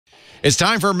It's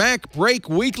time for MacBreak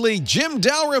Weekly. Jim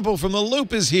Dalrymple from The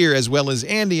Loop is here, as well as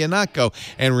Andy Ihnatko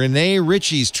and Rene,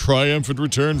 Ritchie's triumphant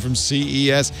return from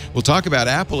CES. We'll talk about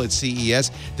Apple at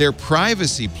CES, their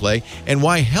privacy play, and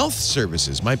why health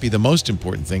services might be the most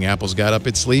important thing Apple's got up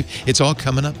its sleeve. It's all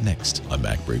coming up next on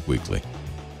MacBreak Weekly.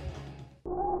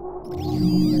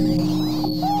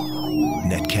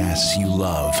 Netcasts you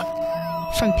love.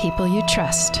 From people you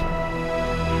trust.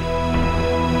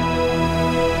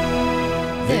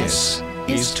 This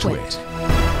is Twit.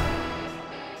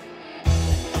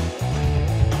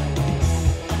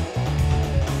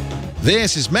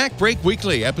 This is MacBreak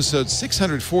Weekly, episode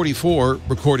 644,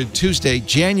 recorded Tuesday,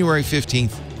 January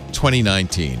 15th,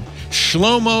 2019.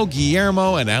 Schlomo,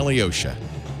 Guillermo, and Alyosha.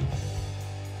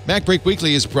 MacBreak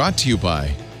Weekly is brought to you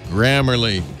by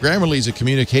Grammarly. Grammarly is a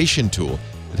communication tool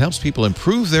that helps people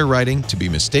improve their writing to be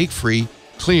mistake-free,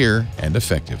 clear, and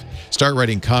effective. Start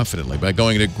writing confidently by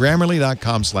going to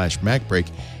Grammarly.com/MacBreak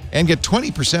and get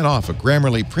 20% off a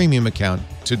Grammarly premium account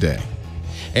today.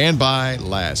 And by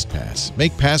LastPass.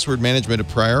 Make password management a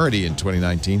priority in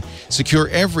 2019. Secure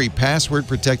every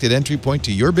password-protected entry point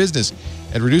to your business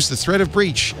and reduce the threat of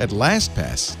breach at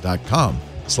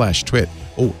LastPass.com/Twit.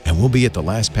 Oh, and we'll be at the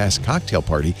LastPass cocktail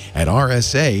party at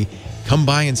RSA. Come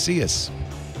by and see us.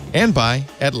 And by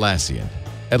Atlassian.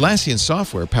 Atlassian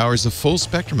software powers the full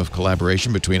spectrum of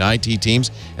collaboration between IT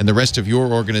teams and the rest of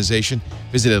your organization.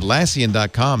 Visit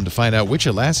Atlassian.com to find out which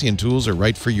Atlassian tools are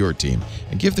right for your team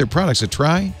and give their products a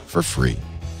try for free.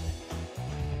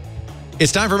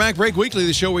 It's time for MacBreak Weekly,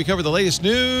 the show where we cover the latest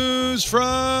news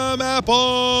from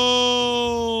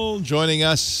Apple. Joining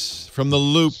us from The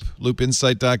Loop,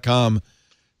 loopinsight.com,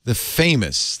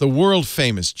 the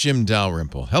world-famous Jim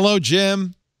Dalrymple. Hello,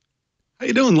 Jim. How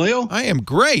you doing, Leo? I am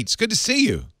great. It's good to see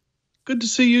you. Good to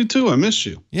see you, too. I missed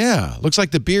you. Yeah. Looks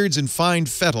like the beard's in fine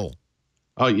fettle.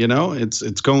 Oh, you know, it's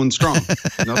going strong.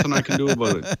 Nothing I can do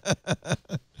about it.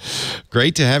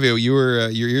 Great to have you. You were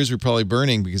your ears were probably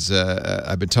burning because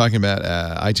I've been talking about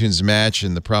iTunes Match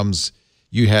and the problems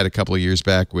you had a couple of years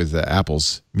back with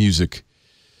Apple's music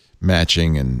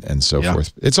matching and so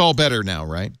forth. It's all better now,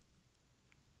 right?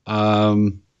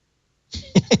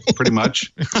 Pretty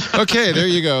much. Okay, there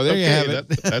you go. There you have it.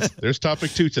 There's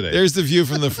topic 2 today. There's the view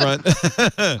from the front.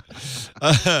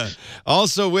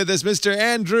 Also with us, Mr.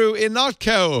 Andrew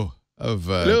Ihnatko of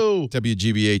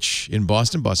WGBH in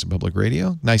Boston Public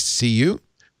Radio. Nice to see you.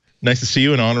 Nice to see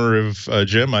you. In honor of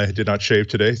Jim, I did not shave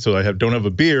today, so I don't have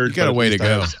a beard. You got a way to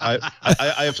go.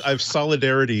 I have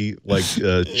solidarity like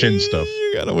chin stuff.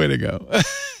 You got a way to go.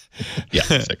 Yeah,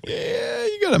 exactly. Yeah,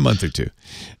 you got a month or two.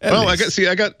 Well, I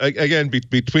got again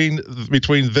between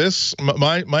this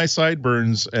my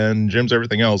sideburns and Jim's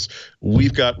everything else.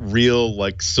 We've got real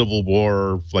like Civil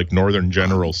War, like Northern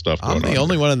General stuff going on. I'm the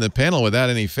only one on the panel without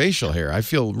any facial hair. I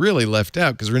feel really left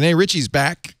out because Rene Ritchie's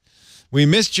back. We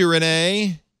missed you,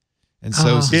 Rene, and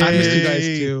so I missed you guys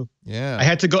too. Yeah, I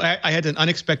had to go. I had an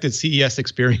unexpected CES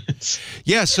experience.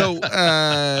 Yeah. So,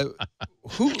 how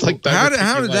did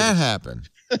that happen?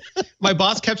 My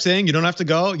boss kept saying, "You don't have to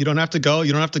go. You don't have to go.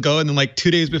 You don't have to go." And then, like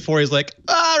 2 days before, he's like,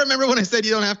 remember when I said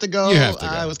you don't have to go? You have to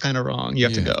go. I was kind of wrong. You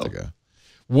have to go.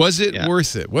 Was it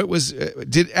worth it? What was?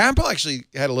 Did Apple actually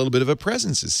had a little bit of a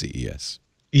presence at CES?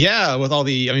 Yeah, with all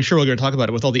the, sure we're going to talk about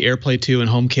it, with all the AirPlay 2 and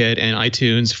HomeKit and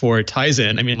iTunes for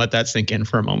Tizen. I mean, let that sink in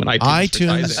for a moment.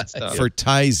 iTunes for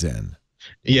Tizen.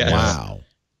 Yeah. Wow.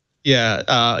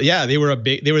 Yeah, they were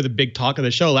the big talk of the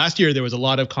show. Last year there was a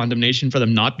lot of condemnation for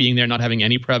them not being there, not having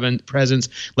any presence,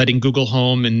 letting Google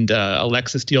Home and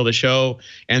Alexa steal the show.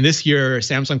 And this year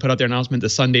Samsung put out their announcement the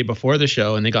Sunday before the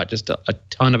show, and they got just a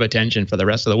ton of attention for the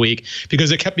rest of the week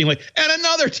because it kept being like, and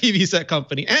another TV set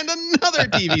company, and another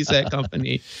TV set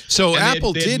company. So and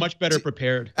Apple they did much better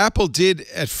prepared. Apple did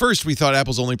at first. We thought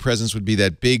Apple's only presence would be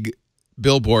that big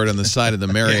billboard on the side of the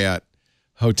Marriott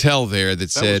hotel there that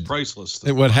said, was priceless.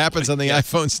 What happens on the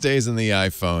iPhone stays on the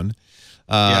iPhone.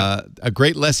 A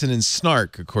great lesson in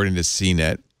snark, according to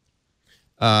CNET.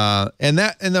 And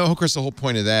of course, the whole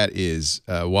point of that is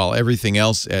while everything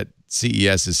else at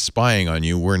CES is spying on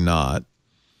you, we're not.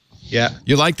 Yeah.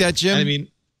 You like that, Jim? I mean,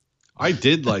 I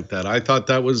did like that. I thought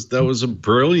that was a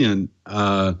brilliant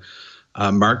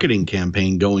marketing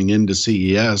campaign going into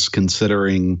CES,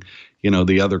 considering,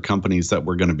 the other companies that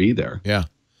were going to be there. Yeah.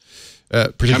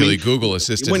 Particularly Google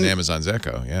Assistant and Amazon's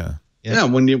Echo, yeah.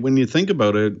 When you think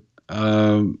about it,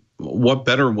 what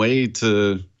better way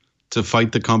to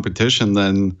fight the competition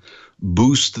than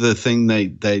boost the thing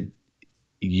that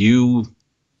you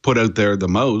put out there the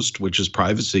most, which is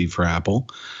privacy for Apple,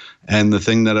 and the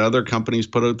thing that other companies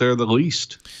put out there the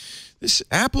least.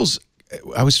 I was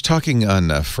talking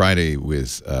on Friday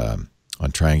with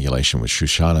on triangulation with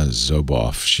Shoshana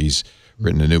Zuboff. She's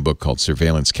written a new book called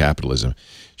Surveillance Capitalism.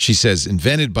 She says,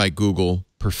 invented by Google,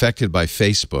 perfected by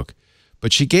Facebook.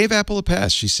 But she gave Apple a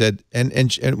pass. She said,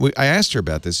 I asked her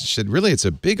about this. She said, really, it's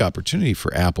a big opportunity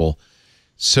for Apple.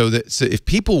 So if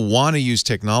people want to use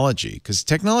technology, because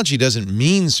technology doesn't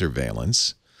mean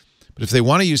surveillance, but if they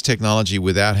want to use technology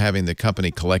without having the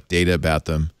company collect data about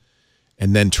them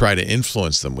and then try to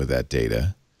influence them with that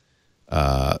data,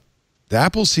 the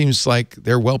Apple seems like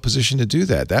they're well positioned to do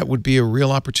that. That would be a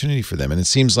real opportunity for them, and it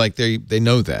seems like they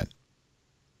know that.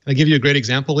 Can I give you a great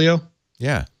example, Leo?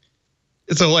 Yeah.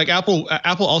 So like Apple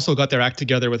also got their act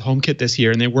together with HomeKit this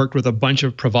year, and they worked with a bunch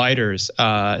of providers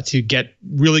to get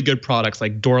really good products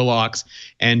like door locks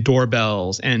and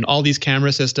doorbells and all these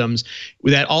camera systems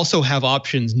that also have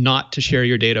options not to share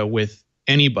your data with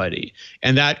anybody.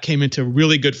 And that came into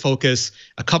really good focus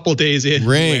a couple days in.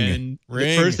 Ring.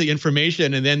 First the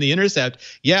information and then the Intercept,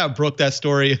 broke that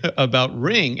story about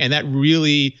Ring. And that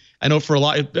really, I know for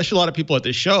especially a lot of people at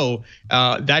the show,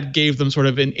 that gave them sort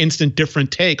of an instant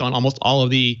different take on almost all of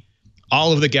the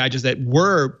gadgets that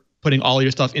were putting all your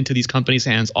stuff into these companies'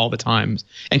 hands all the time.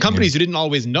 And companies who didn't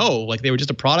always know, like they were just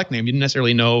a product name, you didn't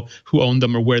necessarily know who owned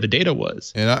them or where the data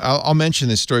was. And I'll mention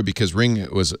this story because Ring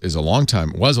was a long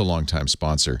time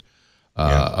sponsor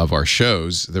of our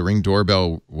shows. The Ring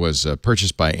doorbell was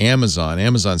purchased by Amazon.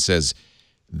 Amazon says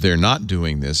they're not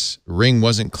doing this. Ring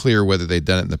wasn't clear whether they'd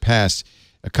done it in the past.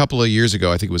 A couple of years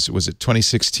ago, I think was it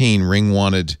 2016, Ring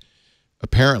wanted,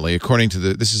 apparently, according to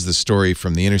this is the story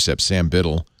from The Intercept, Sam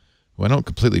Biddle, who I don't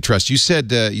completely trust. You said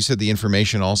the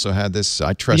information also had this.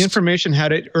 I trust. The information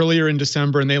had it earlier in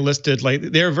December, and they listed, like,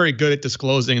 they're very good at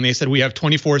disclosing, and they said we have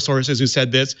 24 sources who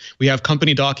said this. We have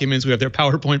company documents. We have their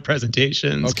PowerPoint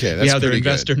presentations. Okay, that's we have their pretty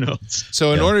investor good. notes.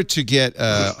 So in order to get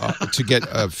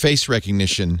face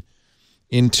recognition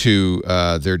into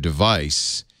their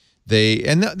device,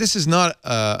 this is not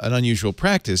an unusual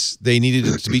practice. They needed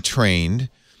it to be trained,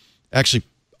 actually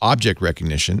object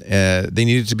recognition. They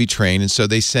needed to be trained, and so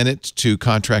they sent it to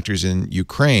contractors in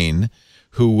Ukraine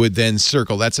who would then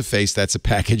circle, that's a face, that's a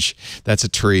package, that's a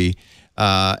tree.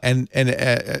 And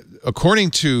according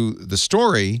to the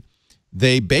story,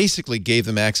 they basically gave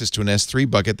them access to an S3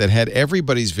 bucket that had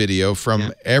everybody's video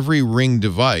from every Ring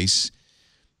device,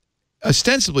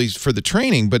 ostensibly for the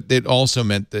training, but it also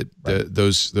meant that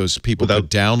those people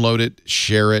could download it,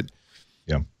 share it.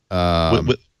 Yeah.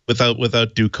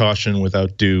 Without due caution,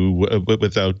 without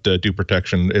due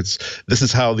protection. This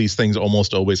is how these things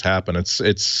almost always happen.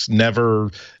 It's never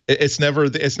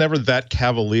that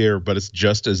cavalier, but it's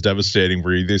just as devastating.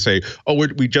 Where they say, "Oh,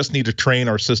 we just need to train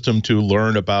our system to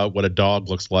learn about what a dog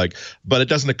looks like," but it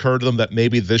doesn't occur to them that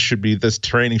maybe this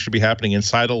training should be happening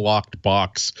inside a locked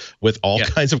box with all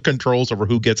kinds of controls over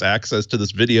who gets access to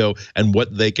this video and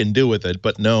what they can do with it.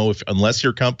 But no, unless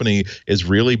your company is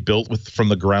really built from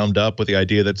the ground up with the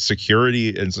idea that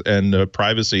security and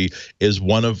privacy is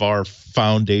one of our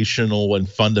foundational and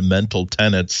fundamental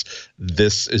tenets,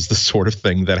 this is the sort of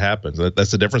thing that happens.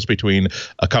 That's the difference between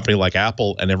a company like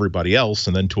Apple and everybody else,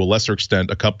 and then to a lesser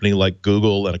extent, a company like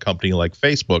Google and a company like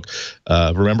Facebook.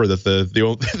 Remember that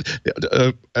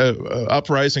the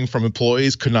uprising from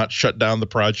employees could not shut down the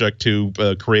project to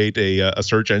create a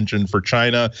search engine for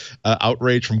China.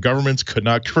 Outrage from governments could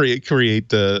not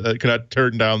could not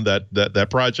turn down that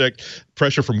project.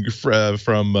 Pressure from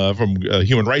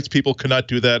human rights people could not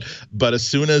do that. But as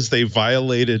soon as they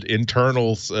violated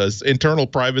internal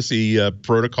privacy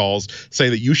protocols,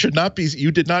 saying that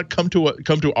you did not come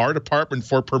to our department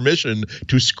for permission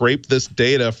to scrape this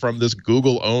data from this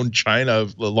Google-owned China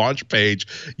launch page,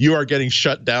 you are getting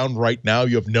shut down right now.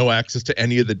 You have no access to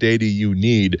any of the data you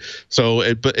need.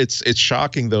 So, but it's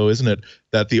shocking though, isn't it,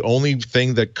 that the only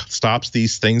thing that stops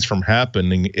these things from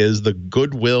happening is the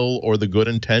goodwill or the good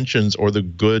intentions or the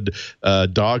good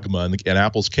dogma, in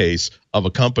Apple's case, of a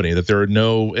company. That there are in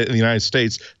the United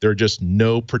States, there are just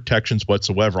no protections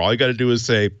whatsoever. All you got to do is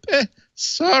say,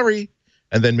 sorry.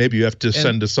 And then maybe you have to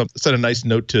send a nice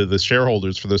note to the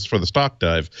shareholders for the stock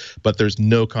dive. But there's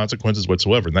no consequences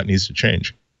whatsoever, and that needs to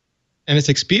change. And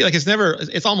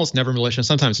it's almost never malicious.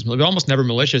 Sometimes it's almost never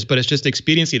malicious, but it's just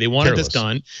expediency. They wanted this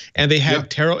done, and they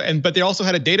had but they also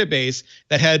had a database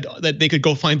that they could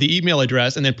go find the email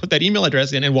address and then put that email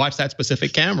address in and watch that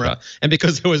specific camera. And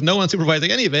because there was no one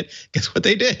supervising any of it, guess what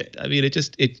they did? I mean, it's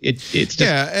just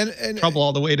and trouble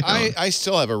all the way down. I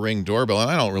still have a Ring doorbell,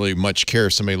 and I don't really much care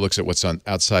if somebody looks at what's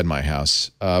outside my house.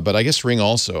 But I guess Ring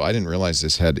also, I didn't realize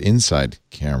this had inside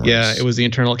cameras. Yeah, it was the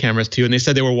internal cameras too. And they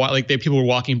said they were people were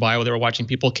walking by with they were watching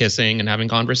people kissing and having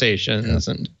conversations.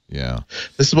 And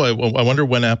this is why I wonder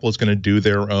when Apple is going to do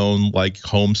their own like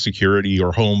home security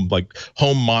or home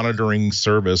monitoring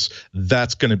service.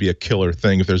 That's going to be a killer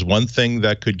thing. If there's one thing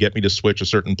that could get me to switch a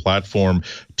certain platform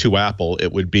to Apple,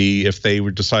 it would be if they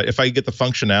would decide, if I get the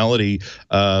functionality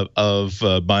of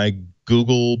my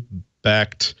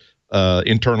Google-backed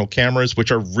internal cameras,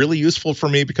 which are really useful for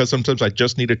me because sometimes I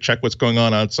just need to check what's going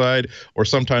on outside, or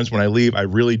sometimes when I leave, I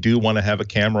really do want to have a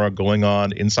camera going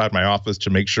on inside my office to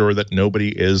make sure that nobody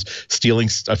is stealing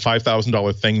a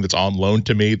 $5,000 thing that's on loan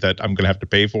to me that I'm going to have to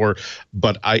pay for.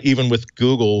 But even with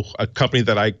Google, a company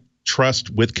that I trust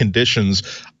with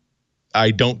conditions,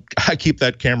 I keep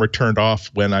that camera turned off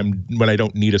when I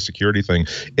don't need a security thing.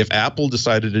 If Apple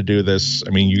decided to do this,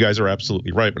 I mean, you guys are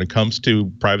absolutely right. When it comes to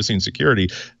privacy and security,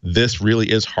 this really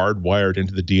is hardwired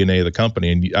into the DNA of the company.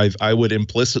 And I would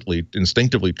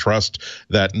instinctively trust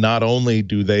that not only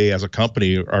do they as a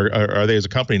company, are they as a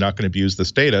company not going to abuse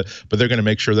this data, but they're going to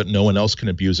make sure that no one else can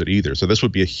abuse it either. So this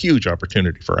would be a huge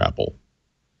opportunity for Apple.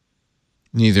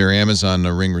 Neither Amazon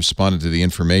nor Ring responded to the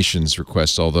information's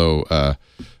request, although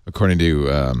according to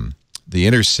The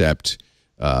Intercept,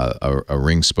 a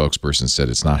Ring spokesperson said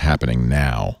it's not happening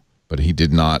now, but he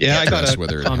did not address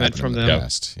whether it happened from in the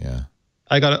past. Yeah.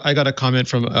 I got a comment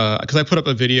from because I put up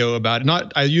a video about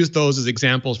it. I use those as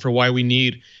examples for why we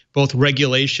need both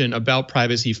regulation about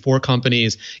privacy for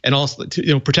companies and also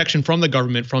protection from the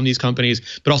government from these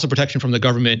companies, but also protection from the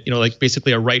government, like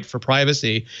basically a right for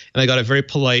privacy. And I got a very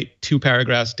polite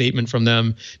 2-paragraph statement from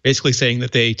them basically saying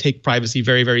that they take privacy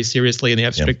very, very seriously and they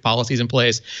have strict policies in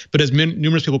place. But as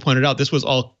numerous people pointed out, this was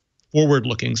all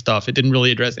forward-looking stuff. It didn't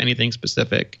really address anything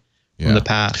specific from the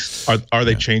past. Are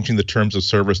they changing the terms of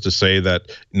service to say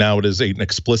that now it is an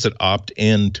explicit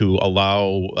opt-in to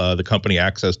allow the company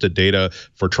access to data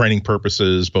for training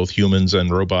purposes, both humans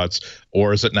and robots,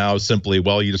 or is it now simply,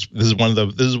 well, this is one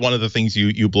of the things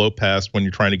you blow past when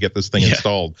you're trying to get this thing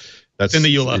installed? That's in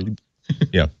the EULA.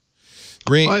 Yeah.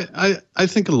 Well, I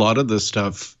think a lot of this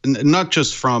stuff, not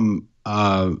just from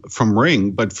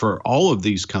Ring, but for all of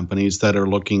these companies that are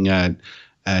looking at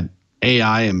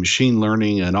AI and machine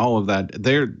learning and all of that,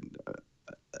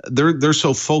 they're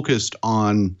so focused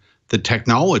on the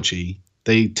technology,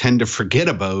 they tend to forget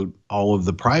about all of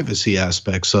the privacy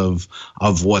aspects of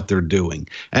what they're doing.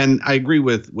 And I agree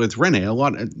with Rene a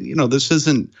lot. This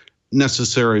isn't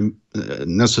necessarily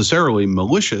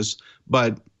malicious,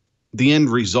 but the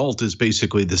end result is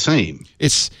basically the same.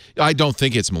 I don't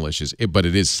think it's malicious, but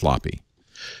it is sloppy.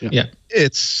 Yeah.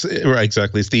 It's right,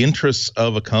 exactly. It's the interests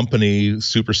of a company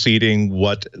superseding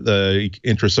what the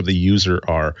interests of the user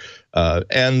are,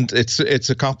 and it's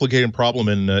a complicated problem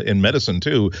in medicine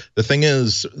too. The thing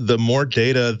is, the more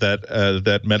data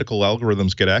that medical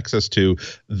algorithms get access to,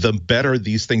 the better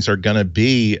these things are going to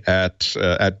be at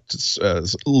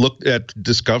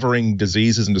discovering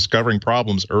diseases and discovering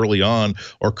problems early on,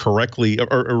 or correctly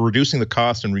or reducing the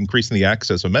cost and increasing the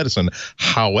access of medicine.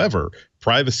 However,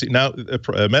 privacy now,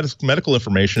 medical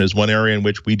information is one area in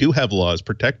which we do have laws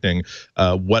protecting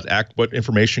what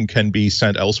information can be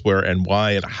sent elsewhere and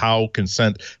why and how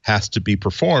consent has to be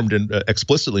performed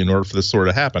explicitly in order for this sort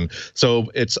of happen. So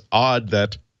it's odd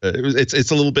that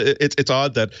it's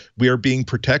odd that we are being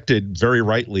protected very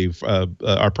rightly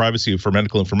our privacy for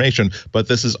medical information, but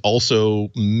this is also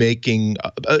making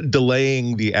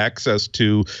delaying the access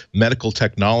to medical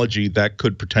technology that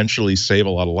could potentially save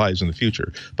a lot of lives in the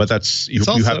future. But that's you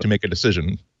have to make a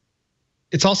decision.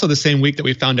 It's also the same week that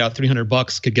we found out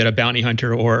 $300 could get a bounty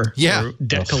hunter or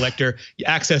debt collector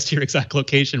access to your exact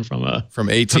location from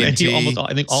AT&T, almost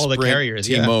I think all of the carriers.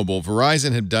 T-Mobile,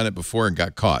 Verizon had done it before and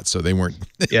got caught, so they weren't.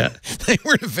 They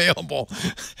weren't available.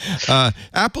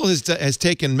 Apple has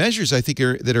taken measures I think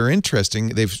that are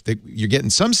interesting. You're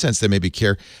getting some sense they maybe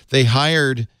care. They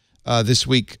hired this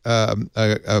week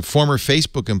a former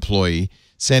Facebook employee,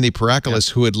 Sandy Paraculis,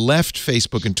 who had left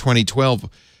Facebook in 2012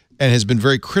 and has been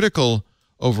very critical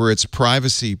over its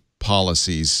privacy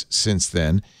policies since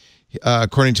then.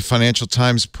 According to Financial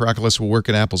Times, Paraculis will work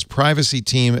in Apple's privacy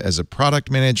team as a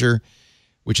product manager,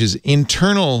 which is an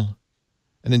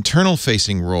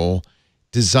internal-facing role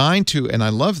designed to, and I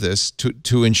love this,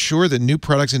 to ensure that new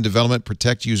products in development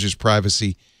protect users'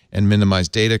 privacy and minimize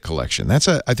data collection. That's,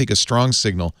 I think, a strong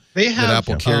signal that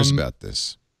Apple cares about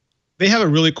this. They have a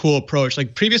really cool approach.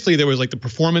 Like previously there was like the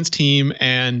performance team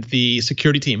and the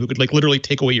security team who could like literally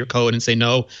take away your code and say,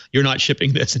 no, you're not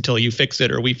shipping this until you fix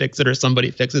it, or we fix it, or somebody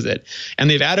fixes it. And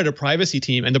they've added a privacy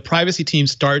team, and the privacy team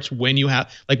starts when you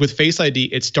have, like with Face ID,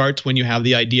 it starts when you have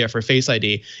the idea for Face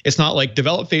ID. It's not like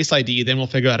develop Face ID, then we'll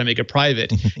figure out how to make it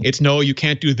private. It's no, you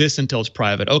can't do this until it's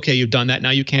private. Okay, you've done that.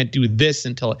 Now you can't do this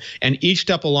until, and each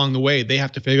step along the way, they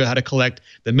have to figure out how to collect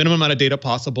the minimum amount of data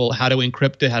possible, how to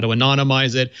encrypt it, how to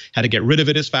anonymize it, how to get rid of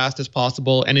it as fast as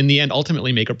possible, and in the end,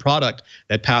 ultimately make a product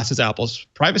that passes Apple's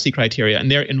privacy criteria. And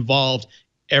they're involved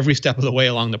every step of the way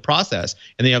along the process.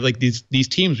 And they have like these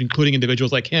teams, including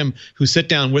individuals like him, who sit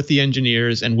down with the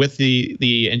engineers and with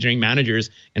the engineering managers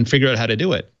and figure out how to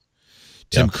do it.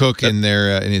 Tim Cook, in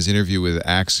his interview with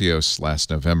Axios last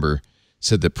November,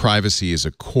 said that privacy is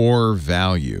a core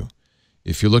value.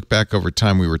 If you look back over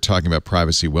time, we were talking about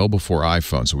privacy well before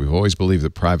iPhone, so we've always believed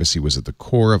that privacy was at the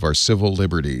core of our civil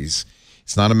liberties.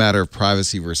 It's not a matter of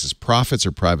privacy versus profits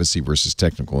or privacy versus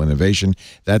technical innovation.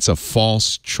 That's a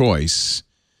false choice.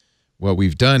 What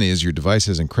we've done is your device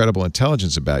has incredible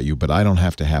intelligence about you, but I don't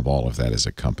have to have all of that as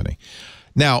a company.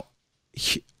 Now,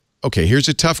 okay, here's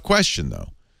a tough question, though.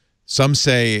 Some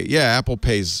say, yeah, Apple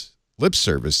pays lip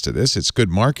service to this. It's good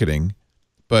marketing,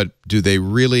 but do they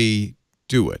really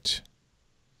do it?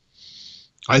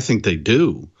 I think they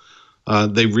do.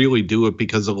 They really do it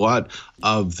because a lot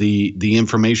of the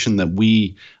information that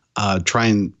we try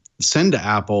and send to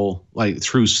Apple, like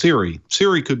through Siri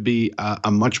could be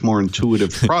a much more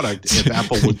intuitive product if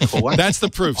Apple would collect. That's the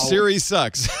proof. Siri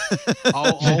sucks. all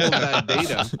of that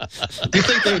data. Do you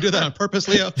think they would do that on purpose,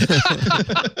 Leo?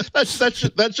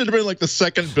 That should have been like the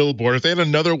second billboard. If they had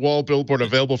another wall billboard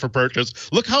available for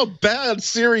purchase, look how bad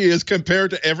Siri is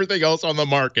compared to everything else on the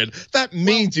market. That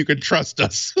means you can trust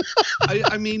us.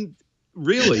 I mean,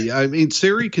 really, I mean,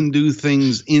 Siri can do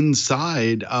things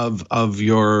inside of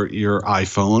your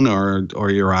iPhone or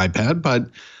your iPad, but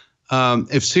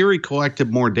if Siri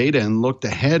collected more data and looked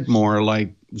ahead more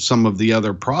like some of the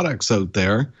other products out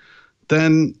there,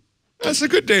 then that's a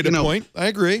good data point. I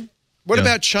agree. What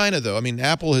about China, though? I mean,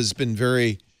 Apple has been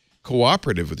very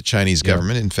cooperative with the Chinese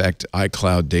government. In fact,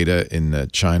 iCloud data in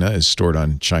China is stored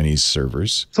on Chinese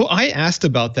servers. So I asked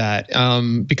about that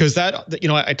because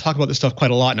I talk about this stuff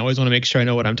quite a lot, and I always want to make sure I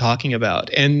know what I'm talking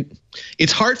about. And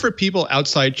it's hard for people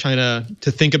outside China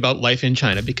to think about life in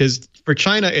China, because for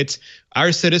China, it's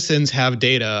our citizens have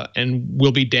data, and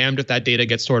we'll be damned if that data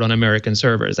gets stored on American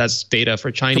servers. That's data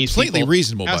for Chinese completely people.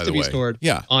 Reasonable, by the way. Has to be stored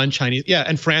on Chinese. Yeah,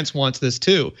 and France wants this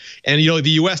too. And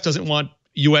the U.S. doesn't want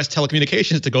U.S.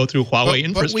 telecommunications to go through Huawei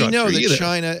infrastructure. But we know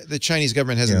that the Chinese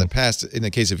government has in the past, in the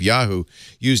case of Yahoo,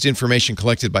 used information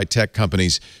collected by tech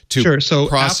companies to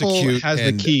prosecute. Apple has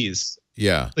the keys.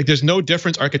 Yeah. Like there's no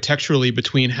difference architecturally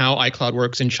between how iCloud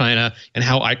works in China and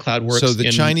how iCloud works in America. So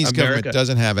the Chinese government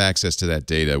doesn't have access to that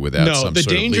data without some sort of legal process.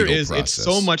 No, the danger is it's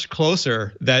so much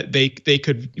closer that they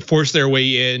could force their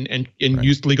way in and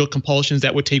use legal compulsions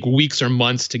that would take weeks or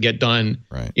months to get done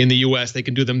in the US. They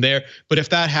can do them there. But if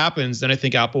that happens, then I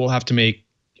think Apple will have to make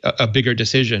a bigger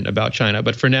decision about China.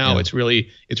 But for now, it's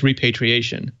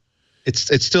repatriation.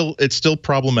 It's still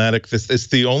problematic. It's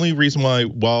the only reason why,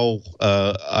 while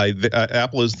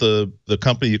Apple is the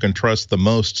company you can trust the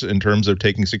most in terms of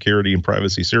taking security and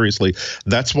privacy seriously.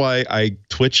 That's why I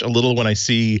twitch a little when I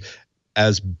see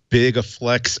as big a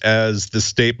flex as the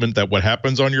statement that what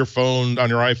happens on your phone, on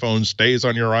your iPhone, stays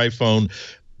on your iPhone,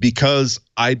 because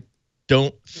I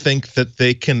don't think that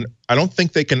they can. I don't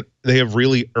think they can. They have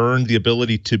really earned the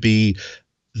ability to be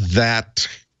that.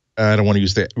 I don't want to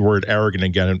use the word arrogant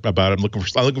again about it. I'm looking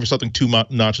for something two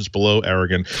notches below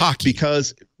arrogant. Cocky.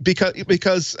 Because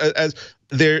as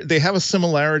they have a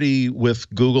similarity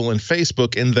with Google and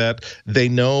Facebook in that they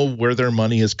know where their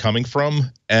money is coming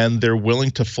from, and they're willing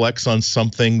to flex on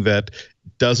something that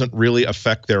doesn't really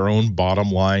affect their own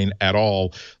bottom line at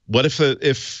all. What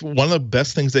if one of the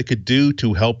best things they could do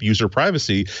to help user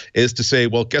privacy is to say,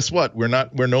 well, guess what? We're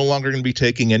no longer going to be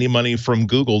taking any money from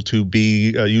Google to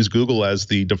use Google as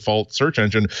the default search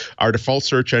engine. Our default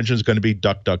search engine is going to be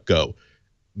DuckDuckGo.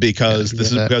 Because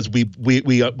because we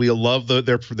love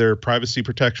their privacy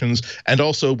protections, and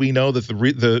also we know that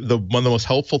the one of the most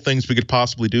helpful things we could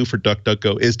possibly do for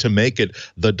DuckDuckGo is to make it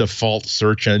the default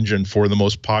search engine for the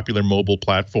most popular mobile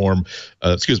platform.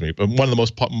 One of the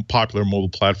most popular mobile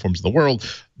platforms in the world,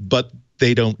 but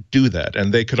they don't do that,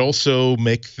 and they could also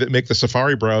make the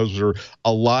Safari browser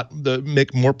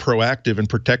make more proactive in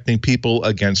protecting people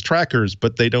against trackers,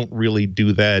 but they don't really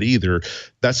do that either.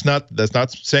 That's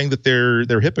not saying that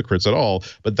they're hypocrites at all,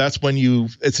 but that's when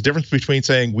it's a difference between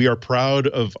saying we are proud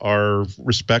of our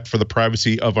respect for the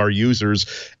privacy of our users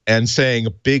and saying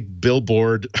a big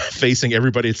billboard facing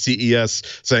everybody at CES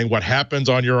saying what happens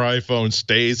on your iPhone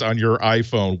stays on your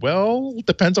iPhone. Well, it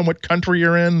depends on what country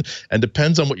you're in and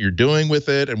depends on what you're doing with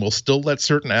it, and we'll still let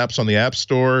certain apps on the App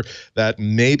Store that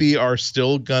maybe are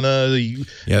still gonna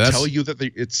tell you that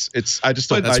it's. I just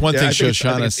don't. That's one thing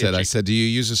Shoshana said. I said, "Do you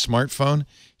use a smartphone?"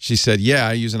 She said, "Yeah,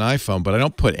 I use an iPhone, but I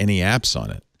don't put any apps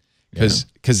on it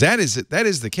because that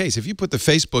is the case. If you put the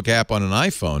Facebook app on an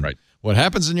iPhone, right. What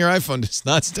happens in your iPhone does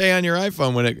not stay on your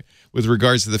iPhone with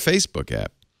regards to the Facebook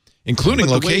app, including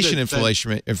location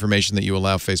information that you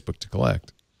allow Facebook to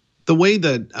collect. The way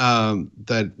that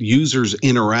that users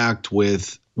interact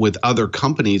with other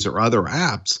companies or other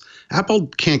apps, Apple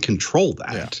can't control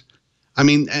that. Yeah. I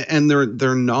mean, and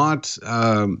they're not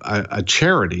a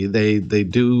charity. They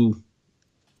do.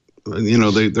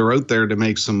 They're out there to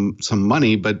make some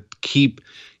money, but keep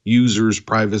users'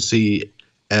 privacy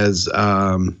as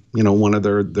one of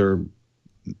their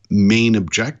main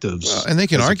objectives. Well, and they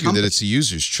can argue that it's a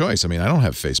user's choice. I mean, I don't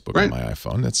have Facebook on my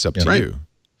iPhone. That's up to you.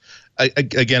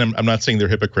 Again, I'm not saying they're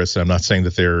hypocrites. I'm not saying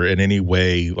that they're in any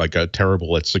way like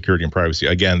terrible at security and privacy.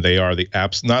 Again, they are the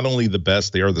apps, not only the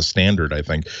best, they are the standard, I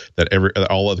think, that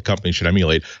all other companies should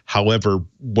emulate. However,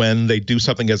 when they do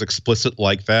something as explicit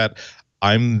like that,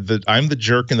 I'm the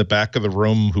jerk in the back of the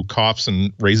room who coughs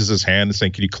and raises his hand and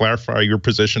saying, "Can you clarify your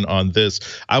position on this?"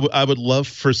 I would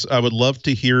love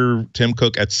to hear Tim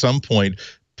Cook at some point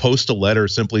post a letter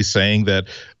simply saying that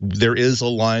there is a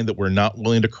line that we're not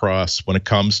willing to cross when it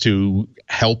comes to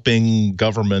helping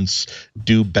governments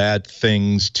do bad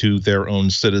things to their own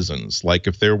citizens. Like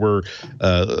if there were,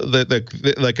 if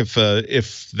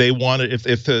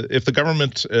the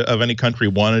government of any country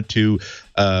wanted the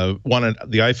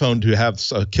iPhone to have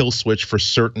a kill switch for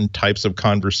certain types of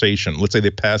conversation. Let's say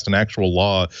they passed an actual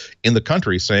law in the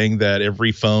country saying that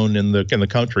every phone in the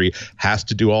country has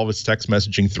to do all of its text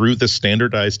messaging through the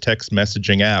standardized text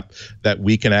messaging app that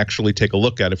we can actually take a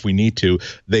look at if we need to.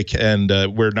 They can.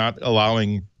 We're not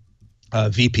allowing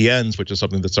VPNs, which is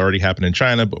something that's already happened in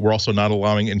China, but we're also not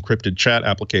allowing encrypted chat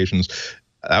applications.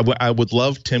 I would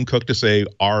love Tim Cook to say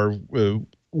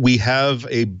we have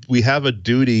a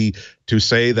duty to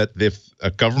say that if a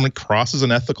government crosses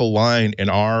an ethical line in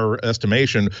our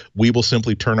estimation, we will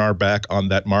simply turn our back on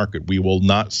that market. We will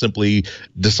not simply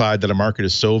decide that a market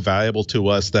is so valuable to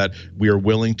us that we are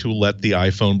willing to let the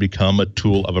iPhone become a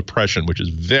tool of oppression, which is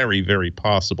very, very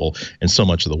possible in so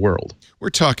much of the world. We're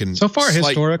talking so far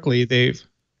historically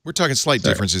we're talking slight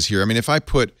differences here. I mean, if I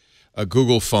put a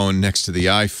Google phone next to the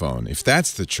iPhone, if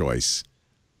that's the choice,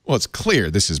 well, it's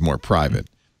clear this is more private.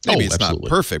 Maybe it's absolutely not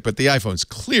perfect, but the iPhone's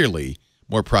clearly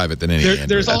more private than any Android.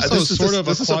 There's also a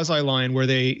quasi line where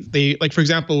they like, for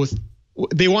example,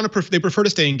 they prefer to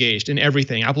stay engaged in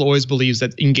everything. Apple always believes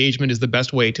that engagement is the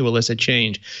best way to elicit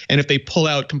change. And if they pull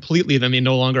out completely, then they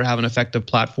no longer have an effective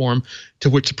platform to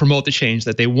promote the change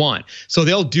that they want. So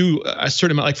they'll do a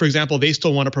certain amount. Like, for example, they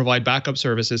still want to provide backup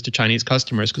services to Chinese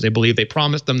customers because they believe they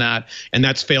promised them that, and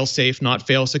that's fail safe, not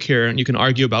fail secure. And you can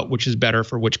argue about which is better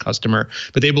for which customer,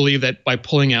 but they believe that by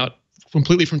pulling out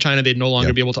completely from China, they'd no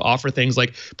longer be able to offer things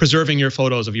like preserving your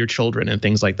photos of your children and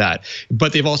things like that.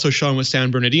 But they've also shown with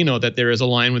San Bernardino that there is a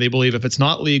line where they believe if it's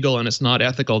not legal and it's not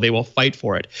ethical, they will fight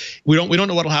for it. We don't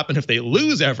know what'll happen if they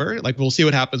lose ever. Like, we'll see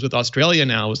what happens with Australia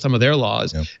now with some of their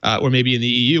laws, or maybe in the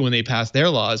EU when they pass their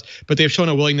laws. But they've shown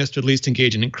a willingness to at least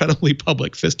engage in incredibly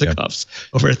public fisticuffs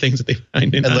over things that they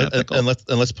find unethical.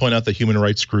 And let's point out that human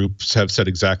rights groups have said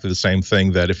exactly the same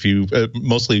thing. That if you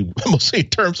mostly in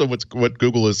terms of what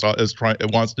Google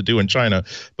wants to do in China,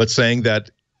 but saying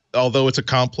that although it's a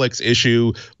complex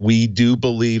issue, we do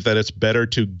believe that it's better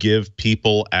to give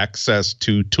people access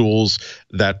to tools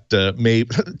that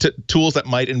tools that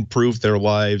might improve their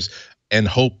lives and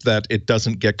hope that it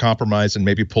doesn't get compromised and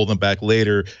maybe pull them back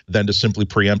later than to simply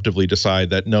preemptively decide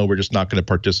that, no, we're just not going to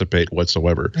participate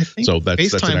whatsoever. I think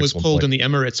FaceTime was pulled in the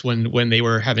Emirates when they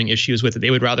were having issues with it.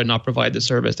 They would rather not provide the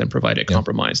service than provide it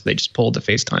compromised. They just pulled the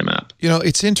FaceTime app. You know,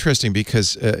 it's interesting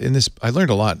because in this, I learned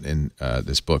a lot in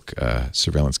this book,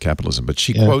 Surveillance Capitalism, but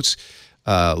she quotes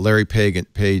Larry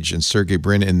Page and Sergey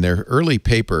Brin in their early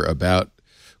paper about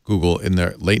Google in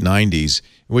the late 90s,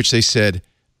 in which they said,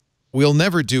 we'll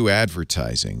never do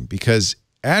advertising because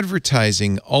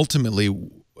advertising ultimately,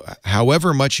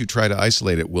 however much you try to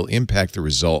isolate it, will impact the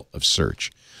result of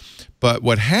search. But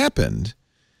what happened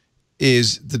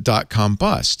is the dot-com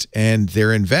bust, and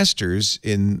their investors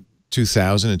in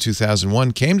 2000 and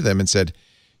 2001 came to them and said,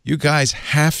 you guys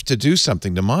have to do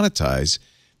something to monetize.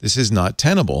 This is not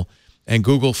tenable. And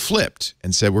Google flipped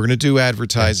and said, we're going to do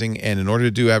advertising, and in order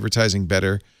to do advertising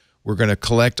better, we're going to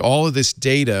collect all of this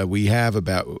data we have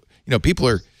about, people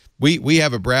are, we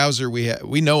have a browser,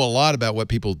 we know a lot about what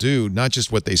people do, not just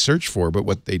what they search for, but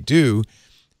what they do,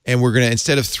 and we're going to,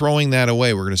 instead of throwing that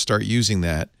away, we're going to start using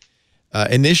that.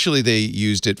 Initially, they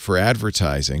used it for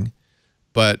advertising,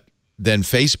 but then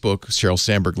Facebook, Sheryl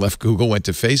Sandberg left Google, went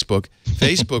to Facebook.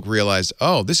 Facebook realized,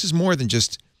 oh, this is more than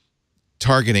just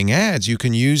targeting ads. You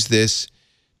can use this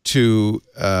to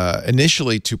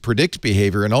initially to predict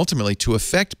behavior and ultimately to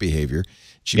affect behavior.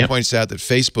 She points out that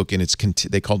Facebook, in its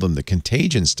they call them the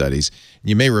contagion studies.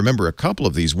 You may remember a couple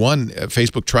of these. One,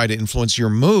 Facebook tried to influence your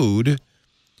mood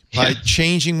by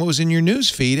changing what was in your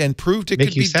news feed and proved it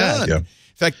could be done. Yeah.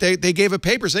 In fact, they gave a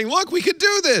paper saying, look, we could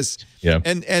do this. Yeah.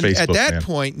 And Facebook, at that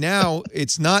point, now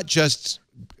it's not just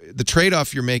the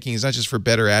trade-off you're making is not just for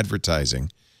better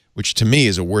advertising, which to me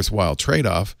is a worthwhile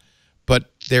trade-off,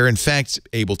 but they're in fact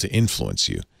able to influence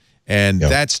you. And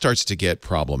that starts to get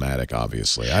problematic,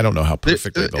 obviously. I don't know how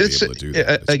perfectly they'll be able to do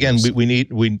that. Again, we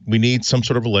need some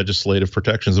sort of legislative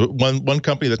protections. One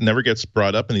company that never gets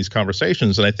brought up in these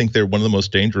conversations, and I think they're one of the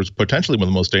most dangerous, potentially one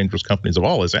of the most dangerous companies of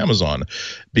all, is Amazon,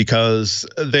 because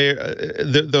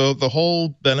the whole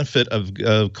benefit of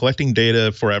collecting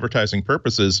data for advertising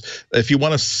purposes, if you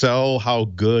want to sell how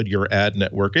good your ad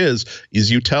network is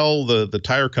you tell the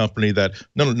tire company that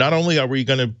no, not only are we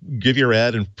going to give your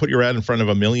ad and put your ad in front of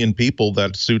 1 million people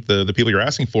that suit the people you're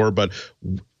asking for, but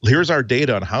here's our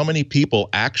data on how many people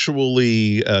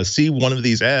actually see one of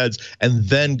these ads and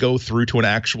then go through to an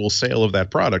actual sale of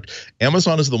that product.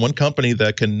 Amazon is the one company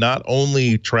that can not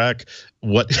only track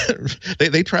what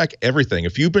they track everything.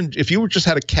 If you just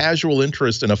had a casual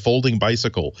interest in a folding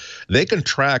bicycle, they can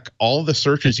track all the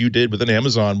searches you did within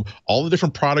Amazon, all the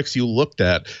different products you looked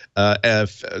at,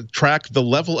 track the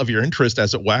level of your interest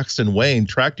as it waxed and waned,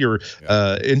 track your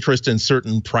interest in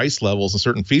certain price levels and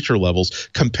certain feature levels,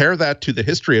 compare that to the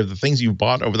history of the things you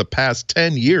bought over the past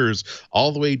 10 years,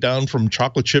 all the way down from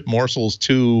chocolate chip morsels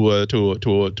to an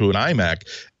iMac.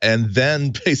 And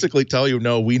then basically tell you,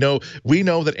 no, we know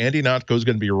that Andy Ihnatko is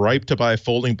going to be ripe to buy a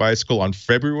folding bicycle on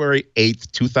February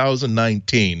 8th,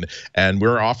 2019, and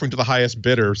we're offering to the highest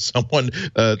bidder someone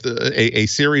a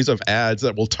series of ads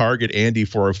that will target Andy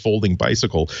for a folding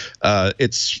bicycle.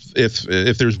 It's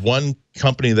if there's one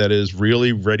company that is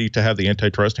really ready to have the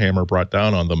antitrust hammer brought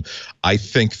down on them, I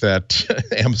think that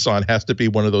Amazon has to be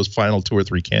one of those final 2 or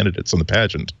 3 candidates in the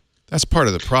pageant. That's part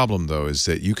of the problem, though, is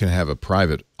that you can have a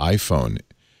private iPhone,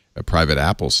 a private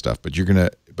Apple stuff, but you're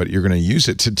gonna use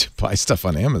it to buy stuff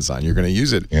on Amazon. You're gonna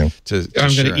use it to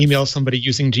I'm gonna email somebody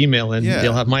using Gmail, and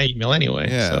they'll have my email anyway.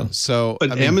 Yeah.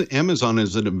 But Amazon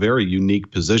is in a very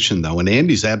unique position, though, and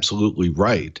Andy's absolutely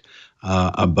right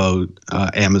about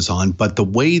Amazon. But the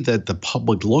way that the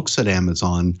public looks at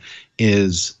Amazon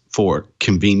is for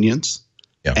convenience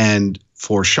and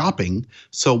for shopping.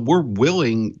 So we're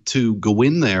willing to go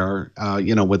in there,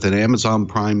 with an Amazon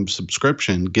Prime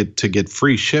subscription, get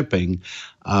free shipping.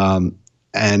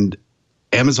 And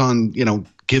Amazon,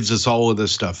 gives us all of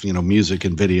this stuff, music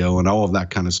and video and all of that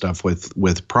kind of stuff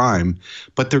with Prime.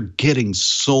 But they're getting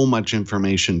so much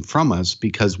information from us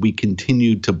because we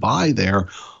continue to buy there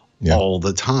all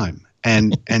the time.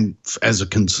 And as a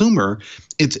consumer,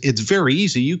 it's very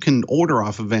easy. You can order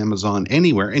off of Amazon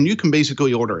anywhere, and you can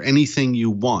basically order anything you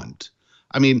want.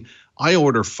 I mean, I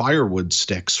order firewood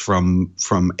sticks from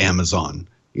Amazon,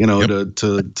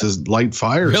 to light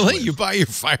fires. Really? with. You buy your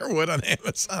firewood on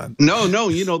Amazon? No,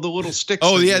 the little sticks.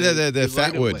 Oh yeah, the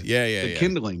fat wood. The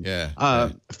kindling. Yeah.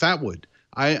 Fat wood.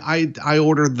 I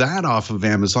ordered that off of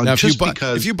Amazon now, because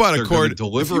if you bought a cord,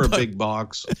 deliver a big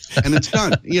box, and it's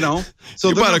done. So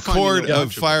if you bought a cord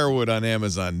of firewood on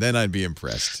Amazon, then I'd be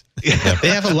impressed. They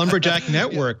have a lumberjack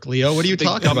network, Leo. What are you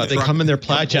talking about? They come in their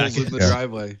plaid jackets in the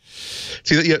driveway.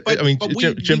 See, but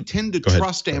we tend to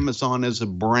trust Amazon as a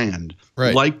brand,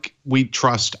 like we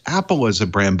trust Apple as a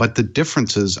brand, but the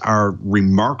differences are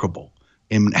remarkable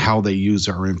in how they use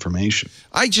our information.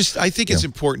 I think it's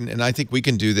important, and I think we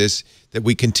can do this, that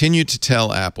we continue to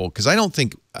tell Apple, because I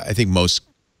think most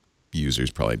users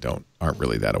probably aren't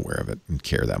really that aware of it and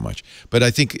care that much. But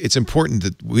I think it's important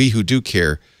that we who do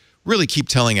care really keep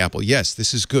telling Apple, yes,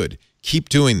 this is good. Keep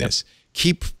doing this.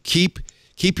 Keep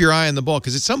your eye on the ball,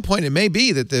 because at some point it may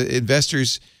be that the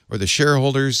investors or the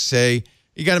shareholders say,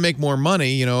 you got to make more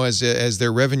money, as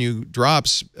their revenue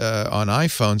drops on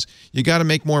iPhones, you got to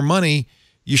make more money.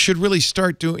 You should really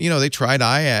start doing, they tried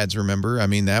iAds, remember? I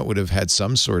mean, that would have had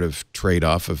some sort of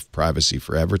trade-off of privacy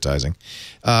for advertising,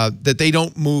 that they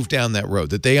don't move down that road,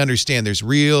 that they understand there's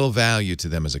real value to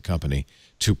them as a company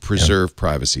to preserve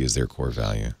privacy as their core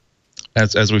value.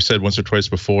 As we've said once or twice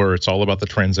before, it's all about the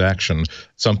transaction.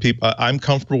 Some people, I'm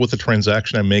comfortable with the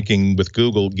transaction I'm making with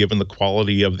Google, given the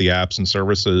quality of the apps and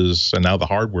services and now the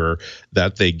hardware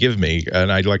that they give me.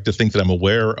 And I'd like to think that I'm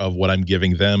aware of what I'm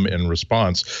giving them in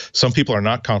response. Some people are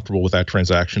not comfortable with that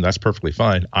transaction. That's perfectly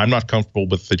fine. I'm not comfortable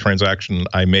with the transaction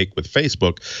I make with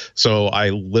Facebook. So I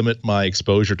limit my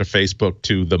exposure to Facebook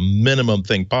to the minimum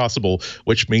thing possible,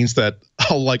 which means that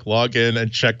I'll like log in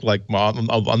and check like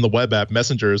on the web app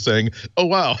Messenger saying, oh,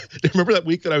 wow, remember that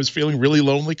week that I was feeling really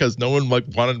lonely because no one like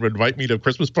wanted to invite me to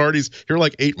Christmas parties? Here are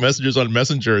like 8 messages on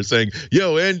Messenger saying,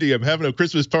 yo, Andy, I'm having a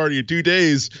Christmas party in 2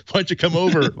 days. Why don't you come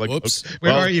over? Like, whoops. Okay,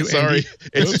 Where are you, sorry.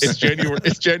 Andy? It's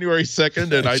January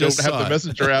 2nd, and I don't have the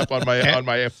Messenger app on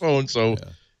my phone, so... Yeah.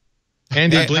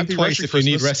 Andy, blink Happy twice Russian if you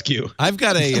need Christmas. rescue. I've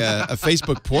got a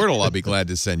Facebook portal I'll be glad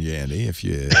to send you, Andy, if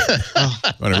you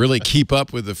want to really keep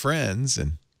up with the friends.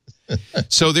 And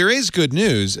so there is good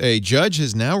news. A judge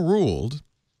has now ruled,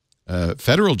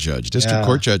 federal judge, district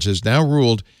court judge has now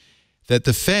ruled that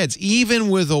the feds, even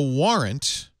with a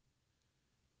warrant,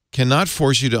 cannot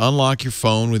force you to unlock your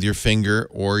phone with your finger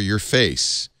or your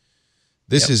face.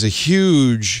 This is a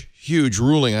huge, huge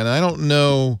ruling, and I don't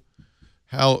know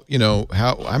how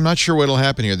I'm not sure what'll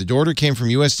happen here. The order came from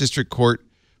U.S. District Court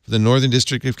for the Northern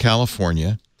District of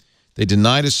California. They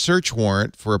denied a search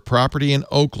warrant for a property in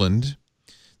Oakland.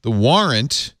 The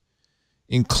warrant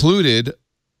included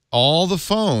all the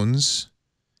phones,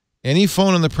 any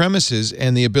phone on the premises,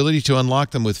 and the ability to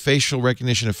unlock them with facial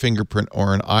recognition, a fingerprint,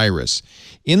 or an iris.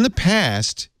 In the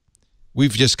past,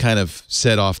 we've just kind of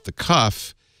said off the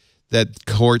cuff that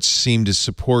courts seem to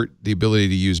support the ability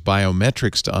to use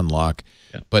biometrics to unlock,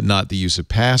 but not the use of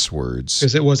passwords.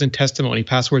 Because it wasn't testimony.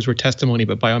 Passwords were testimony,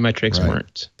 but biometrics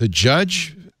weren't. The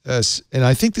judge, and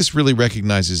I think this really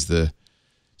recognizes the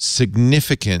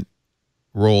significant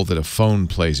role that a phone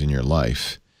plays in your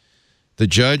life. The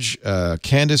judge,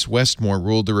 Candace Westmore,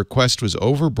 ruled the request was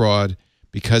overbroad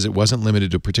because it wasn't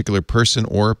limited to a particular person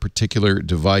or a particular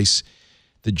device.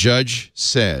 The judge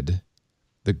said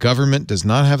the government does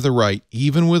not have the right,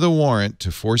 even with a warrant,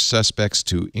 to force suspects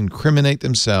to incriminate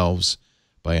themselves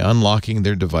by unlocking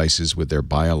their devices with their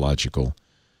biological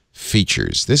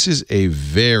features. This is a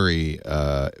very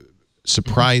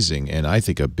surprising and I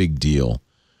think a big deal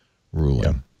ruling.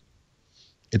 Yeah.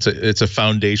 It's a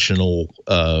foundational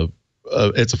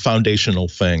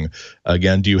thing.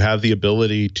 Again, do you have the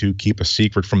ability to keep a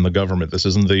secret from the government? This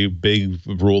isn't the big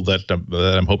rule that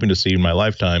I'm hoping to see in my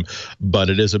lifetime, but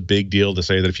it is a big deal to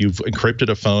say that if you've encrypted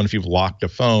a phone, if you've locked a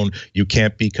phone, you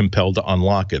can't be compelled to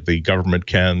unlock it. The government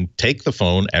can take the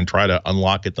phone and try to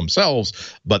unlock it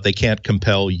themselves, but they can't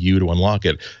compel you to unlock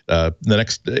it.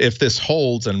 If this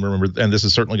holds, and remember, and this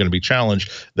is certainly going to be challenged,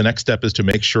 the next step is to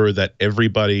make sure that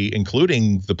everybody,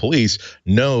 including the police,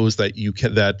 knows that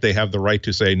that they have the right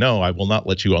to say, no, I will not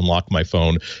let you unlock my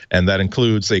phone. And that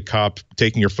includes a cop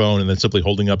taking your phone and then simply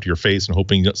holding up to your face and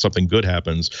hoping that something good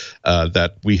happens.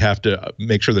 That we have to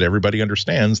make sure that everybody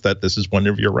understands that this is one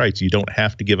of your rights. You don't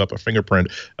have to give up a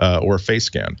fingerprint or a face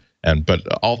scan. But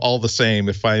all the same,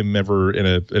 if I'm ever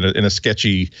in a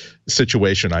sketchy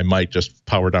situation, I might just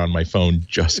power down my phone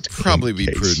just It'd probably be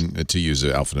prudent to use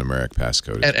an alphanumeric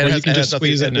passcode. And you can just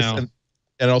squeeze it now.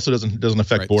 And it also doesn't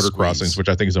affect border crossings, which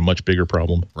I think is a much bigger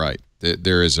problem. Right.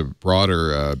 There is a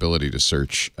broader ability to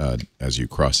search as you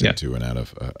cross into and out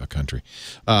of a country.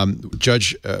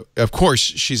 Judge, of course,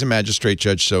 she's a magistrate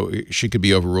judge, so she could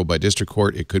be overruled by district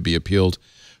court. It could be appealed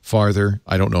farther.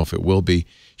 I don't know if it will be.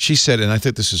 She said, and I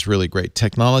think this is really great,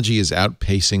 technology is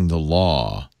outpacing the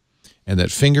law, and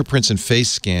that fingerprints and face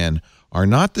scan are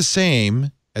not the same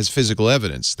as physical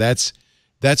evidence. That's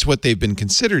what they've been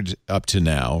considered up to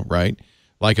now, right?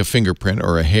 Like a fingerprint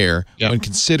or a hair, when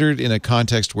considered in a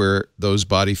context where those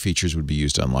body features would be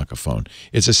used to unlock a phone.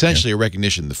 It's essentially a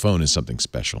recognition the phone is something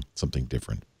special, something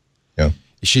different. Yeah.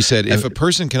 She said, if a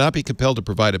person cannot be compelled to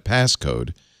provide a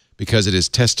passcode because it is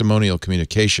testimonial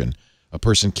communication, a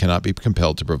person cannot be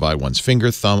compelled to provide one's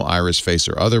finger, thumb, iris, face,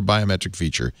 or other biometric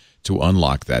feature to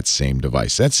unlock that same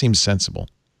device. That seems sensible.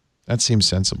 That seems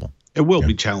sensible. It will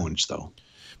be challenged, though.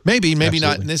 Maybe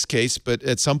not in this case, but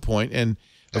at some point. And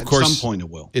of course, at some point it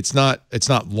will. It's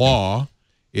not law.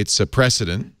 It's a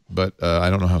precedent, but I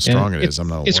don't know how strong it is. I'm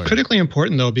not a lawyer. It's critically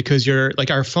important, though, because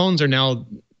our phones are now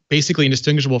basically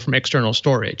indistinguishable from external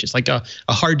storage. It's like a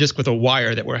hard disk with a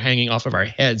wire that we're hanging off of our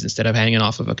heads instead of hanging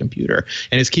off of a computer.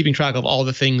 And it's keeping track of all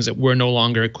the things that we're no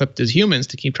longer equipped as humans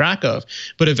to keep track of.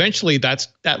 But eventually that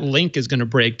link is going to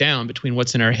break down between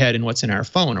what's in our head and what's in our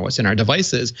phone or what's in our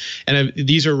devices. And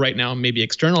these are right now maybe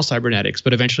external cybernetics,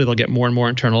 but eventually they'll get more and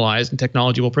more internalized, and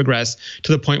technology will progress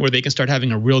to the point where they can start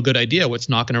having a real good idea what's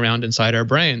knocking around inside our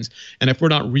brains. And if we're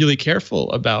not really careful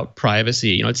about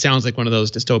privacy, it sounds like one of those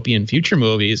dystopian future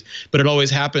movies, but it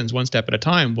always happens one step at a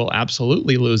time, we'll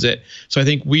absolutely lose it. So I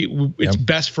think it's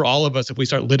best for all of us if we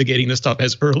start litigating this stuff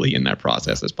as early in that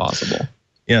process as possible.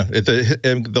 Yeah,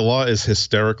 the law is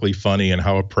hysterically funny, and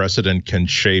how a precedent can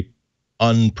shape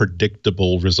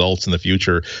unpredictable results in the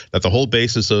future. That the whole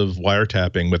basis of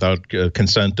wiretapping without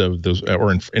consent of those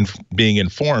or being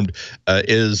informed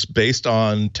is based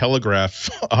on telegraph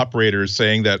operators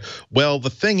saying that, well, the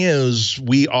thing is,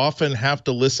 we often have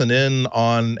to listen in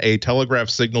on a telegraph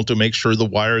signal to make sure the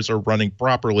wires are running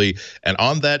properly, and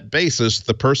on that basis,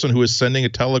 the person who is sending a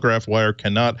telegraph wire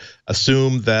cannot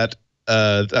assume that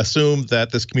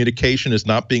this communication is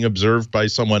not being observed by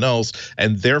someone else,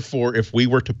 and therefore, if we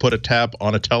were to put a tap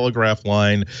on a telegraph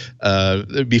line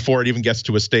before it even gets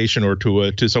to a station or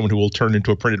to someone who will turn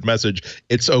into a printed message,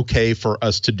 it's okay for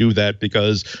us to do that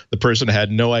because the person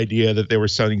had no idea that they were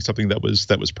sending something that was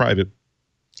private.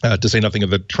 To say nothing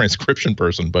of the transcription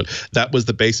person, but that was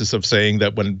the basis of saying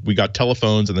that when we got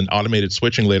telephones and then automated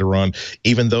switching later on,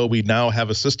 even though we now have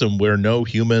a system where no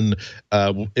human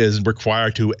is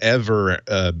required to ever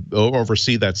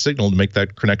oversee that signal to make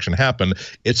that connection happen,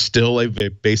 it's still a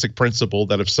basic principle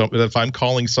that if I'm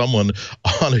calling someone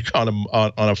on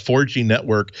a 4G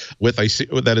network with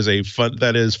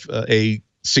that is a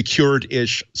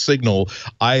secured-ish signal,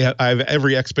 I have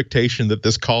every expectation that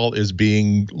this call is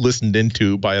being listened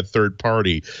into by a third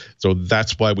party. So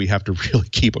that's why we have to really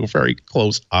keep a very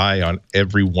close eye on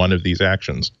every one of these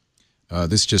actions.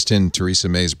 This just in, Theresa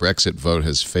May's Brexit vote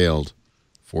has failed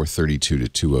 432 to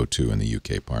 202 in the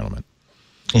UK Parliament.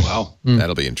 Wow.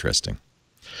 That'll be interesting.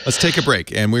 Let's take a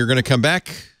break, and we're going to come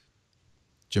back.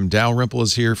 Jim Dalrymple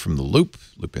is here from The Loop,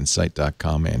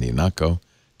 loopinsight.com, Andy Ihnatko,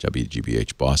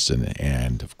 WGBH Boston,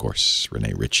 and, of course,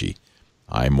 Rene Ritchie,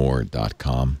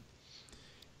 imore.com.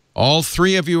 All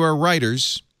three of you are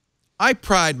writers. I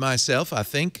pride myself, I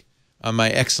think, on my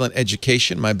excellent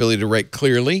education, my ability to write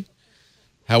clearly.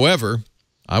 However,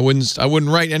 I wouldn't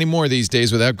write any more these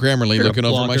days without Grammarly looking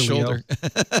over my shoulder.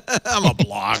 I'm a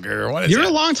blogger. What is You're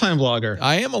that? a longtime blogger.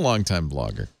 I am a longtime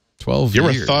blogger. 12 You're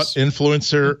years. a thought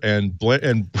influencer and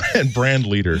brand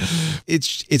leader.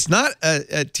 It's not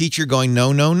a teacher going,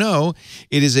 no, no, no.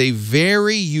 It is a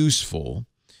very useful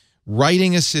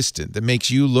writing assistant that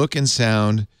makes you look and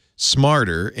sound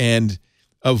smarter and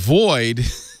avoid,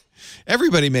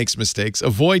 everybody makes mistakes,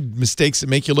 avoid mistakes that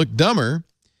make you look dumber.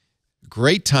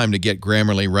 Great time to get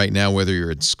Grammarly right now, whether you're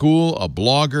at school, a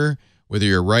blogger, whether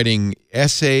you're writing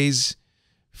essays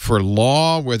for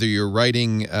law, whether you're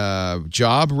writing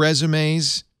job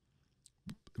resumes.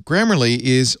 Grammarly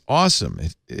is awesome.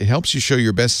 It helps you show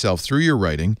your best self through your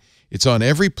writing. It's on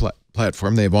every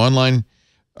platform. They have online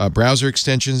browser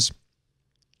extensions.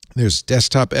 There's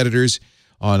desktop editors.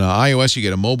 On iOS, you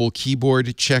get a mobile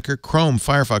keyboard checker. Chrome,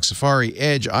 Firefox, Safari,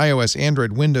 Edge, iOS,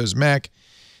 Android, Windows, Mac.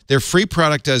 Their free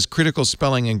product does critical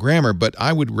spelling and grammar, but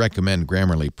I would recommend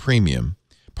Grammarly Premium.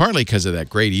 Partly because of that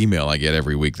great email I get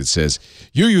every week that says,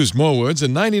 you use more words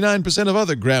than 99% of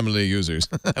other Grammarly users.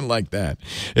 I like that.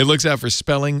 It looks out for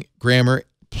spelling, grammar,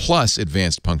 plus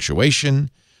advanced punctuation,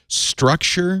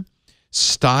 structure,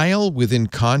 style within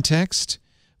context.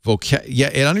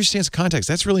 Yeah, it understands context.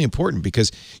 That's really important because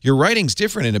your writing's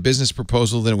different in a business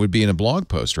proposal than it would be in a blog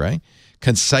post, right?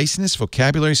 Conciseness,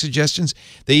 vocabulary suggestions.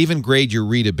 They even grade your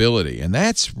readability, and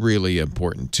that's really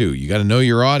important too. You got to know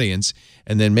your audience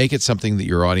and then make it something that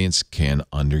your audience can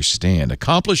understand.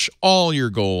 Accomplish all your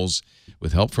goals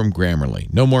with help from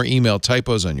Grammarly. No more email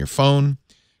typos on your phone.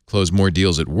 Close more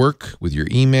deals at work with your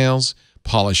emails.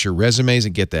 Polish your resumes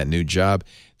and get that new job.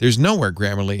 There's nowhere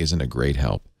Grammarly isn't a great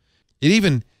help. It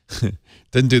even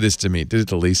didn't do this to me. It did it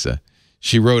to Lisa.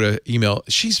 She wrote an email.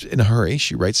 She's in a hurry.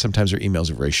 She writes, sometimes her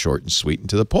emails are very short and sweet and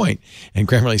to the point. And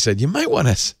Grammarly said, you might want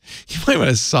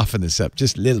to soften this up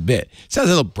just a little bit. It sounds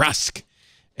a little brusque.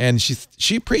 And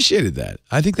she appreciated that.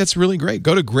 I think that's really great.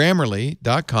 Go to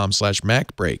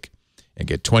Grammarly.com/MacBreak and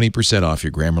get 20% off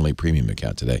your Grammarly Premium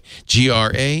account today.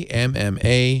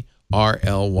 Grammarly.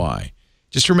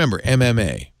 Just remember,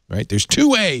 MMA, right? There's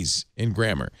two A's in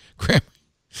grammar.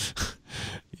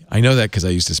 I know that because I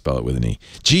used to spell it with an E.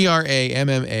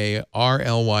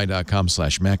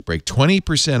 Grammarly.com/MacBreak.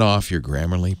 20% off your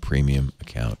Grammarly Premium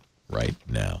account right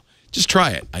now. Just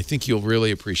try it. I think you'll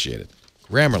really appreciate it.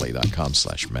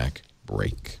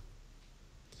 Grammarly.com/MacBreak.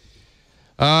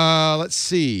 Let's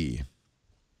see.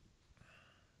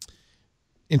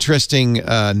 Interesting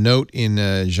note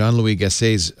in Jean-Louis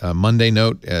Gasset's Monday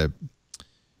note.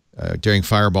 During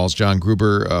Fireballs, John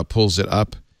Gruber pulls it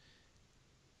up.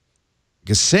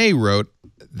 Gasset wrote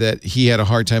that he had a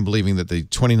hard time believing that the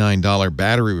 $29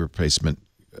 battery replacement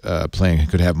plan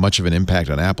could have much of an impact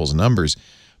on Apple's numbers.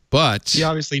 But he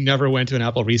obviously never went to an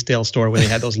Apple resale store where they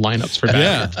had those lineups for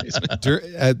battery replacement.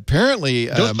 Apparently,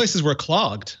 those places were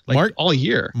clogged all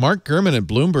year. Mark Gurman at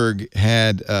Bloomberg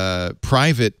had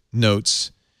private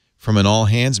notes from an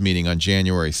all-hands meeting on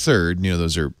January 3rd.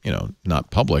 Those are,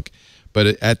 not public. But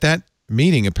at that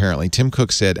meeting, apparently, Tim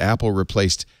Cook said Apple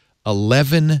replaced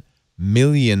 11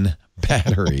 million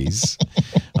batteries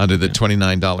under the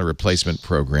 $29 replacement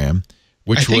program.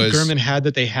 I think Gurman had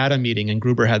that they had a meeting, and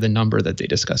Gruber had the number that they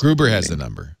discussed. Gruber has the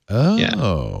number. Oh. Yeah.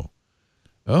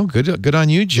 Oh, good on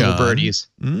you, John. Little birdies.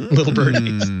 Little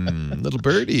birdies. Little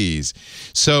birdies.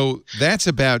 So that's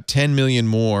about 10 million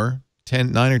more,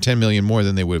 9 or 10 million more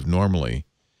than they would have normally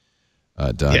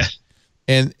done. Yeah.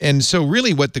 And so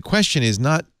really what the question is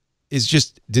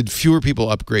just, did fewer people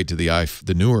upgrade to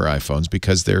the newer iPhones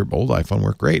because their old iPhone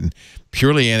worked great? And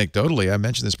purely anecdotally, I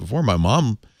mentioned this before, my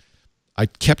mom, I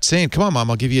kept saying, come on,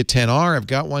 Mom, I'll give you a 10R. I've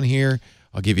got one here.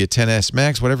 I'll give you a 10S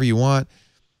Max, whatever you want.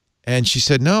 And she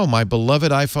said, no, my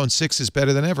beloved iPhone 6 is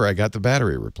better than ever. I got the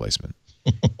battery replacement.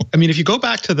 I mean, if you go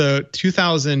back to the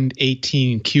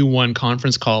 2018 Q1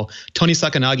 conference call, Tony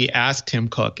Sacconaghi asked Tim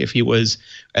Cook if he was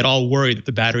at all worried that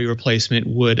the battery replacement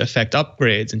would affect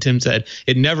upgrades. And Tim said,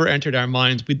 it never entered our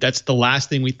minds. That's the last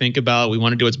thing we think about. We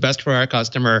want to do what's best for our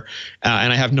customer.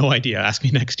 And I have no idea. Ask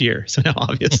me next year. So now,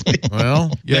 obviously,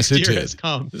 well, yes, next year has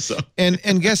come. So. And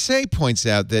Gasset points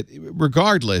out that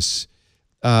regardless,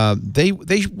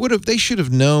 they should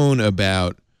have known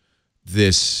about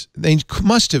this. They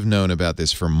must have known about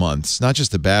this for months, not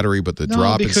just the battery, but the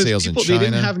drop in sales in China. They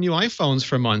didn't have new iPhones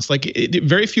for months.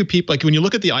 Very few people, when you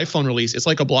look at the iPhone release, it's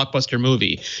like a blockbuster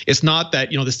movie. It's not that,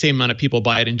 the same amount of people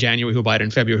buy it in January, who buy it in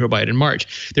February, who buy it in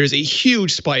March. There's a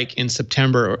huge spike in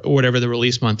September or whatever the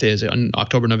release month is, in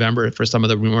October, November for some of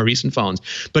the more recent phones.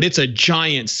 But it's a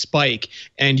giant spike,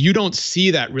 and you don't see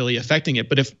that really affecting it.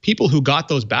 But if people who got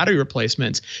those battery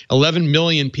replacements, 11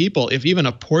 million people, if even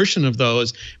a portion of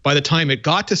those, by the time it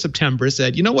got to September,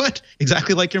 said, you know what,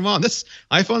 exactly like your mom, this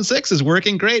iPhone 6 is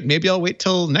working great. Maybe I'll wait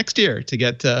till next year to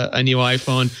get a new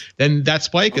iPhone. Then that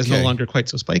spike is no longer quite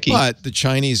so spiky. But the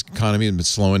Chinese economy has been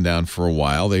slowing down for a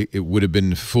while. It would have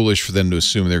been foolish for them to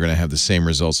assume they're going to have the same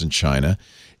results in China.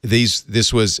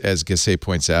 This was, as Gasset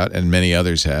points out, and many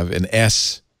others have, an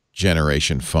S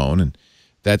generation phone, and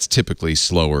that's typically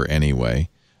slower anyway.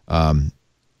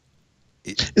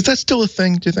 Is that still a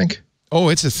thing, do you think? Oh,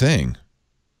 it's a thing.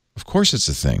 Of course it's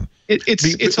a thing.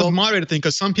 It's a moderated thing,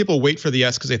 because some people wait for the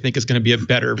S because they think it's going to be a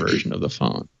better version of the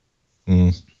phone.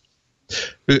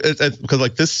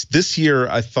 Because this year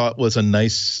I thought was a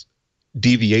nice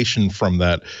deviation from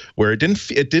that, where it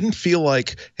didn't feel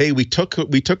like, hey, we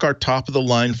took our top of the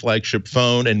line flagship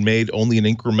phone and made only an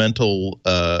incremental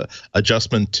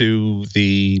adjustment to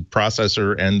the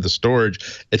processor and the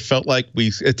storage. It felt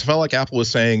like Apple was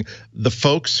saying, the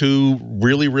folks who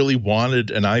really, really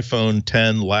wanted an iPhone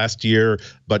 10 last year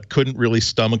but couldn't really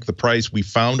stomach the price, we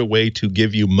found a way to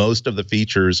give you most of the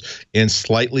features in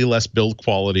slightly less build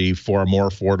quality for a more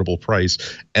affordable price.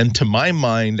 And to my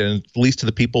mind, and at least to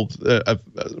the people,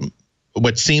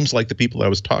 what seems like the people I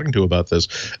was talking to about this,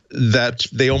 that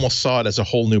they almost saw it as a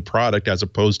whole new product as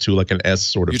opposed to like an S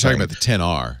sort of thing. You're talking about the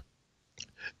 10R.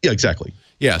 Yeah, exactly.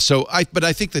 Yeah, but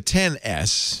I think the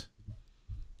 10S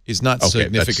is not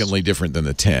significantly different than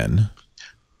the 10.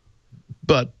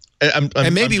 But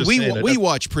and maybe we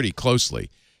watch pretty closely.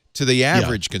 To the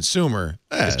average consumer,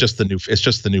 it's just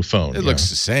the new phone. It looks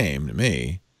the same to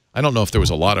me. I don't know if there was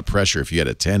a lot of pressure if you had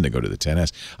a 10 to go to the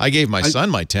 10S. I gave my son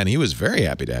my 10. He was very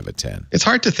happy to have a 10. It's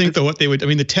hard to think, though, what they would. I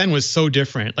mean, the 10 was so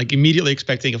different. Like, immediately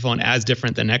expecting a phone as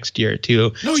different the next year,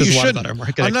 too. No, you shouldn't.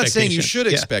 I'm not saying you should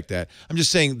expect that. I'm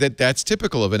just saying that that's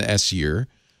typical of an S year,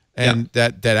 and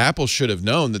that Apple should have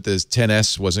known that the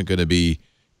 10S wasn't going to be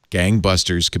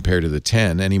gangbusters compared to the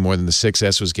 10 any more than the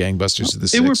 6S was gangbusters to the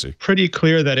 6. They were pretty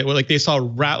clear that it was like they saw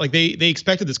they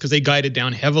expected this because they guided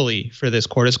down heavily for this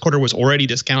quarter. This quarter was already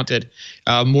discounted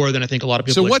more than I think a lot of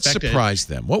people expected. So what surprised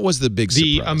them? What was the big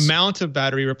surprise? The amount of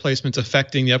battery replacements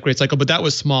affecting the upgrade cycle, but that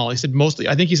was small. He said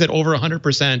I think he said over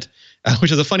 100%,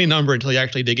 which is a funny number until you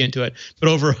actually dig into it. But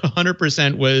over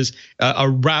 100% was a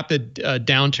rapid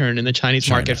downturn in the Chinese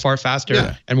market, far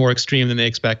faster and more extreme than they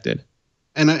expected.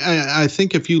 And I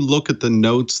think if you look at the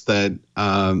notes that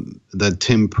that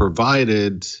Tim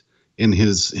provided in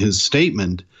his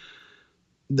statement,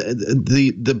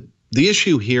 the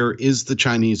issue here is the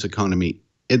Chinese economy.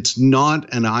 It's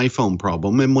not an iPhone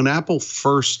problem. And when Apple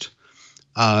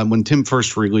when Tim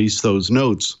first released those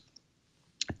notes,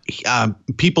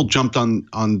 people jumped on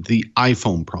the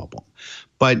iPhone problem.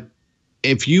 But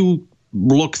if you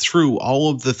look through all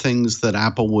of the things that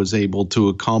Apple was able to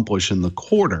accomplish in the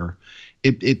quarter,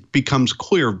 it becomes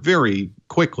clear very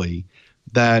quickly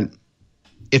that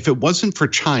if it wasn't for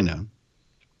China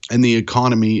and the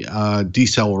economy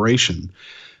deceleration,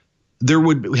 there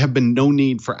would have been no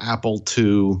need for Apple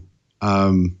to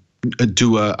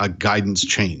do a guidance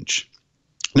change.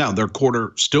 Now, their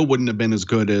quarter still wouldn't have been as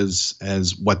good as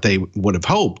what they would have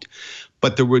hoped,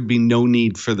 but there would be no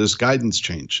need for this guidance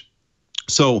change.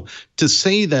 So to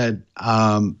say that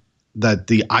that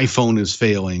the iPhone is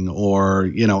failing,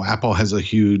 or Apple has a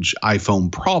huge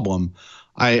iPhone problem,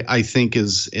 I think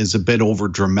is a bit over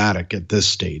dramatic at this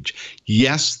stage.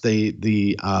 Yes,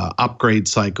 the upgrade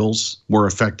cycles were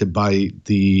affected by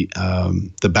the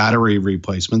battery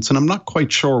replacements, and I'm not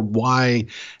quite sure why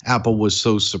Apple was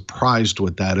so surprised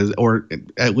with that, or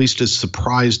at least as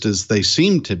surprised as they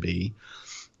seem to be.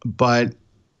 But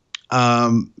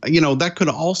that could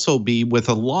also be, with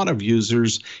a lot of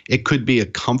users, it could be a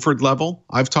comfort level.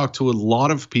 I've talked to a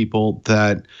lot of people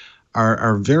that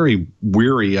are very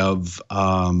weary of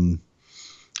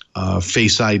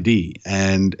Face ID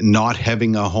and not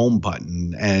having a home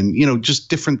button and, just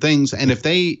different things. And if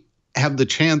they have the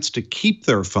chance to keep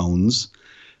their phones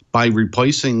by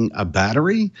replacing a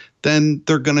battery, then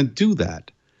they're going to do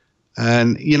that.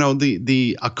 And,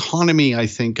 the economy, I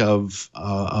think, of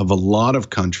a lot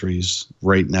of countries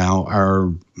right now are,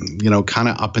 kind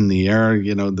of up in the air,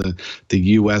 the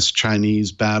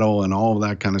U.S.-Chinese battle and all of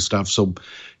that kind of stuff. So,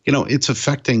 it's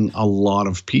affecting a lot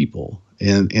of people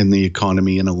in the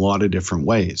economy in a lot of different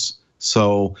ways.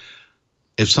 So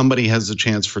if somebody has a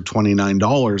chance for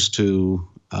 $29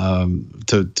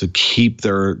 to keep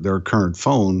their current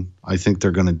phone, I think they're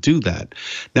going to do that.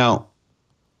 Now,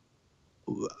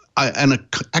 an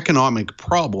economic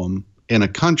problem in a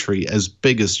country as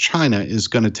big as China is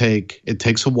going to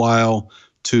takes a while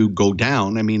to go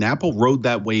down. I mean, Apple rode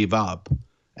that wave up,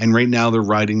 and right now they're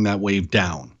riding that wave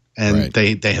down. And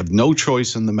right. They have no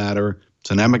choice in the matter. It's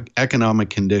an economic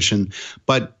condition,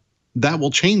 but that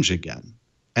will change again,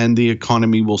 and the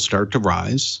economy will start to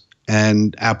rise,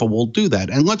 and Apple will do that.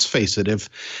 And let's face it, if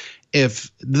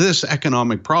this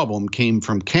economic problem came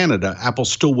from Canada, Apple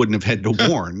still wouldn't have had to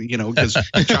warn, because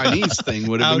the Chinese thing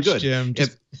would have been good. Jim,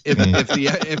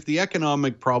 if the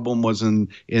economic problem was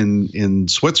in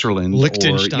Switzerland,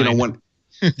 Liechtenstein, or when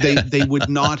they would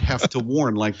not have to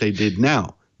warn like they did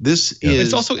now. This is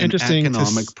it's also interesting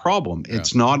economic problem.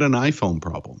 It's not an iPhone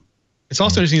problem. It's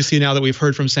also interesting to see now that we've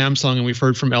heard from Samsung and we've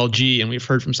heard from LG and we've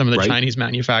heard from some of the Chinese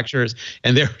manufacturers,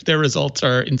 and their results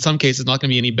are in some cases not going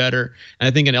to be any better, and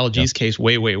I think in LG's case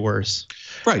way worse.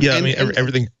 Right. Yeah. And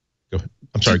everything. Go ahead.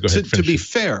 I'm sorry. Go ahead. To be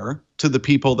fair to the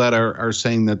people that are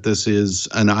saying that this is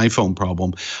an iPhone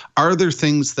problem, are there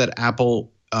things that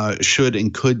Apple should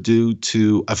and could do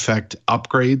to affect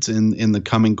upgrades in the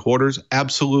coming quarters?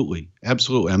 Absolutely.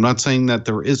 I'm not saying that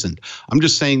there isn't. I'm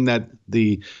just saying that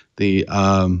the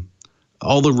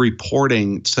all the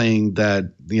reporting saying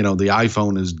that the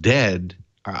iPhone is dead,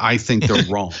 I think they're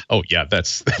wrong. Oh yeah,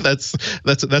 that's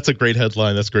a great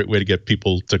headline. That's a great way to get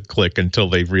people to click until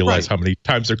they realize how many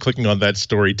times they're clicking on that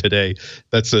story today.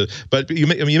 But you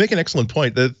make an excellent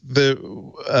point.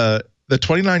 The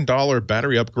 $29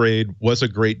 battery upgrade was a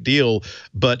great deal,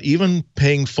 but even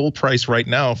paying full price right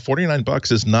now,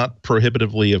 $49 is not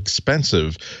prohibitively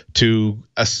expensive to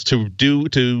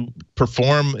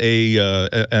perform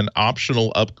an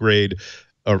optional upgrade,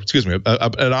 or excuse me,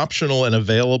 an optional and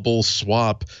available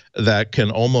swap that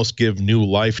can almost give new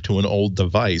life to an old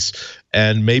device.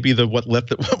 And maybe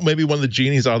maybe one of the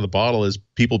genies out of the bottle is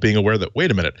people being aware that,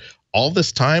 wait a minute, all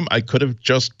this time I could have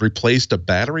just replaced a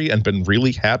battery and been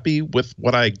really happy with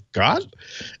what I got.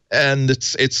 And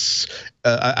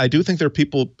I do think there are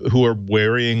people who are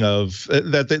wearying of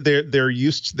that.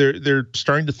 They're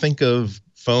starting to think of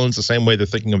phones the same way they're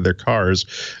thinking of their cars,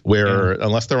 where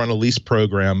unless they're on a lease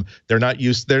program,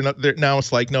 now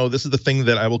it's like, no, this is the thing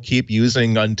that I will keep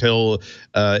using until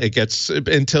it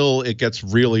gets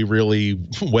really, really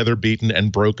weather beaten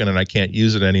and broken and I can't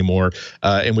use it anymore.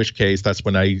 In which case, that's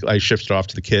when I shift it off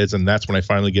to the kids, and that's when I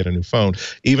finally get a new phone.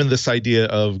 Even this idea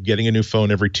of getting a new phone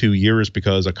every 2 years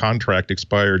because a contract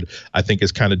expired, I think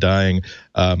is kind of dying.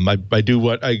 I do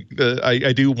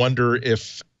wonder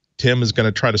if Tim is going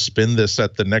to try to spin this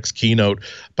at the next keynote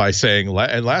by saying,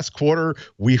 and last quarter,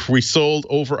 we sold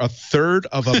over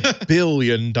 $1/3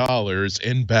 billion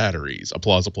in batteries.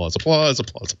 Applause, applause, applause,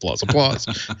 applause, applause,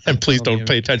 applause. And please don't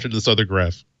pay attention to this other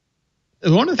graph.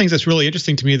 One of the things that's really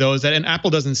interesting to me, though, is that, and Apple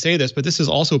doesn't say this, but this is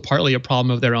also partly a problem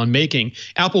of their own making.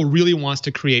 Apple really wants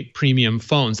to create premium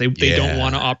phones. They don't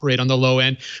want to operate on the low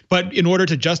end. But in order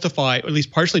to justify, or at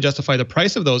least partially justify the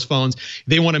price of those phones,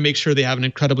 they want to make sure they have an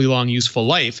incredibly long useful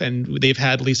life. And they've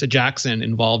had Lisa Jackson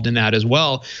involved in that as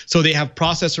well. So they have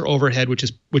processor overhead,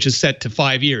 which is set to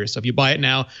 5 years. So if you buy it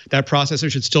now, that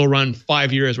processor should still run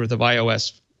 5 years worth of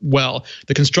iOS well.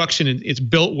 The construction, it's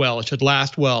built well. It should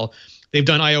last well. They've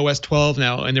done iOS 12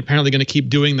 now, and they're apparently going to keep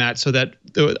doing that so that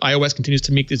the iOS continues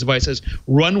to make these devices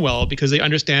run well, because they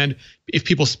understand if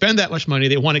people spend that much money,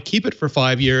 they want to keep it for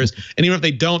 5 years. And even if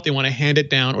they don't, they want to hand it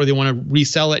down, or they want to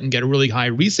resell it and get a really high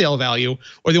resale value,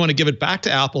 or they want to give it back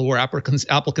to Apple, where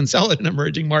Apple can sell it in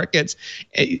emerging markets.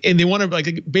 And they want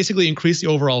to basically increase the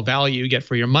overall value you get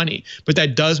for your money. But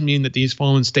that does mean that these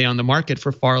phones stay on the market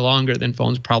for far longer than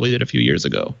phones probably did a few years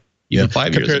ago. Even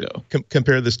 5 years ago.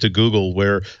 Compare this to Google,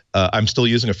 where I'm still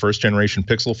using a first-generation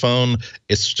Pixel phone.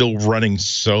 It's still running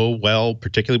so well,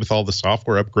 particularly with all the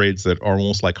software upgrades that are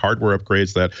almost like hardware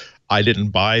upgrades, that I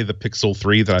didn't buy the Pixel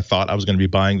 3 that I thought I was going to be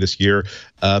buying this year.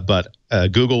 But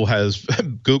Google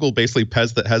basically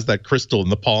has that crystal in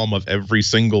the palm of every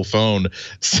single phone,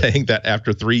 saying that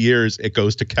after 3 years it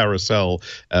goes to carousel.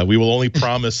 We will only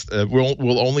promise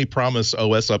we'll only promise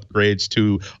OS upgrades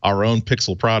to our own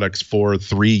Pixel products for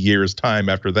 3 years time.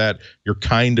 After that, you're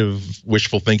kind of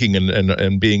wishful thinking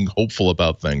and being hopeful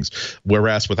about things.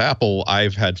 Whereas with Apple,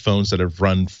 I've had phones that have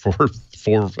run for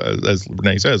as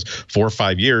Rene says, 4 or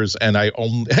 5 years, and I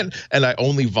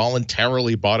only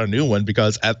voluntarily bought a new one,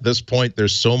 because at this point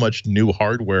there's so much new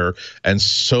hardware and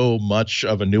so much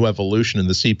of a new evolution in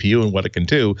the CPU and what it can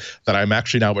do, that I'm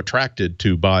actually now attracted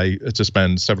to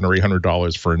spend $700 or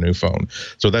 $800 for a new phone.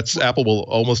 So that's Apple will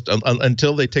almost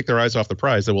until they take their eyes off the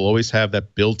prize, they will always have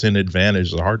that built-in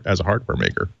advantage as a hardware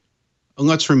maker. And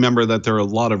let's remember that there are a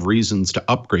lot of reasons to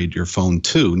upgrade your phone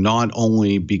too, not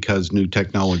only because new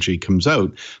technology comes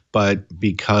out, but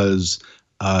because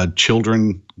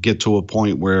children get to a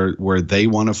point where they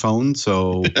want a phone.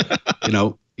 So,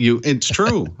 it's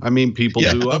true. I mean, people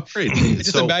do upgrade.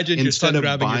 Just imagine your son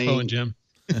grabbing your phone, Jim.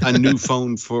 A new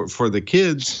phone for the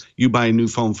kids, you buy a new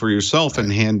phone for yourself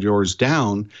and hand yours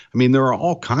down. I mean, there are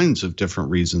all kinds of different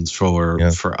reasons for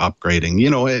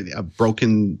upgrading. A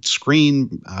broken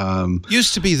screen.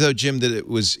 Used to be, though, Jim, that it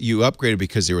was you upgraded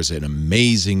because there was an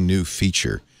amazing new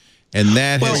feature. And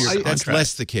that's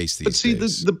less the case these days. But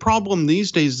see, the problem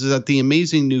these days is that the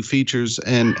amazing new features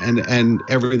and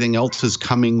everything else is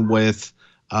coming with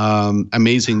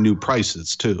amazing new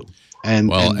prices too.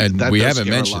 And we haven't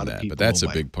mentioned that, but that's a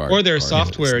big part. Or there's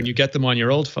software, and you get them on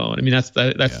your old phone. I mean, that's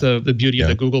the beauty of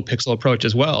the Google Pixel approach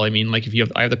as well. I mean, like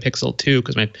I have the Pixel 2,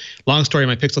 because my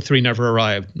Pixel 3 never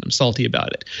arrived. I'm salty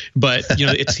about it, but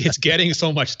it's getting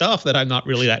so much stuff that I'm not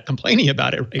really that complaining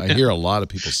about it right now. I hear a lot of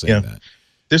people saying that.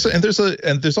 There's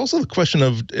also the question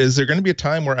of, is there going to be a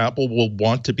time where Apple will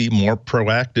want to be more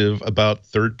proactive about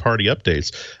third-party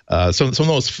updates? Some of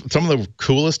the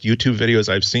coolest YouTube videos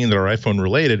I've seen that are iPhone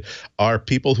related are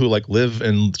people who live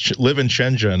in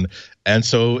Shenzhen. And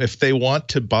so if they want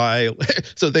to buy,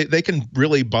 so they can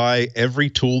really buy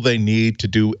every tool they need to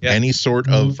do any sort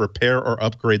of repair or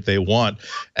upgrade they want.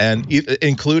 And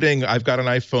including, I've got an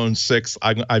iPhone 6,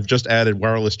 I've just added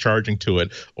wireless charging to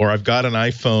it, or I've got an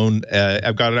iPhone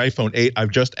 8,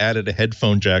 I've just added a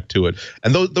headphone jack to it.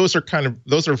 And those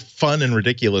are fun and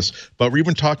ridiculous. But we're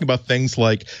even talking about things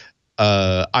like,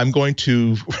 I'm going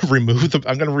to remove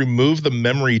the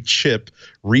memory chip,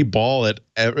 reball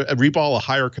a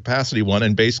higher capacity one,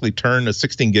 and basically turn a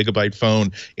 16 gigabyte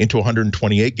phone into a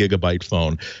 128 gigabyte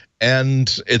phone.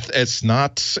 And it's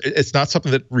not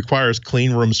something that requires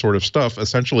clean room sort of stuff.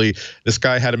 Essentially, this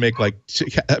guy had to make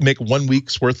 1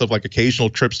 week's worth of occasional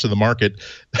trips to the market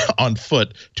on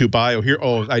foot to buy.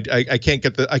 I can't get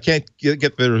this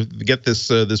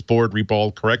board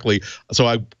reballed correctly, so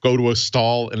I go to a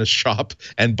stall in a shop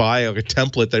and buy a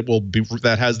template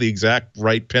that has the exact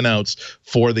right pinouts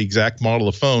for the exact model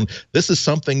of phone. This is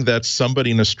something that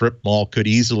somebody in a strip mall could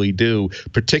easily do,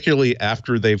 particularly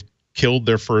after they've killed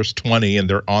their first 20 and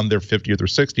they're on their 50th or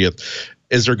 60th.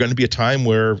 Is there going to be a time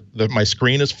where my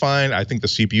screen is fine? I think the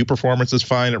CPU performance is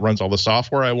fine. It runs all the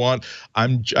software I want.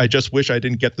 I just wish I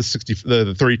didn't get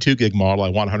the 32 gig model. I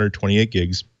want 128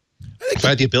 gigs. If I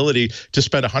had the ability to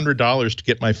spend $100 to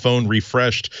get my phone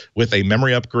refreshed with a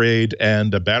memory upgrade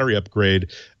and a battery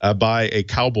upgrade by a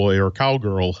cowboy or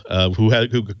cowgirl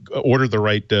who ordered the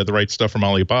right stuff from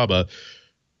Alibaba,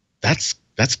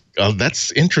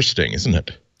 that's interesting, isn't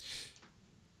it?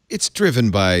 It's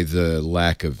driven by the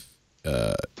lack of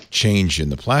change in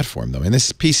the platform, though. And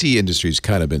this PC industry's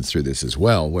kind of been through this as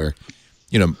well, where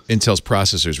Intel's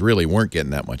processors really weren't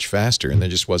getting that much faster, and there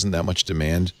just wasn't that much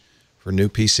demand for new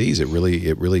PCs. It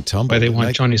really tumbled. Why they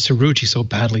want Johnny Cerrucci so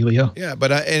badly, Leo. Yeah,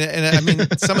 but I mean,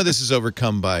 some of this is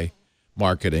overcome by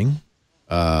marketing.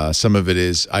 Some of it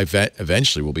is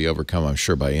eventually will be overcome, I'm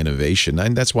sure, by innovation,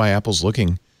 and that's why Apple's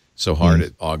looking so hard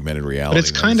at augmented reality. But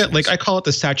it's kind of like, I call it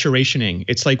the saturationing.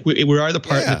 It's like we are the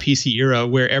part of the PC era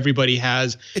where everybody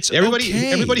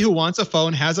who wants a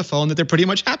phone has a phone that they're pretty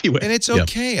much happy with. And it's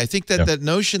okay. I think that that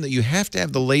notion that you have to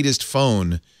have the latest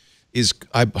phone is,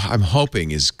 I'm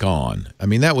hoping, is gone. I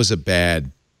mean, that was a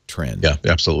bad trend. Yeah,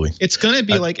 absolutely. It's going to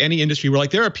be like any industry where,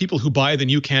 like, there are people who buy the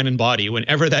new Canon body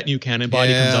whenever that new Canon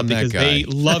body comes up because they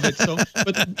love it so.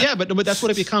 But that's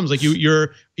what it becomes. Like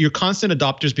your constant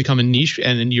adopters become a niche,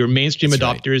 and your mainstream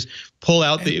adopters pull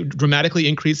out, dramatically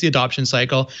increase the adoption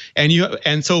cycle,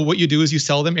 and so what you do is you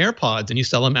sell them AirPods, and you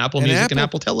sell them Apple Music and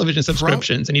Apple Television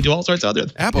subscriptions, and you do all sorts of other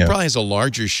things. Apple probably has a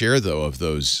larger share, though, of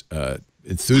those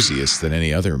enthusiasts than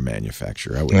any other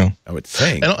manufacturer, I would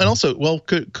think. And also, well,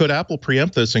 could Apple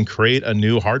preempt this and create a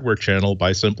new hardware channel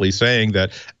by simply saying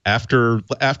that after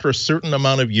a certain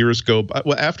amount of years go by,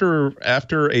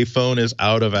 after a phone is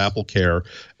out of Apple Care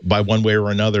by one way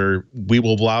or another, we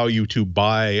will allow you to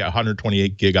buy a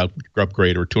 128 gig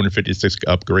upgrade or 256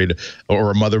 upgrade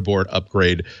or a motherboard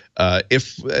upgrade.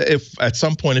 If at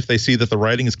some point, if they see that the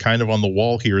writing is kind of on the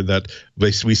wall here, that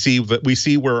we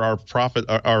see where our profit,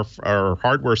 our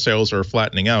hardware sales are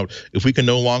flattening out. If we can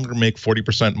no longer make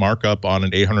 40% markup on an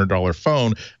 $800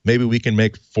 phone, maybe we can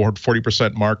make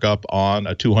 40% markup on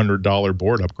a $200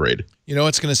 board upgrade. You know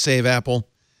what's going to save Apple?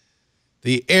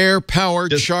 The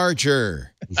AirPower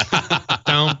charger.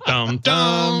 Dum, dum,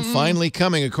 dum. Finally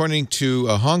coming, according to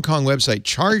a Hong Kong website,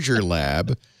 Charger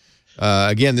Lab.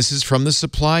 Again, this is from the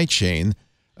supply chain.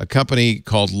 A company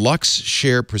called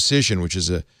Luxshare Precision, which is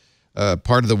a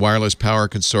part of the Wireless Power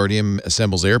Consortium,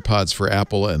 assembles AirPods for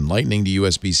Apple and Lightning to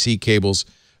USB-C cables.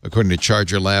 According to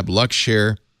Charger Lab,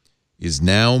 Luxshare is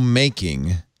now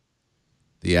making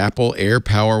the Apple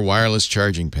AirPower wireless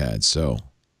charging pad. So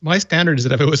my standard is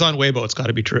that if it was on Weibo, it's got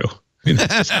to be true. I mean,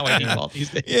 that's how I default these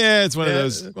days. Yeah, it's one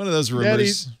of those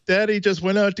rumors. Daddy just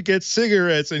went out to get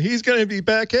cigarettes, and he's going to be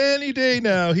back any day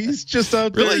now. He's just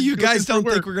out there. Really, you guys don't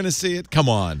think we're going to see it? Come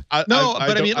on. I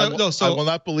will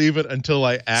not believe it until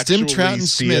I actually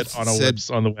see it on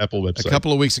the Apple website. A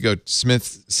couple of weeks ago,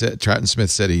 Trouton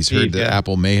Smith said he's heard that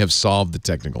Apple may have solved the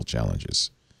technical challenges.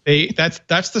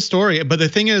 That's the story. But the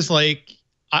thing is, like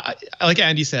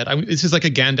Andy said, this is like a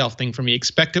Gandalf thing for me.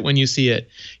 Expect it when you see it,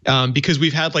 because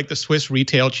we've had like the Swiss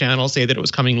retail channel say that it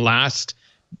was coming last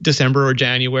December or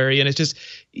January, and it's just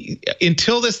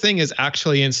until this thing is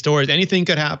actually in stores, anything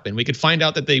could happen. We could find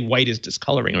out that the white is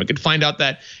discoloring, or we could find out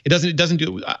that it doesn't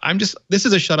do. This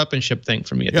is a shut up and ship thing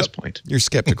for me at this point. You're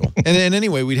skeptical, and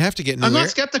anyway, we'd have to get. I'm not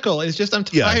skeptical. It's just I'm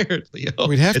tired, Leo.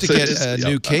 We'd have to get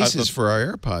new cases for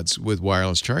our AirPods with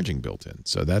wireless charging built in.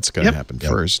 So that's going to happen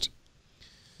first.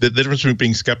 The difference between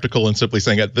being skeptical and simply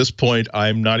saying at this point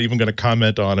I'm not even going to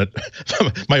comment on it.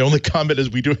 My only comment is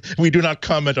we do not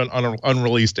comment on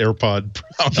unreleased unreleased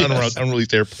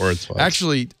AirPods.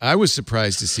 Actually, I was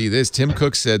surprised to see this. Tim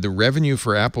Cook said the revenue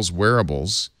for Apple's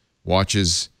wearables,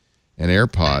 watches, and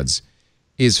AirPods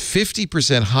is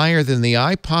 50% higher than the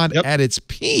iPod at its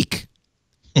peak.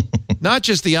 Not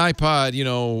just the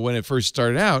iPod, when it first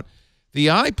started out. The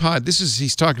iPod.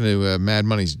 He's talking to Mad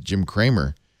Money's Jim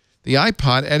Cramer. The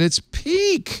iPod at its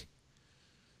peak.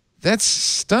 That's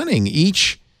stunning.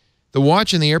 The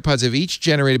watch and the AirPods have each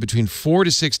generated between 4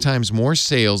 to 6 times more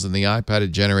sales than the iPod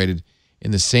had generated in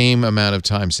the same amount of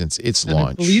time since its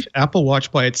launch. I believe Apple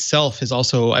Watch by itself is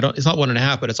also, it's not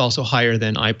 1.5, but it's also higher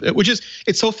than iPod,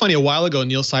 it's so funny. A while ago,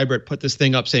 Neil Seibert put this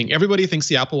thing up saying everybody thinks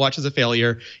the Apple Watch is a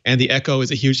failure and the Echo is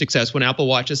a huge success when Apple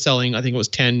Watch is selling, I think it was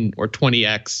 10 or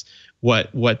 20x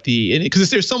because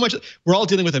there's so much, we're all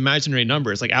dealing with imaginary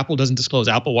numbers. Like Apple doesn't disclose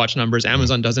Apple Watch numbers,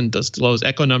 Amazon doesn't disclose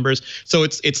Echo numbers, so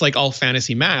it's like all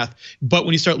fantasy math. But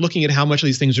when you start looking at how much of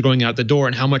these things are going out the door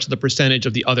and how much of the percentage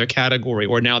of the other category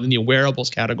or now the new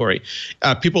wearables category,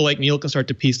 people like Neil can start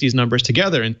to piece these numbers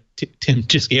together, and Tim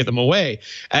just gave them away.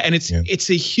 And it's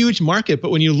a huge market. But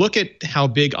when you look at how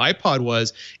big iPod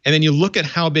was, and then you look at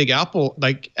how big Apple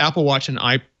Watch and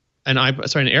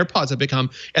AirPods have become,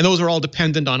 and those are all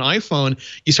dependent on iPhone,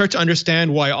 you start to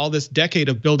understand why all this decade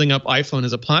of building up iPhone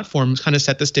as a platform kind of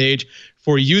set the stage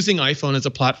for using iPhone as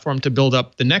a platform to build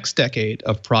up the next decade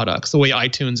of products, the way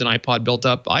iTunes and iPod built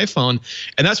up iPhone.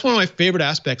 And that's one of my favorite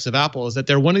aspects of Apple, is that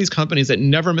they're one of these companies that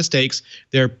never mistakes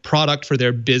their product for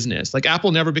their business. Like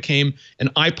Apple never became an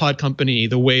iPod company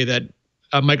the way that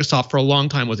Microsoft for a long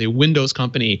time was a Windows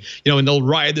company, and they'll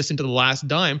ride this into the last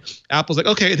dime. Apple's like,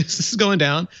 okay, this is going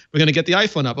down. We're going to get the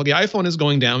iPhone up. Okay, iPhone is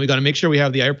going down. We got to make sure we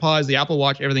have the AirPods, the Apple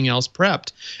Watch, everything else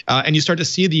prepped. And you start to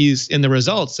see these in the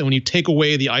results. And when you take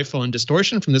away the iPhone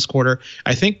distortion from this quarter,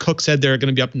 I think Cook said they're going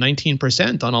to be up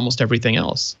 19% on almost everything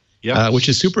else. Yeah, which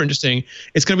is super interesting.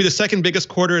 It's going to be the second biggest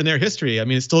quarter in their history. I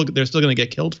mean, they're still going to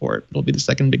get killed for it. It'll be the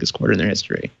second biggest quarter in their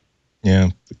history.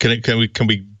 Yeah. Can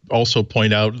we also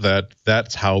point out that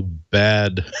that's how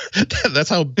badly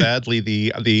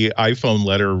the iPhone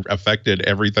letter affected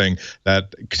everything,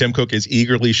 that Tim Cook is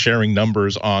eagerly sharing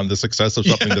numbers on the success of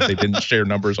something that they didn't share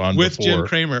numbers on with before. Jim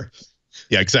Cramer.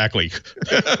 Yeah, exactly.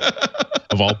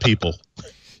 Of all people.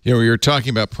 We were talking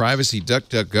about privacy.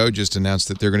 DuckDuckGo just announced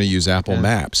that they're going to use Apple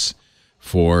Maps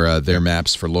for their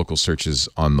maps for local searches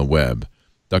on the web.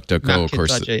 DuckDuckGo, of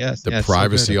course, the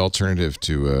privacy alternative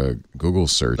to Google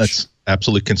search. That's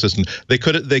absolutely consistent. They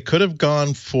could have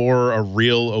gone for a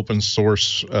real open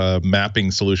source mapping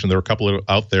solution. There are a couple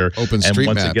out there.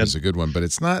 OpenStreetMap is a good one, but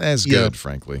it's not as good,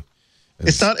 frankly.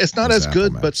 It's not as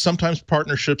good, but sometimes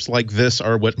partnerships like this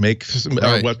are what makes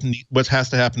what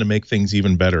has to happen to make things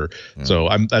even better. Yeah. So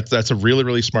that's a really,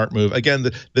 really smart move.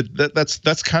 Again,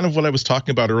 that's kind of what I was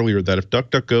talking about earlier. That if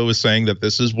DuckDuckGo is saying that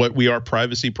this is what we are,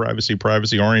 privacy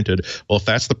oriented. Well, if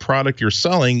that's the product you're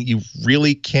selling, you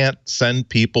really can't send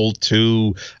people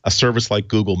to a service like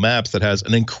Google Maps that has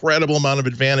an incredible amount of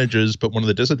advantages. But one of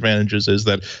the disadvantages is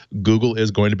that Google is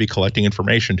going to be collecting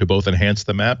information to both enhance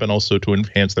the map and also to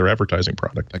enhance their advertising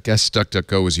product. I guess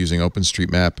DuckDuckGo was using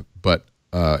OpenStreetMap, but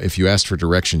if you asked for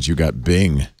directions, you got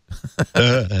Bing.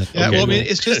 Well, I mean,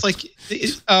 it's just like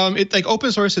like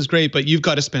open source is great, but you've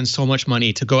got to spend so much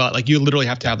money to go out. Like you literally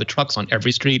have to have the trucks on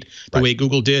every street, the way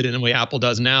Google did and the way Apple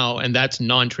does now, and that's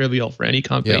non-trivial for any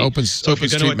company. Yeah,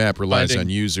 OpenStreetMap relies on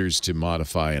users to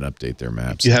modify and update their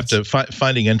maps. You have to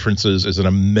finding entrances is an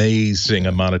amazing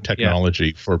amount of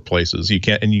technology for places. You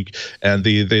can't and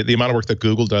the amount of work that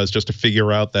Google does just to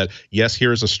figure out that yes,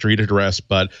 here's a street address,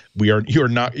 but you're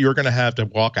going to have to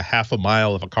walk a half a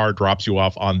mile if a car drops you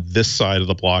off on this side of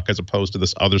the block as opposed to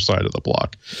this other side of the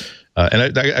block.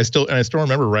 And I still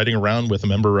remember riding around with a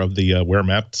member of the Wear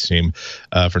Map team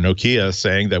for Nokia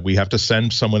saying that we have to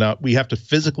send someone out. We have to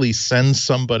physically send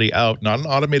somebody out, not an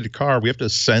automated car. We have to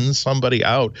send somebody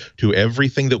out to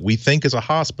everything that we think is a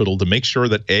hospital to make sure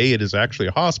that it is actually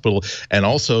a hospital, and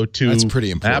also to that's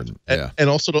pretty important. And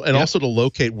also to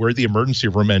locate where the emergency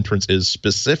room entrance is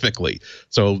specifically.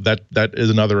 So that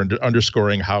is another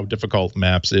underscoring how difficult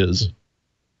Maps is.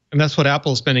 And that's what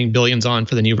Apple's spending billions on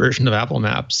for the new version of Apple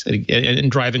Maps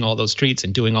and driving all those streets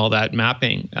and doing all that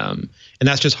mapping. And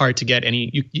that's just hard to get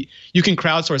you can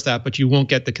crowdsource that, but you won't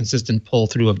get the consistent pull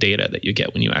through of data that you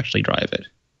get when you actually drive it.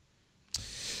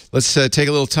 Let's take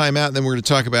a little time out, and then we're going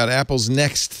to talk about Apple's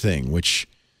next thing, which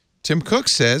Tim Cook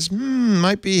says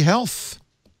might be health.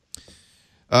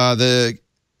 The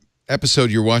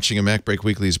episode you're watching of MacBreak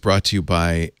Weekly is brought to you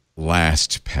by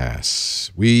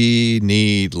LastPass. We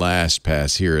need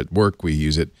LastPass here at work. We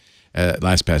use it at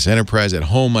LastPass Enterprise. At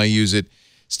home, I use it.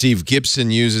 Steve Gibson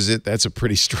uses it. That's a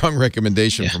pretty strong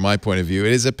recommendation from my point of view.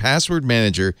 It is a password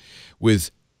manager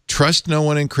with trust no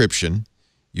one encryption.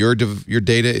 Your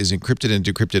data is encrypted and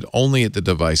decrypted only at the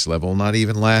device level. Not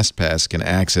even LastPass can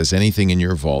access anything in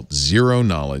your vault. Zero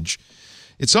knowledge.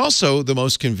 It's also the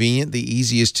most convenient, the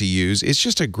easiest to use. It's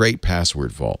just a great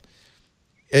password vault.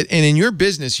 And in your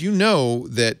business, you know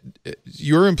that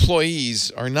your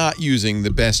employees are not using the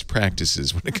best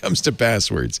practices when it comes to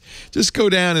passwords. Just go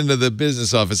down into the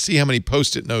business office, see how many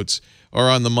Post-it notes are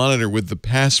on the monitor with the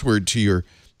password to your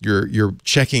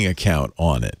checking account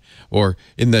on it. Or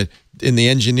in the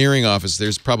engineering office,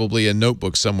 there's probably a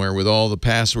notebook somewhere with all the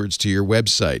passwords to your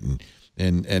website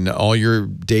and all your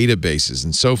databases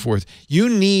and so forth. You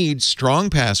need strong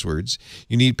passwords.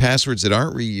 You need passwords that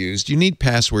aren't reused. You need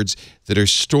passwords that are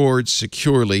stored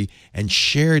securely and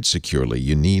shared securely.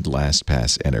 You need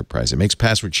LastPass Enterprise. It makes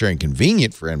password sharing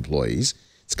convenient for employees.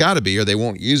 It's got to be, or they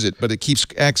won't use it, but it keeps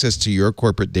access to your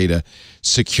corporate data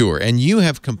secure. And you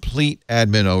have complete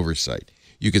admin oversight.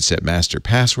 You could set master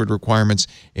password requirements,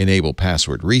 enable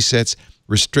password resets,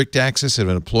 restrict access if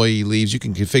an employee leaves. You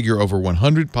can configure over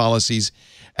 100 policies,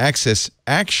 access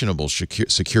actionable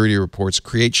security reports,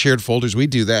 create shared folders. We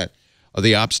do that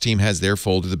The ops team has their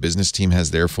folder. The business team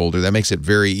has their folder. That makes it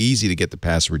very easy to get the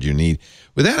password you need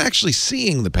without actually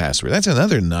seeing the password. That's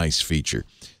another nice feature.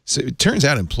 So it turns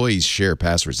out employees share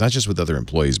passwords, not just with other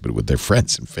employees, but with their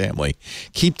friends and family.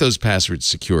 Keep those passwords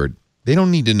secured. They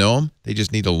don't need to know them. They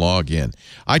just need to log in.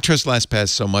 I trust LastPass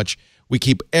so much. We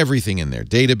keep everything in there.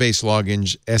 Database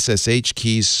logins, SSH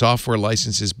keys, software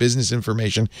licenses, business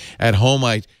information. At home,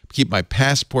 I keep my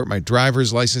passport, my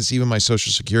driver's license, even my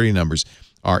social security numbers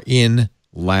are in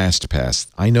LastPass.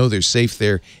 I know they're safe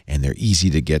there, and they're easy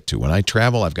to get to. When I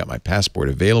travel, I've got my passport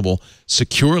available,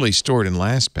 securely stored in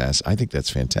LastPass. I think that's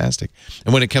fantastic.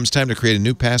 And when it comes time to create a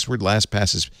new password,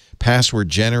 LastPass's password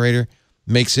generator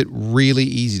makes it really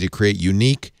easy to create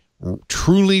unique,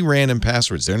 truly random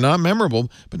passwords. They're not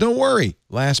memorable, but don't worry.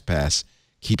 LastPass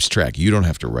keeps track. You don't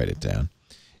have to write it down.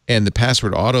 And the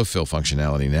password autofill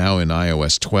functionality now in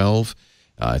iOS 12,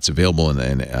 it's available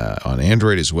on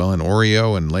Android as well, and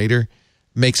Oreo and later,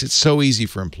 makes it so easy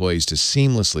for employees to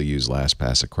seamlessly use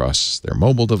LastPass across their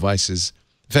mobile devices.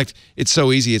 In fact, it's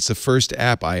so easy. It's the first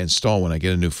app I install when I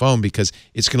get a new phone because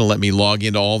it's going to let me log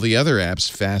into all the other apps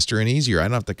faster and easier. I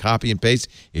don't have to copy and paste.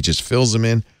 It just fills them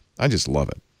in. I just love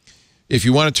it. If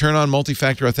you want to turn on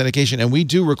multi-factor authentication, and we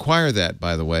do require that,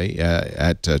 by the way,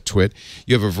 at Twit,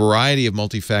 you have a variety of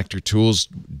multi-factor tools,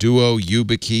 Duo,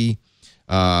 YubiKey,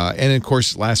 and, of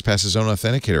course, LastPass's own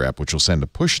authenticator app, which will send a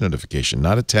push notification,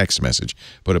 not a text message,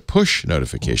 but a push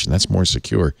notification. That's more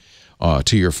secure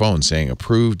to your phone saying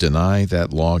approve, deny that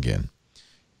login.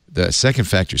 The second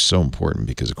factor is so important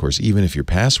because, of course, even if your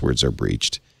passwords are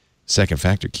breached, second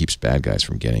factor keeps bad guys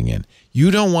from getting in.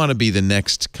 You don't want to be the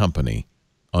next company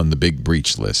on the big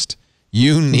breach list.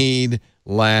 You need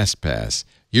LastPass.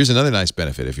 Here's another nice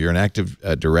benefit. If you're an Active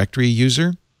Directory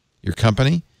user, your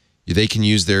company, they can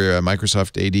use their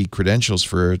Microsoft AD credentials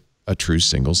for a true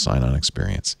single sign-on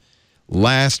experience.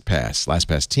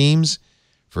 LastPass Teams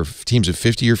for teams of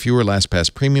 50 or fewer,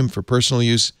 LastPass Premium for personal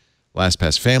use,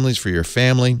 LastPass Families for your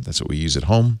family. That's what we use at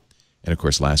home. And, of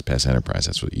course, LastPass Enterprise.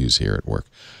 That's what we use here at work.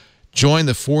 Join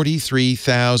the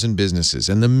 43,000 businesses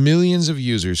and the millions of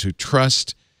users who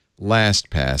trust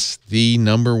LastPass, the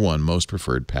 #1 most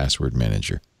preferred password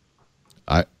manager.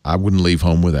 I wouldn't leave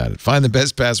home without it. Find the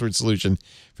best password solution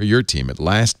for your team at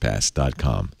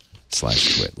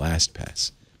lastpass.com/twit.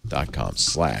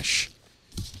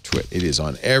 lastpass.com/twit. It is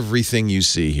on everything you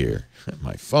see here.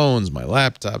 My phones, my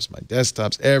laptops, my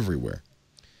desktops, everywhere.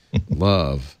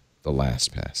 Love the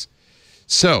LastPass.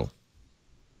 So,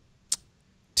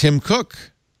 Tim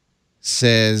Cook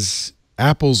says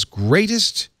Apple's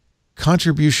greatest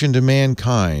contribution to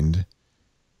mankind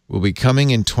will be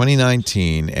coming in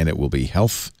 2019, and it will be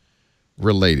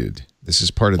health-related. This is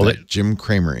part of that Jim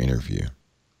Cramer interview.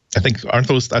 I think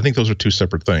those are two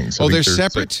separate things. They're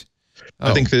separate?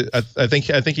 I think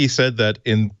he said that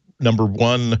in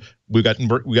 #1, we got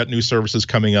new services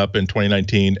coming up in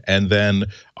 2019, and then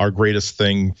our greatest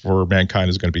thing for mankind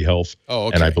is going to be health. Oh,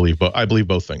 okay. And I believe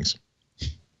both things.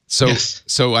 So, yes.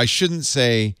 So I shouldn't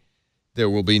say there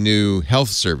will be new health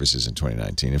services in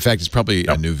 2019. In fact, it's probably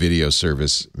a new video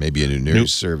service, maybe a new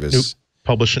news service.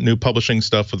 New publishing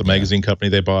stuff for the magazine company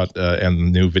they bought,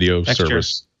 and new video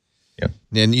service. Yeah.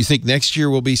 And you think next year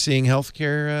we'll be seeing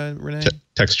healthcare, Rene?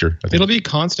 Texture. I think. It'll be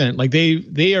constant. Like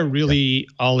they are really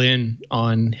all in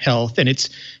on health, and it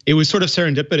was sort of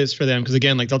serendipitous for them because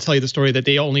again, like they'll tell you the story that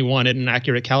they only wanted an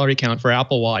accurate calorie count for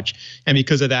Apple Watch, and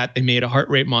because of that, they made a heart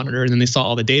rate monitor, and then they saw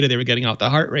all the data they were getting off the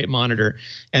heart rate monitor,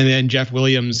 and then Jeff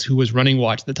Williams, who was running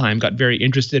Watch at the time, got very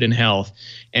interested in health,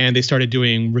 and they started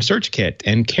doing Research Kit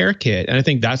and Care Kit, and I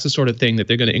think that's the sort of thing that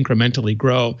they're going to incrementally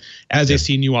grow as they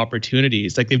see new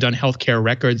opportunities. Like they've done healthcare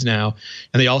records now,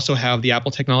 and they also have the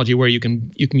Apple technology where you can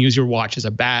use your watch as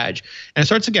a badge, and it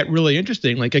starts to get really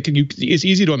interesting. Like it's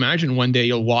easy to imagine one day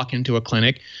you'll walk into a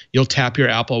clinic, you'll tap your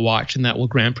Apple Watch, and that will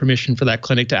grant permission for that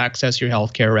clinic to access your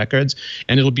healthcare records,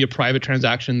 and it'll be a private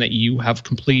transaction that you have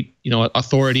complete,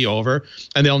 authority over,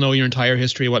 and they'll know your entire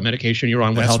history, what medication you're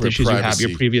on, what health issues you have,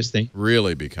 your previous thing.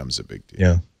 Really becomes a big deal.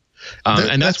 Yeah.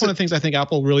 And that's one of the things I think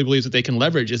Apple really believes that they can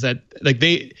leverage is that like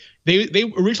they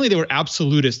originally they were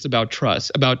absolutists about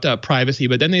trust, about privacy,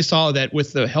 but then they saw that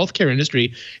with the healthcare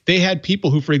industry, they had people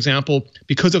who, for example,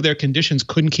 because of their conditions,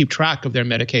 couldn't keep track of their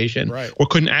medication or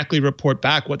couldn't accurately report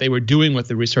back what they were doing with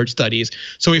the research studies.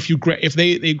 So if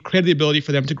they created the ability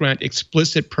for them to grant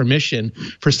explicit permission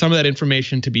for some of that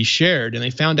information to be shared, and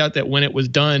they found out that when it was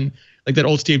done, like that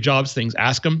old Steve Jobs things,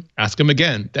 ask them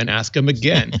again, then ask them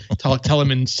again. tell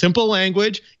them in simple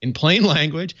language, in plain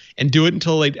language, and do it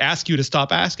until they ask you to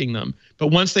stop asking them. But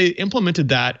once they implemented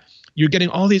that, you're getting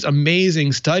all these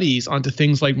amazing studies onto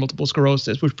things like multiple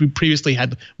sclerosis, which we previously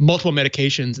had multiple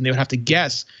medications, and they would have to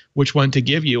guess which one to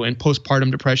give you, and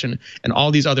postpartum depression, and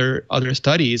all these other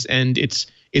studies. And it's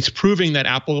proving that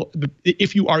Apple,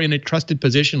 if you are in a trusted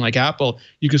position like Apple,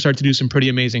 you can start to do some pretty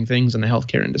amazing things in the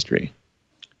healthcare industry.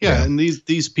 Yeah, and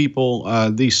these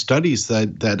people, these studies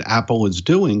that Apple is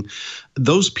doing,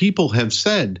 those people have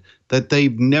said that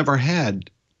they've never had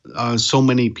so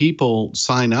many people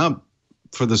sign up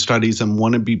for the studies and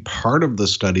want to be part of the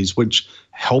studies, which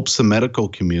helps the medical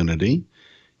community.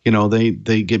 You know, they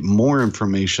get more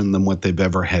information than what they've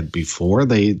ever had before.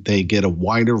 They get a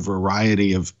wider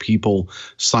variety of people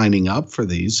signing up for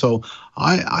these. So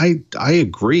I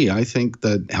agree. I think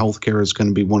that healthcare is going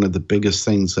to be one of the biggest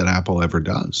things that Apple ever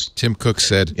does. Tim Cook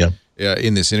said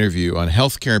in this interview on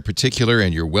healthcare in particular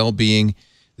and your well-being,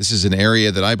 this is an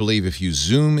area that I believe if you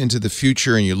zoom into the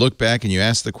future and you look back and you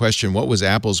ask the question, what was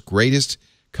Apple's greatest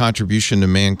contribution to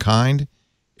mankind?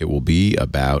 It will be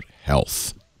about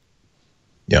health.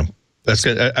 Yeah, that's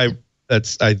good.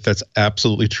 That's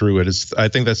absolutely true. It is. I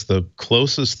think that's the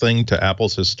closest thing to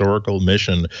Apple's historical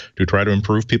mission to try to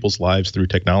improve people's lives through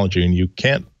technology. And you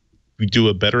can't do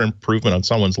a better improvement on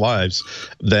someone's lives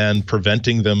than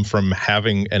preventing them from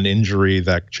having an injury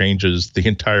that changes the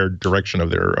entire direction of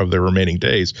their remaining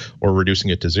days, or reducing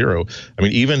it to zero. I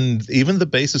mean, even the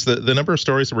basis, the number of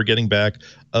stories that we're getting back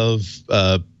of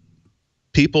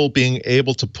people being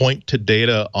able to point to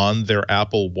data on their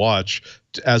Apple Watch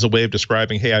as a way of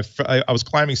describing, hey, I was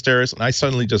climbing stairs and I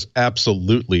suddenly just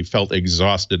absolutely felt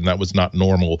exhausted, and that was not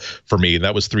normal for me.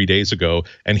 That was 3 days ago,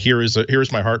 and here's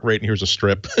my heart rate, and here's a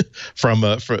strip from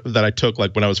that I took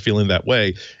like when I was feeling that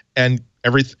way, and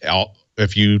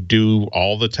if you do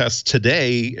all the tests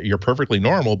today, you're perfectly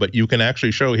normal, but you can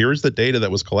actually show here's the data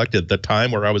that was collected, the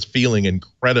time where I was feeling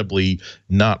incredibly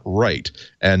not right.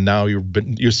 And now you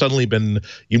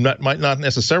might not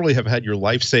necessarily have had your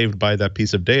life saved by that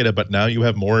piece of data, but now you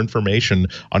have more information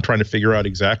on trying to figure out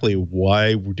exactly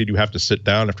why did you have to sit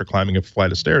down after climbing a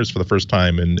flight of stairs for the first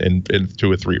time in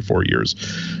 2 or 3 or 4 years.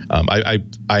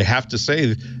 I have to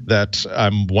say that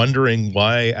I'm wondering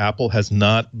why Apple has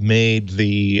not made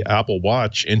the Apple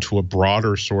Watch into a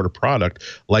broader sort of product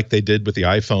like they did with the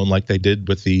iPhone, like they did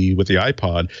with the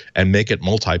iPod, and make it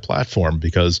multi-platform,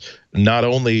 because not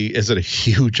only is it a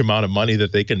huge amount of money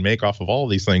that they can make off of all of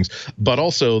these things, but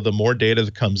also the more data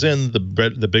that comes in, the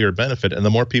bigger benefit, and the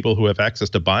more people who have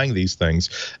access to buying these things,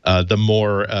 the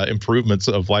more improvements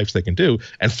of lives they can do.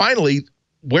 And finally,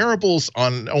 wearables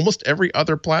on almost every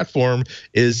other platform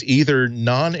is either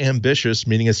non-ambitious,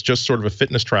 meaning it's just sort of a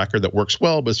fitness tracker that works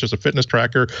well, but it's just a fitness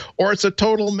tracker, or it's a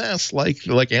total mess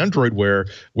like Android Wear,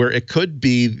 where it could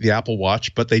be the Apple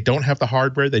Watch, but they don't have the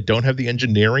hardware, they don't have the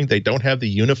engineering, they don't have the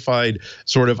unified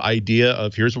sort of idea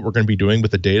of here's what we're going to be doing with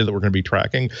the data that we're going to be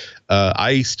tracking.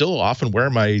 I still often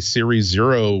wear my Series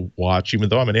 0 watch, even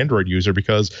though I'm an Android user,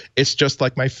 because it's just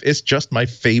my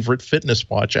favorite fitness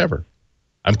watch ever.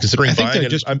 I'm considering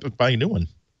buying a new one.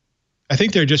 I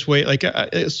think they're just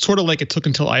it's sort of like it took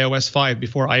until iOS 5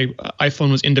 before iPhone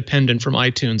was independent from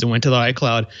iTunes and went to the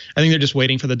iCloud. I think they're just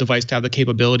waiting for the device to have the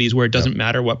capabilities where it doesn't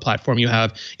matter what platform you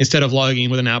have. Instead of logging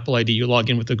in with an Apple ID, you log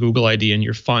in with a Google ID, and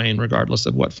you're fine regardless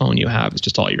of what phone you have. It's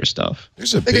just all your stuff.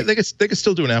 They could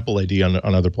still do an Apple ID on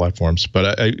other platforms,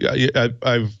 but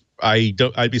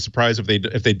I'd be surprised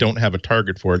if they don't have a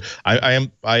target for it.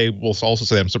 I will also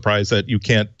say I'm surprised that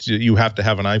you have to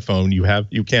have an iPhone.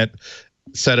 You can't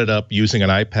set it up using an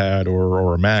iPad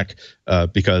or a Mac,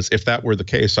 because if that were the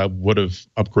case, I would have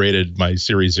upgraded my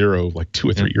Series 0 like 2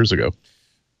 or 3 years ago.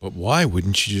 But why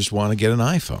wouldn't you just want to get an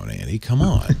iPhone, Andy? Come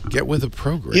on, get with the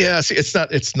program. Yeah, see,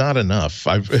 it's not enough.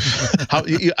 I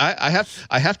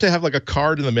have to have like a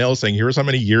card in the mail saying here's how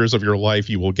many years of your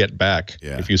life you will get back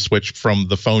if you switch from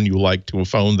the phone you like to a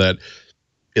phone that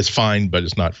is fine, but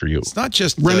it's not for you. It's not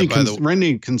just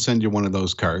Rene can send you one of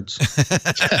those cards. You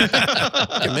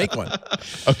can make one.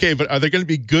 Okay, but are they going to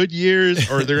be good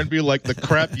years, or are they going to be like the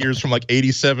crap years from like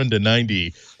 87 to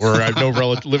 90, where I have no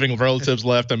living relatives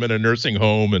left? I'm in a nursing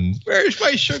home, and where's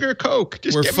my sugar Coke?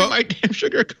 Just give me my damn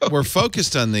sugar Coke. We're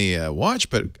focused on the watch,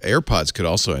 but AirPods could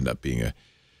also end up being a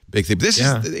big thing. This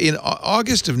is in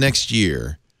August of next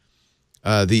year.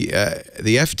 The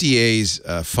FDA's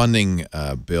funding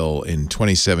bill in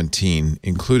 2017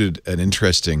 included an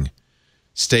interesting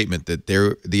statement that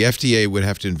the FDA would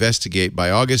have to investigate by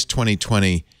August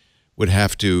 2020, would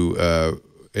have to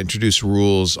introduce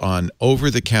rules on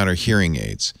over-the-counter hearing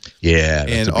aids. Yeah,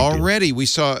 and already we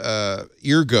saw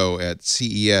Eargo at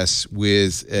CES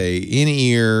with a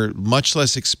in-ear, much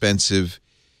less expensive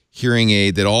hearing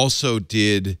aid that also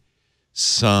did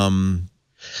some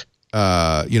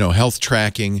health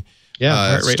tracking.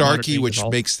 Heart rate Starkey, monitoring which is all-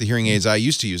 makes the hearing aids I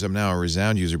used to use. I'm now a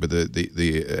Resound user, but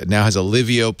the now has a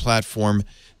Livio platform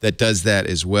that does that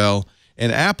as well.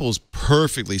 And Apple's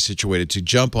perfectly situated to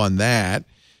jump on that,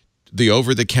 the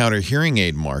over-the-counter hearing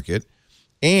aid market,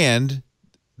 and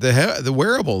the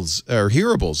wearables, or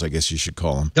hearables, I guess you should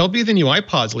call them. They'll be the new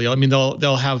iPods, Leo. I mean,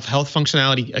 they'll have health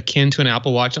functionality akin to an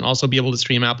Apple Watch and also be able to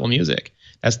stream Apple Music.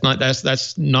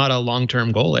 That's not a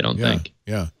long-term goal, I don't think.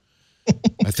 Yeah.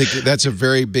 I think that's a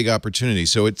very big opportunity.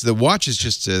 So the watch is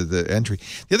just the entry.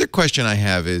 The other question I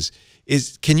have is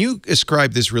can you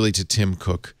ascribe this really to Tim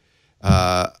Cook?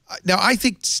 Now, I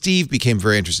think Steve became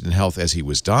very interested in health as he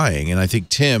was dying, and I think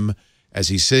Tim, as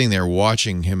he's sitting there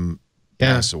watching him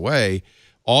pass away,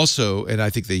 also, and I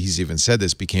think that he's even said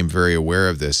this, became very aware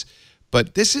of this.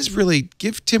 But this is really,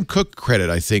 give Tim Cook credit,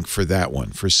 I think, for that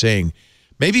one, for saying,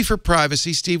 maybe for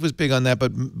privacy, Steve was big on that,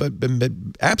 but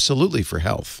absolutely for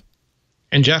health.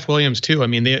 And Jeff Williams too. I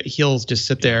mean, he'll just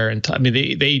sit there and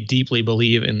they deeply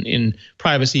believe in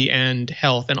privacy and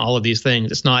health and all of these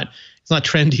things. It's not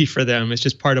trendy for them. It's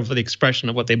just part of the expression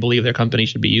of what they believe their company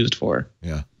should be used for.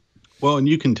 Yeah. Well, and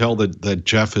you can tell that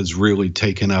Jeff has really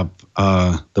taken up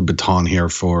the baton here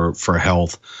for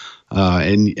health,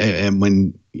 and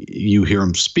when you hear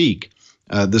him speak,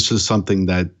 this is something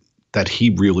that he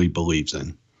really believes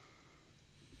in.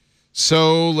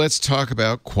 So let's talk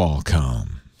about Qualcomm.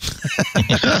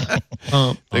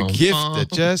 The gift that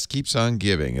just keeps on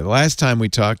giving. The last time we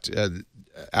talked,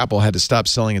 Apple had to stop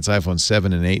selling its iPhone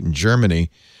 7 and 8 in Germany.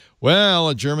 Well,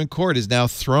 a German court has now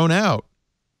thrown out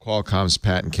Qualcomm's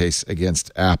patent case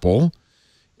against Apple.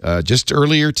 Just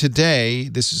earlier today,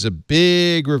 this is a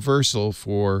big reversal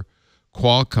for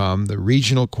Qualcomm. The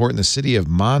regional court in the city of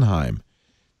Mannheim,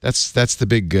 that's the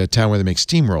big town where they make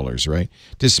steamrollers, right?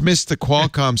 Dismissed the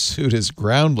Qualcomm suit as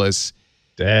groundless.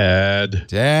 Dad,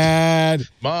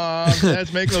 Mom,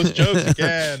 Dad's making those jokes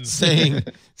again. saying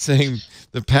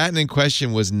the patent in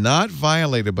question was not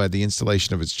violated by the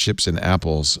installation of its chips in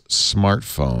Apple's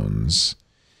smartphones.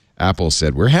 Apple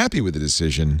said, "We're happy with the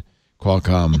decision."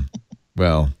 Qualcomm,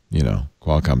 well,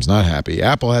 Qualcomm's not happy.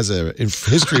 Apple has a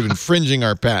history of infringing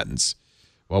our patents.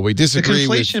 Well, we disagree.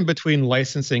 The conflation between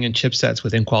licensing and chipsets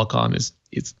within Qualcomm is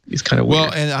kind of weird.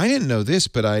 Well, and I didn't know this,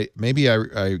 but I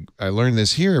learned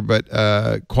this here. But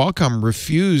Qualcomm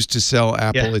refused to sell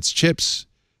Apple its chips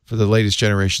for the latest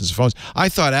generations of phones. I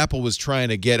thought Apple was trying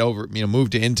to get over,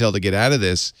 move to Intel to get out of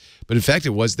this, but in fact,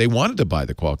 it was they wanted to buy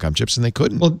the Qualcomm chips and they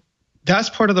couldn't. Well, that's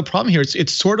part of the problem here.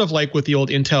 It's sort of like with the old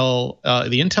Intel,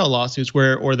 lawsuits,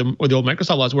 or the old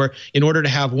Microsoft laws, where in order to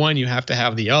have one, you have to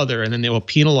have the other, and then they will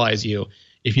penalize you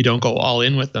if you don't go all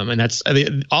in with them. And that's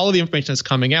all of the information that's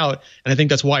coming out. And I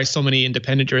think that's why so many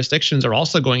independent jurisdictions are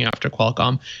also going after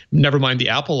Qualcomm, never mind the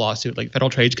Apple lawsuit, like Federal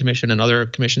Trade Commission and other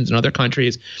commissions in other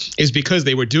countries, is because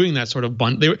they were doing that sort of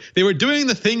they were doing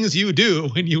the things you do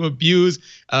when you abuse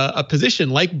a position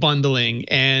like bundling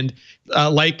and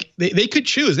like they could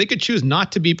choose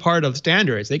not to be part of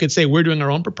standards. They could say, we're doing our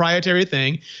own proprietary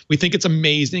thing. We think it's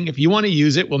amazing. If you want to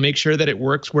use it, we'll make sure that it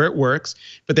works where it works.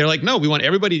 But they're like, no, we want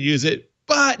everybody to use it.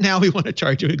 But now we want to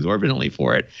charge you exorbitantly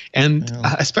for it, and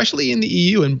especially in the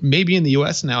EU and maybe in the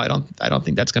US now, I don't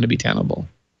think that's going to be tenable.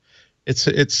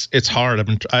 It's hard.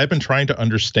 I've been trying to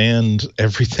understand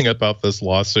everything about this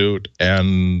lawsuit,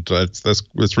 and it's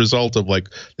this result of like,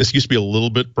 this used to be a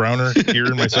little bit browner here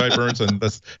in my sideburns, and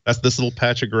that's this little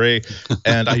patch of gray,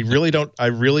 and I really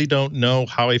don't know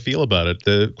how I feel about it.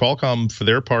 The Qualcomm, for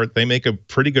their part, they make a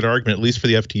pretty good argument, at least for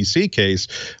the FTC case,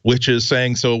 which is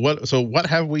saying, so what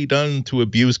have we done to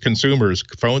abuse consumers?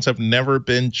 Phones have never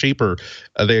been cheaper.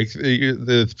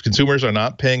 The consumers are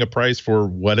not paying a price for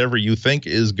whatever you think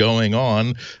is going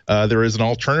on. There is an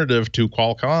alternative to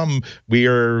Qualcomm. We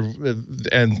are,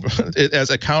 and as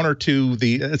a counter to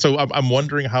the, so I'm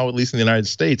wondering how, at least in the United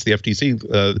States, the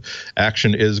FTC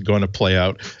action is going to play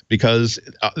out, because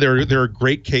there are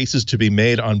great cases to be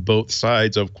made on both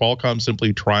sides of Qualcomm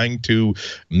simply trying to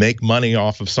make money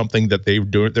off of something that they've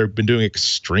been doing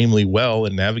extremely well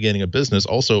and navigating a business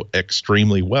also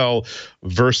extremely well,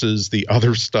 versus the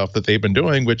other stuff that they've been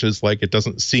doing, which is like, it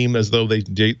doesn't seem as though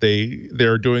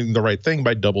they're doing the right thing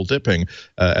by double dipping,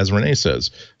 as Rene says.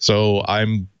 So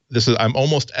I'm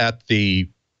almost at the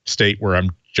state where I'm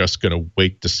just going to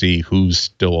wait to see who's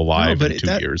still alive in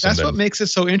 2 years. That's what makes it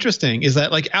so interesting, is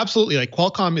that, like, absolutely, like,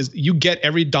 Qualcomm is, you get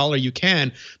every dollar you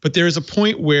can, but there is a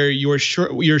point where your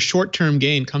short-term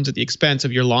gain comes at the expense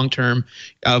of your long-term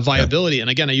viability. And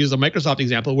again, I use the Microsoft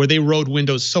example where they rode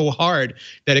Windows so hard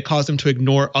that it caused them to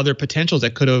ignore other potentials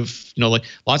that could have, like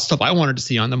lots of stuff I wanted to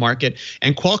see on the market.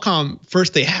 And Qualcomm,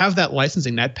 first, they have that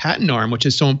licensing, that patent arm, which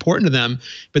is so important to them,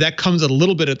 but that comes a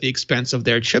little bit at the expense of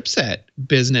their chipset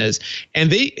business.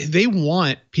 And they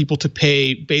want people to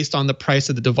pay based on the price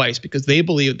of the device, because they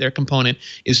believe their component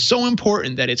is so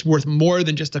important that it's worth more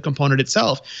than just the component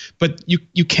itself. But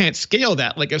you can't scale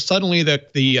that. Like, if suddenly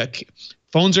the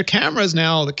phones are cameras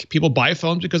now, people buy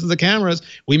phones because of the cameras.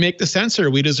 We make the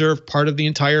sensor, we deserve part of the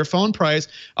entire phone price.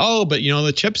 Oh, but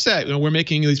the chipset, we're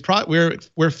making these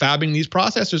we're fabbing these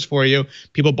processors for you.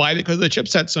 People buy because of the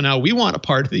chipset, so now we want a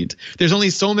part of the. There's only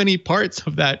so many parts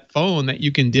of that phone that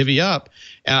you can divvy up.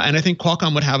 And I think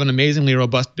Qualcomm would have an amazingly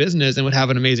robust business and would have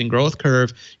an amazing growth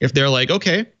curve if they're like,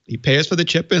 okay, you pay us for the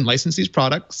chip and license these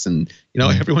products, and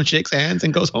everyone shakes hands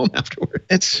and goes home afterward.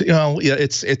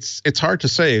 It's hard to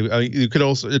say. You could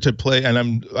also to play, and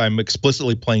I'm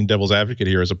explicitly playing devil's advocate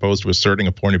here as opposed to asserting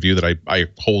a point of view that I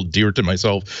hold dear to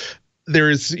myself.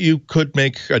 You could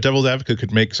make a devil's advocate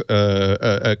could make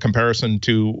a comparison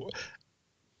to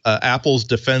Apple's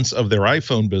defense of their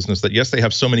iPhone business, that yes, they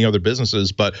have so many other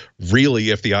businesses, but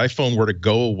really, if the iPhone were to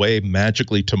go away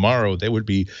magically tomorrow, they would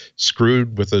be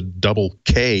screwed with a double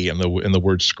K in the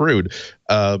word screwed.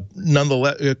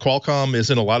 Nonetheless, Qualcomm is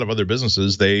in a lot of other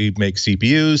businesses. They make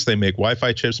CPUs, they make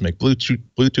Wi-Fi chips, make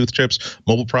Bluetooth chips,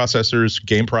 mobile processors,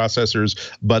 game processors,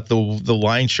 but the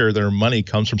lion's share of their money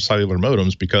comes from cellular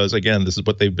modems, because again, this is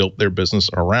what they built their business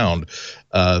around.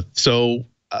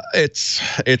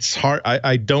 It's hard.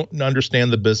 I don't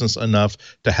understand the business enough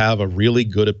to have a really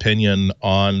good opinion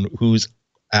on who's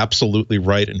absolutely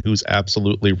right and who's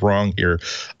absolutely wrong here.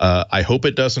 I hope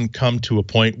it doesn't come to a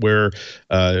point where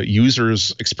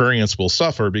users' experience will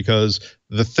suffer, because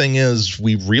the thing is,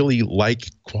 we really like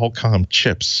Qualcomm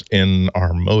chips in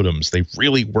our modems. They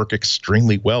really work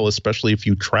extremely well, especially if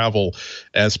you travel,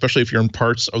 especially if you're in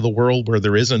parts of the world where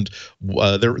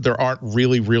there aren't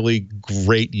really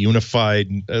great unified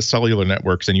cellular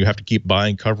networks, and you have to keep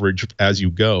buying coverage as you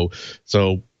go.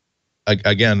 So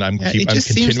again, I'm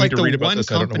continuing to read about this.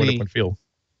 I don't know what it would feel.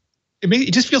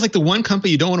 It just feels like the one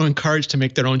company you don't want to encourage to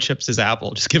make their own chips is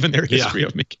Apple, just given their history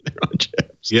of making their own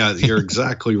chips. Yeah, you're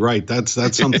exactly right. That's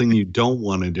something you don't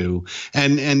want to do.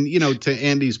 And to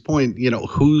Andy's point,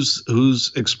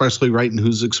 who's expressly right and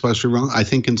who's expressly wrong. I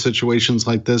think in situations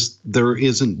like this, there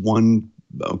isn't one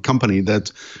company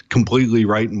that's completely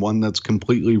right and one that's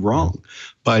completely wrong.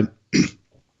 But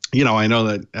I know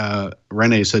that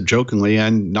Rene said jokingly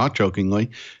and not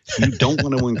jokingly, you don't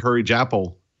want to encourage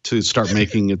Apple to start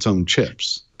making its own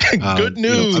chips. Good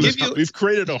news. We've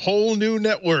created a whole new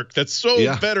network that's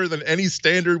better than any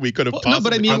standard we could have possibly. No,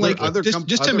 but I mean,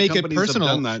 just to make it personal,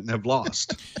 have done that and have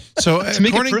lost. So to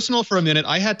make it personal for a minute,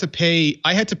 I had to pay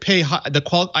the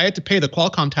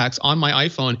Qualcomm tax on my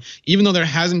iPhone, even though there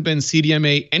hasn't been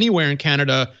CDMA anywhere in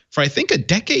Canada for I think a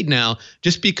decade now,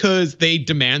 just because they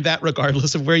demand that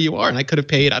regardless of where you are. And I could have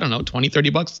paid, I don't know,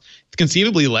 $20-30,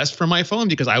 conceivably less for my phone,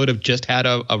 because I would have just had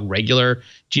a regular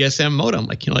GSM modem,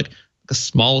 like a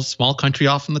small country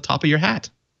off on the top of your hat.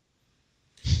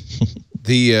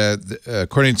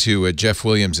 According to Jeff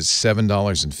Williams, it's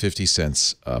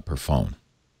 $7.50 per phone.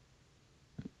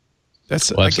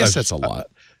 I guess that's a lot.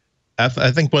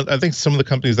 I think some of the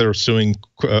companies that are suing,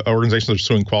 organizations that are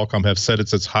suing Qualcomm, have said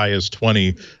it's as high as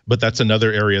 20, but that's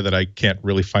another area that I can't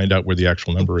really find out where the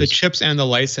actual number is. The chips and the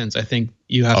license, I think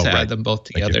you have to add them both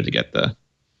together to get the.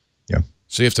 Yeah.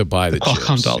 So you have to buy the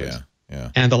Qualcomm chips. dollars. Yeah.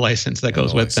 And the license that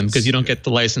goes with them, because you don't get the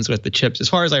license with the chips, as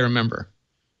far as I remember.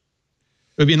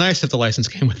 It would be nice if the license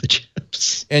came with the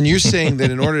chips. And you're saying that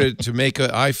in order to make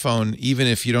an iPhone, even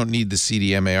if you don't need the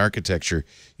CDMA architecture,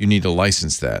 you need to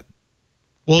license that.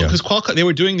 Well, because Qualcomm, they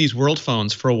were doing these world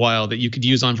phones for a while that you could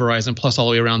use on Verizon Plus all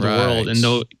the way around the world. And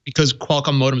because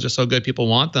Qualcomm modems are so good, people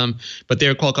want them. But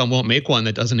Qualcomm won't make one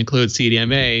that doesn't include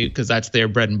CDMA, because that's their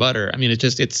bread and butter. I mean, it's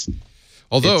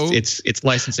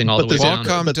licensing all the way down.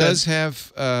 Qualcomm does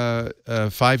have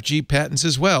 5G patents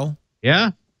as well.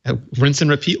 Yeah, rinse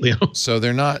and repeat, Leo. So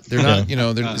they're not.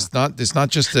 It's not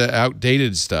just the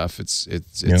outdated stuff. It's.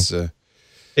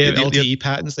 They have LTE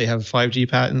patents. They have 5G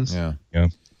patents. Yeah.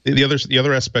 The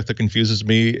other aspect that confuses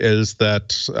me is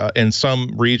that in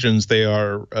some regions they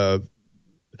are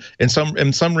in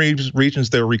some regions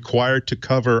they're required to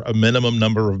cover a minimum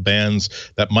number of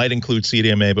bands that might include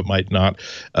CDMA but might not,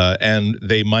 and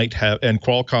they might have. And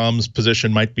Qualcomm's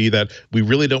position might be that we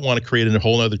really don't want to create a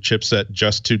whole other chipset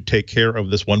just to take care of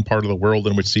this one part of the world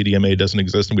in which CDMA doesn't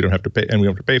exist, and we don't have to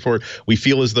pay for it. We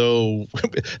feel as though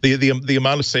the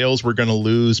amount of sales we're going to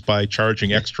lose by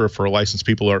charging extra for a license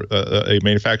a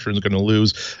manufacturer is going to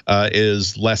lose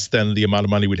is less than the amount of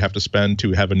money we'd have to spend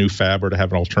to have a new fab or to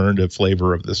have an alternative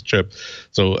flavor of this chip.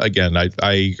 So again,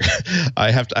 I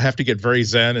have to get very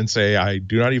zen and say I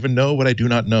do not even know what I do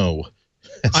not know.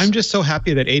 I'm just so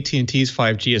happy that AT&T's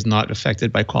 5G is not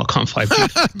affected by Qualcomm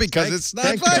 5G. Because it's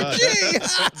not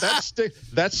 5G.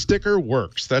 That sticker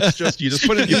works. That's just, you just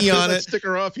put an E on it.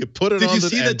 Sticker off. You put it on. Did you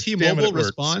see the T-Mobile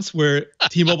response where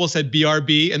T-Mobile said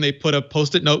BRB and they put a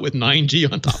Post-it note with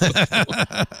 9G on top of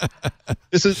it?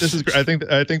 This is. I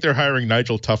think they're hiring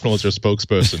Nigel Tufnell as their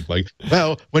spokesperson. Like,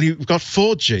 well, when you've got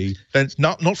 4G, then it's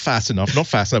not fast enough. Not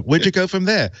fast enough. Where'd you go from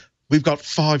there? We've got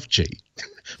 5G.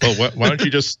 Well, why don't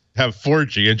you just have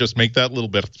 4G and just make that a little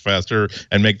bit faster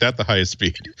and make that the highest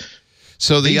speed?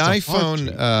 So the iPhone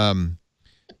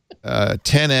 10s,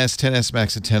 10s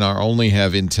Max, and 10R only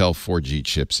have Intel 4G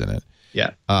chips in it.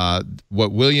 Yeah.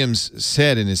 What Williams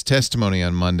said in his testimony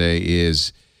on Monday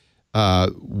is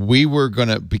we were going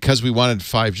to, because we wanted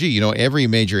 5G, you know, every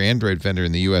major Android vendor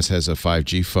in the U.S. has a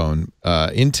 5G phone.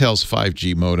 Intel's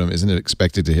 5G modem isn't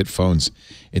expected to hit phones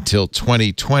until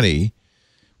 2020.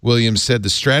 Williams said the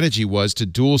strategy was to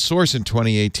dual source in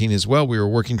 2018 as well. We were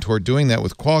working toward doing that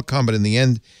with Qualcomm, but in the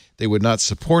end, they would not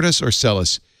support us or sell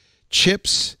us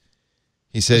chips.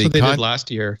 He said that's what they did last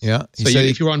year. Yeah. So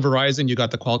if you were on Verizon, you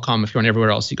got the Qualcomm. If you're on everywhere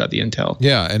else, you got the Intel.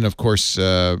 Yeah, and of course,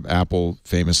 Apple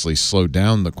famously slowed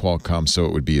down the Qualcomm so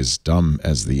it would be as dumb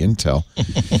as the Intel.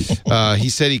 He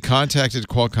said he contacted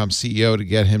Qualcomm CEO to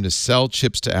get him to sell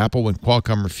chips to Apple. When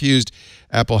Qualcomm refused,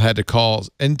 Apple had to call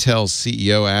Intel's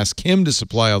CEO, ask him to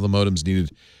supply all the modems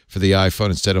needed for the iPhone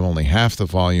instead of only half the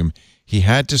volume. He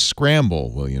had to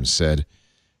scramble, Williams said.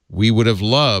 We would have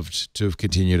loved to have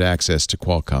continued access to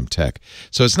Qualcomm tech.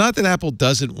 So it's not that Apple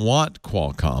doesn't want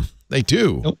Qualcomm. They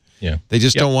do. Nope. Yeah. They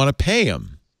just don't want to pay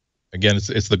them. Again, it's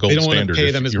the gold standard. They don't want to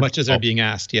pay them as much as they're being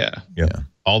asked. Yeah. If you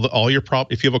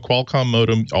have a Qualcomm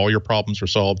modem, all your problems are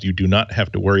solved. You do not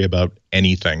have to worry about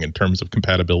anything in terms of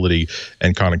compatibility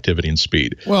and connectivity and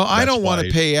speed. Well, I don't want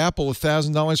to pay Apple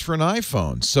 $1,000 for an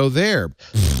iPhone. So there.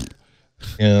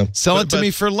 Yeah. Sell it to me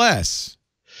for less.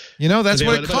 You know, that's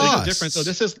what it costs. Different. So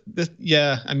this.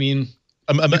 Yeah, I mean,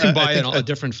 you can buy a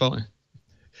different phone.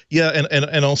 Yeah,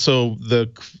 and also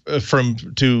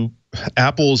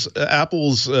Apple's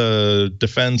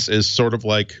defense is sort of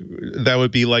like, that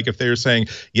would be like if they're saying,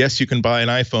 yes, you can buy an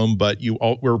iPhone, but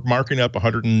we're marking up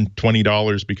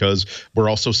 $120 because we're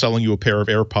also selling you a pair of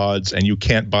AirPods and you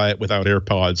can't buy it without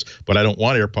AirPods, but I don't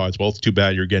want AirPods. Well, it's too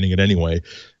bad, you're getting it anyway.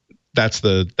 That's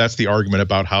the argument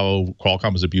about how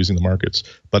Qualcomm is abusing the markets.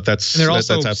 But they're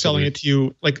also selling it to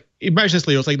you like, imagine this,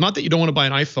 Leo. It's like not that you don't want to buy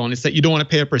an iPhone; it's that you don't want to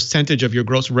pay a percentage of your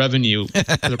gross revenue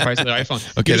for the price of the iPhone.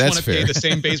 Okay, you just that's want to fair. pay the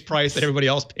same base price that everybody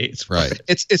else pays. Right.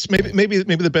 It's maybe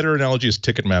the better analogy is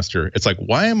Ticketmaster. It's like,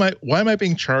 why am I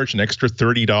being charged an extra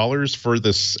 $30 for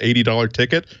this $80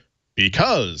 ticket?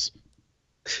 Because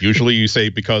usually you say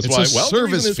because it's why? A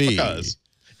service fee. Because.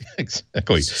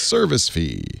 Exactly. Service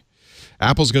fee.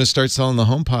 Apple's going to start selling the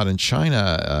HomePod in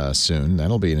China soon.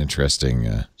 That'll be an interesting.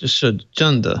 Just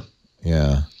agenda.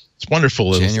 Yeah. It's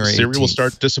wonderful. January Siri 18th. will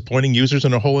start disappointing users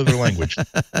in a whole other language.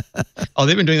 Oh,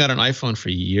 they've been doing that on iPhone for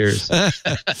years.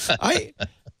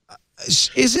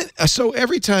 So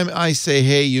every time I say,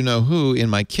 hey, you know who, in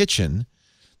my kitchen,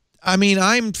 I mean,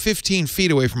 I'm 15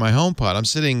 feet away from my HomePod. I'm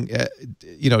sitting,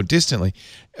 distantly.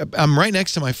 I'm right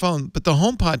next to my phone, but the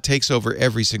HomePod takes over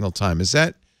every single time. Is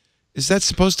that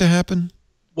supposed to happen?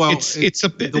 Well, sorry,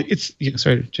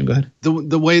 Jim, go ahead.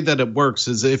 The way that it works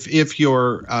is if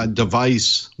your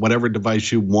device, whatever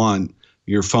device you want,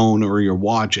 your phone or your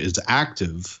watch is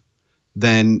active,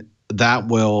 then that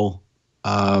will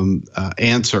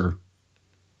answer.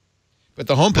 But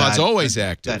the HomePod's always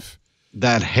active.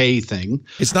 That hey thing.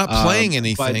 It's not playing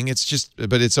anything.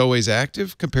 But it's always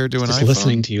active compared to an iPhone.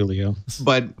 Listening to you, Leo.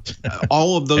 But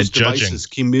all of those devices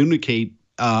communicate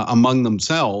among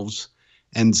themselves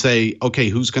and say, okay,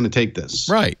 who's going to take this?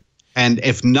 Right. And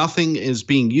if nothing is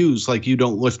being used, like you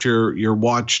don't lift your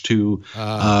watch to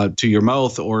your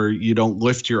mouth, or you don't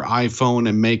lift your iPhone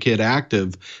and make it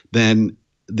active, then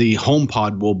the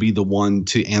HomePod will be the one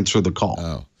to answer the call.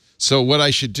 Oh. So what I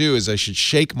should do is I should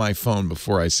shake my phone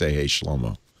before I say, hey,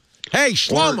 Schlomo. Hey,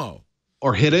 Schlomo.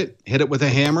 or hit it with a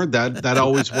hammer. That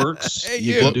always works. Hey,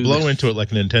 You you. can do Blow that. into it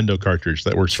like a Nintendo cartridge.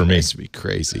 That works for me. It's be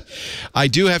crazy. I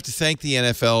do have to thank the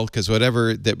NFL because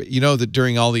whatever that that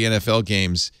during all the NFL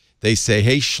games they say,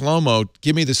 "Hey Schlomo,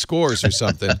 give me the scores" or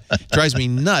something. It drives me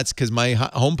nuts because my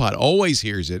HomePod always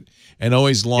hears it and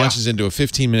always launches into a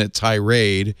 15-minute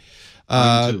tirade.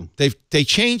 They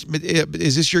changed.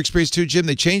 Is this your experience too, Jim?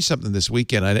 They changed something this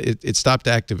weekend. It stopped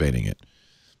activating it.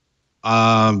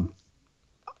 During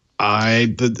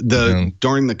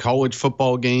the college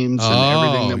football games and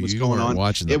everything that was going on,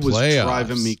 watching it was playoffs.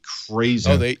 driving me crazy.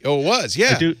 It was,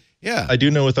 yeah. I do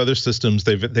know with other systems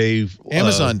they've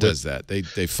Amazon does that. They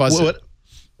fuzz it.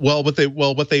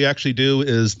 What they actually do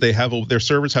is their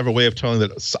servers have a way of telling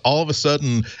that all of a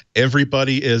sudden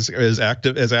everybody is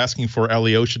asking for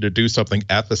Alyosha to do something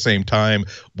at the same time.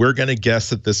 We're going to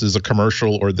guess that this is a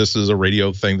commercial or this is a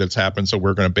radio thing that's happened, so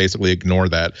we're going to basically ignore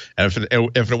that. And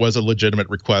if it was a legitimate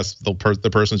request, the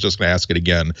person's just going to ask it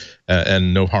again,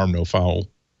 and no harm, no foul.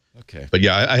 Okay. But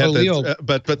yeah, I had Leo.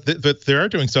 but they are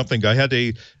doing something. I had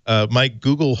my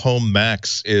Google Home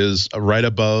Max is right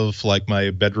above like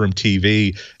my bedroom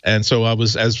TV, and so I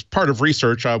was, as part of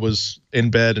research, I was in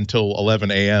bed until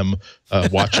 11 a.m.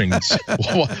 Watching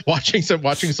watching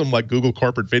some like Google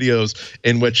corporate videos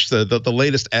in which the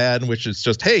latest ad, in which it's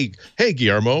just hey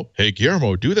Guillermo,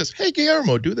 do this, hey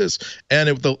Guillermo, do this, and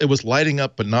it was lighting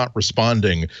up but not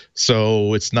responding.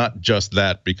 So it's not just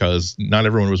that, because not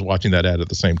everyone was watching that ad at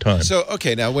the same time. So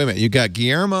okay, now wait a minute. You got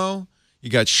Guillermo, you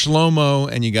got Schlomo,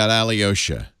 and you got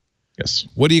Alyosha. Yes.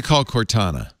 What do you call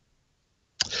Cortana?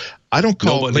 I don't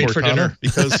call it Late for dinner. Cortana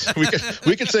because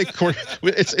we could say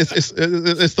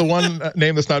it's the one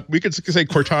name that's not. We could say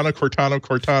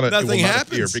Cortana. Nothing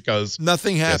happens because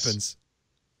nothing happens.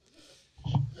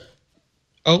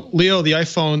 Oh, Leo, the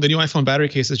new iPhone battery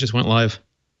cases just went live.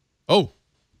 Oh,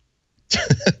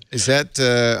 is that?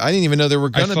 I didn't even know there were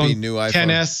going to be new iPhone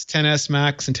 10s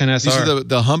Max, and 10s. These are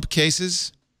the hump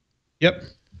cases. Yep.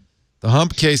 The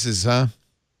hump cases, huh?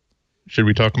 Should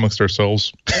we talk amongst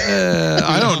ourselves?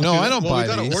 I don't know. I don't buy we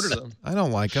gotta these. order them. I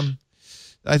don't like them.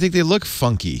 I think they look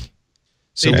funky.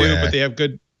 They do, but they have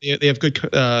good. They have good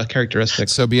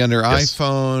characteristics. So be under Yes.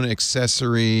 iPhone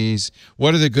accessories.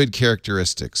 What are the good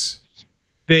characteristics?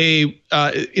 They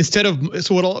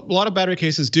what a lot of battery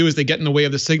cases do is they get in the way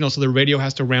of the signal, so the radio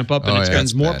has to ramp up and it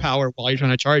spends more power while you're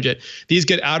trying to charge it. These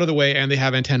get out of the way and they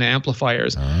have antenna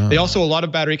amplifiers. They also, a lot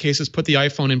of battery cases put the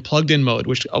iPhone in plugged-in mode,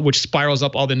 which spirals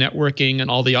up all the networking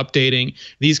and all the updating.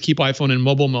 These keep iPhone in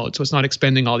mobile mode, so it's not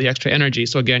expending all the extra energy.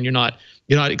 So again, you're not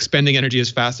expending energy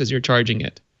as fast as you're charging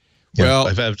it. Yeah, Well,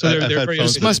 I've had very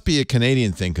phones this must be a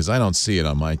Canadian thing because I don't see it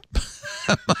on my.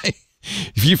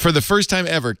 For the first time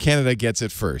ever, Canada gets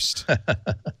it first.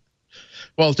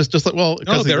 Well, just like No,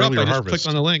 because they're up. earlier I just harvest. clicked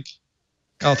on the link.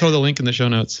 I'll throw the link in the show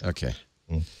notes. Okay.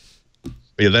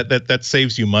 Yeah, that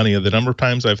saves you money. The number of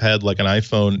times I've had like an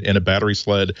iPhone in a battery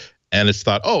sled, and it's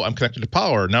thought, oh, I'm connected to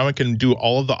power. Now I can do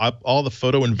all the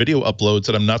photo and video uploads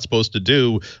that I'm not supposed to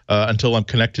do until I'm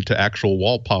connected to actual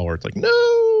wall power. It's like,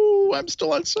 no, I'm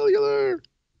still on cellular.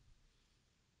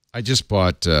 I just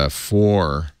bought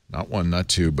 4, not 1, not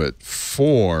 2, but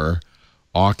 4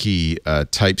 Aukey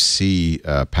Type-C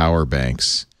power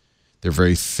banks. They're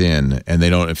very thin, and they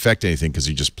don't affect anything because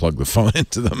you just plug the phone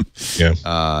into them. Yeah.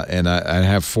 And I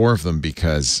have 4 of them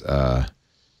because,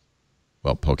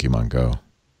 Pokemon Go.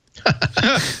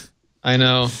 I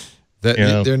know.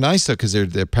 They're nice, though, because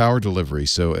they're power delivery,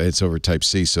 so it's over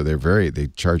Type-C, so they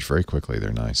charge very quickly.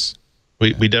 They're nice.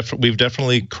 We've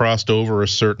definitely crossed over a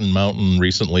certain mountain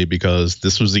recently, because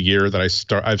this was the year that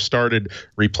I've started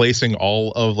replacing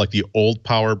all of like the old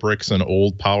power bricks and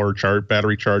old power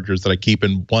battery chargers that I keep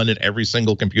in every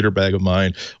single computer bag of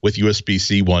mine with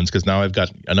USB-C ones, because now I've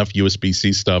got enough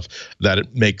USB-C stuff that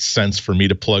it makes sense for me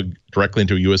to plug directly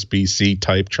into a USB-C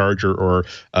type charger or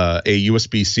a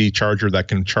USB-C charger that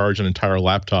can charge an entire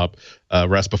laptop.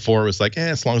 Whereas before it was like,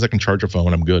 as long as I can charge a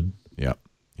phone, I'm good. Yeah.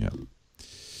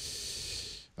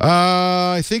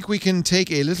 I think we can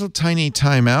take a little tiny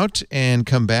time out and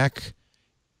come back.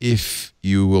 If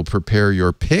you will prepare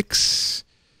your picks,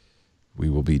 we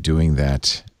will be doing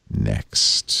that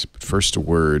next. But first, a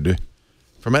word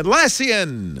from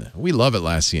Atlassian. We love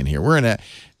Atlassian here. We're in an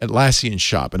Atlassian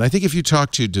shop. And I think if you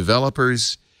talk to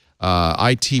developers,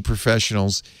 IT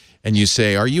professionals, and you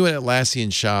say, are you an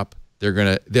Atlassian shop?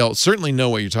 They'll certainly know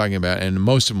what you're talking about. And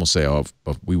most of them will say, oh,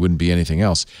 but we wouldn't be anything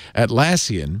else.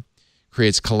 Atlassian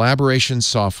creates collaboration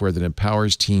software that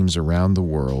empowers teams around the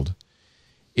world.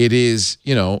 It is,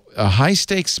 a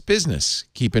high-stakes business,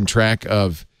 keeping track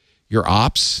of your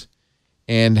ops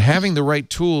And having the right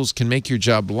tools can make your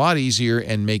job a lot easier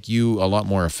and make you a lot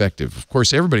more effective. Of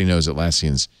course, everybody knows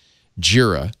Atlassian's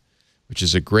Jira, which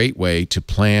is a great way to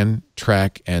plan,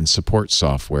 track, and support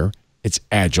software. It's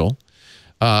agile.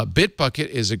 Bitbucket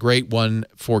is a great one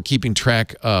for keeping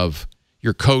track of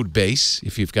your code base,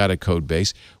 if you've got a code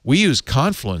base. We use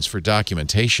Confluence for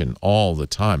documentation all the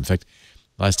time. In fact,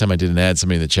 last time I did an ad,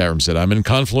 somebody in the chat room said, I'm in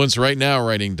Confluence right now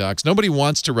writing docs. Nobody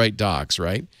wants to write docs,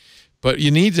 right? But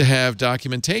you need to have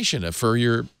documentation for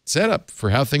your setup, for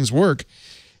how things work.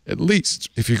 At least,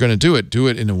 if you're going to do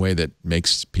it in a way that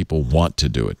makes people want to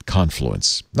do it.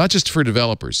 Confluence. Not just for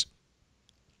developers.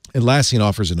 Atlassian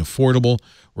offers an affordable,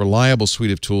 reliable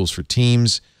suite of tools for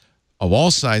teams of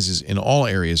all sizes in all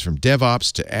areas, from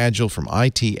DevOps to Agile, from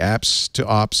IT apps to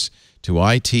Ops to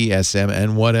ITSM,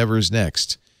 and whatever's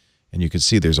next. And you can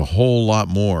see there's a whole lot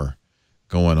more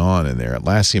going on in there.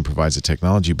 Atlassian provides a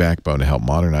technology backbone to help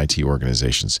modern IT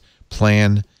organizations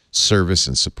plan, service,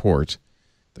 and support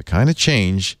the kind of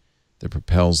change that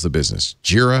propels the business.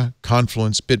 Jira,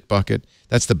 Confluence, Bitbucket,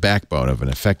 that's the backbone of an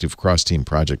effective cross-team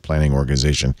project planning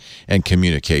organization and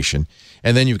communication.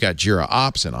 And then you've got Jira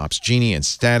Ops and Ops Genie and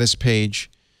Status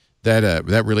Page.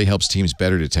 That really helps teams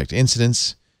better detect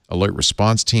incidents, alert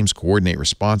response teams, coordinate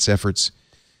response efforts.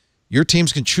 Your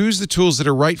teams can choose the tools that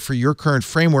are right for your current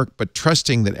framework, but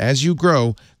trusting that as you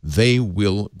grow, they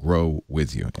will grow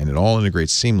with you. And it all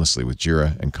integrates seamlessly with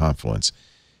Jira and Confluence,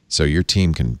 so your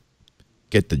team can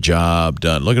get the job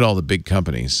done. Look at all the big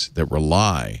companies that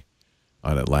rely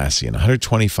on Atlassian.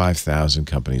 125,000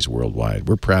 companies worldwide.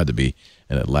 We're proud to be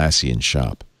an Atlassian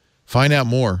shop. Find out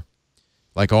more.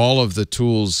 Like all of the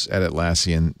tools at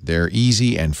Atlassian, they're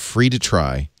easy and free to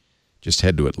try. Just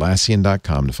head to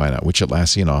Atlassian.com to find out which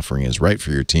Atlassian offering is right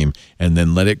for your team, and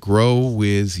then let it grow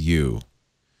with you.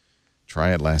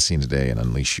 Try Atlassian today and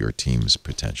unleash your team's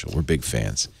potential. We're big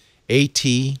fans.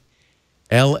 Atlassian,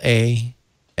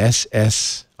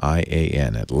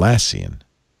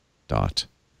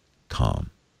 Atlassian.com.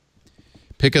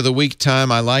 Pick of the week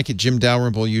time. I like it. Jim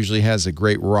Dalrymple usually has a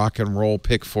great rock and roll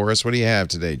pick for us. What do you have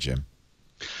today, Jim?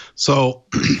 So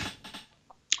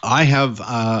I have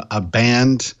a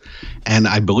band, and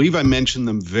I believe I mentioned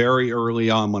them very early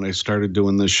on when I started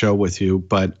doing this show with you,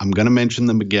 but I'm going to mention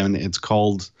them again. It's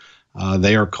called,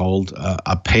 they are called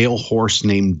A Pale Horse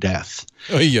Named Death.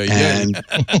 Oh, yeah, yeah. And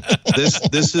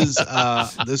this is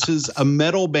a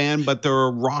metal band, but they're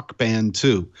a rock band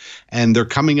too. And they're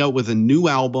coming out with a new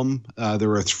album.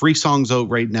 There are 3 songs out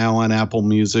right now on Apple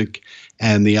Music,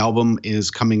 and the album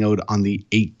is coming out on the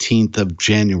 18th of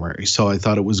January. So I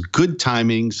thought it was good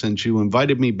timing, since you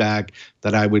invited me back,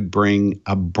 that I would bring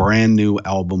a brand new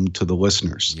album to the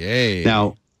listeners. Yay.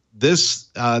 Now, this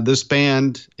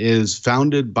band is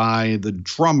founded by the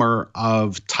drummer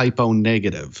of Typo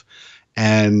Negative.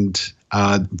 And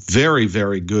very,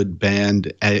 very good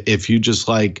band. If you just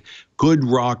like good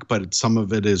rock, but some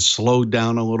of it is slowed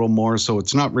down a little more. So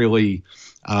it's not really,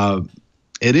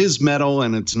 it is metal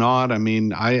and it's not. I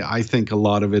mean, I think a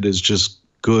lot of it is just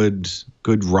good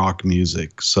rock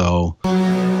music. So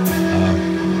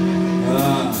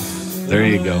there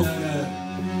you go.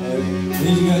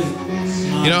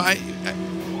 You know,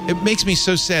 it makes me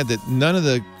so sad that none of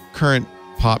the current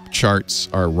pop charts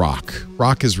are rock.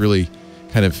 Rock is really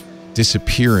kind of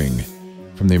disappearing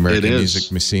from the American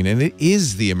music scene, and it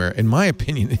is in my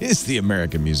opinion, it is the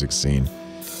American music scene.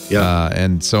 Yeah,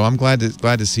 and so I'm glad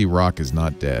to see rock is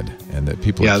not dead, and that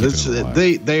people are keeping it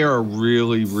alive. They are a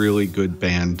really, really good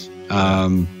band.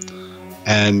 And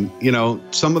you know,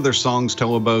 some of their songs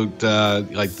tell about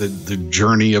like the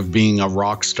journey of being a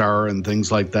rock star and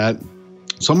things like that.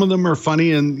 Some of them are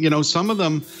funny, and you know, some of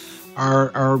them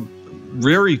are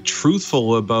very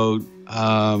truthful about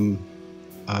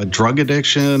drug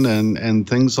addiction and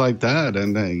things like that.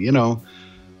 And you know,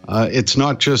 it's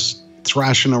not just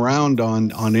thrashing around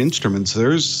on instruments.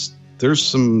 There's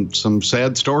some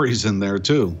sad stories in there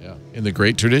too. Yeah, in the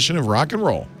great tradition of rock and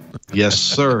roll. Yes,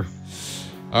 sir.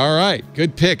 All right,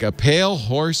 good pick. A Pale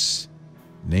Horse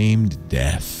Named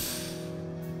Death.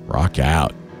 Rock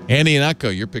out. Andy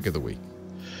Ihnatko, your pick of the week.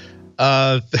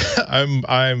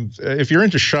 If you're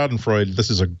into Schadenfreude, this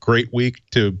is a great week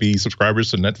to be subscribers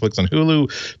to Netflix and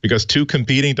Hulu, because 2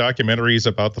 competing documentaries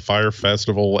about the Fyre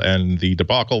Festival and the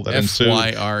debacle that ensued.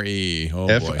 F-Y-R-E. Oh,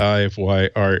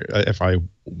 F-I-F-Y-R,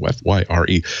 Fyre.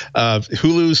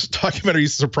 Hulu's documentary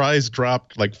Surprise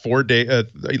dropped like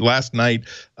last night,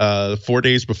 4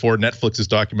 days before Netflix's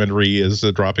documentary is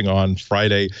dropping on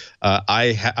Friday.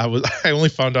 I only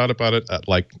found out about it at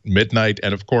like midnight,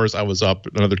 and of course I was up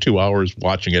another 2 hours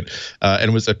watching it,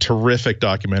 and it was a terrific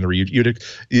documentary.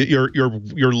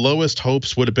 Your lowest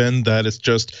hopes would have been that it's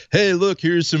just, hey, look,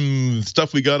 here's some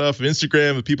stuff we got off of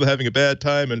Instagram of people having a bad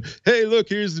time, and hey, look,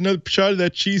 here's another shot of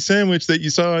that cheese sandwich that you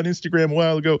saw on Instagram a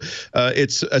while ago.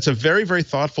 It's a very, very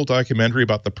thoughtful documentary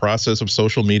about the process of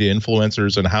social media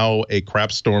influencers and how a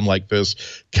crap storm like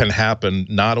this can happen,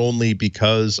 not only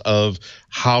because of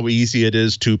how easy it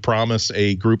is to promise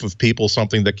a group of people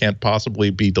something that can't possibly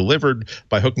be delivered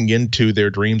by hooking into their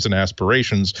dreams and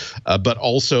aspirations, but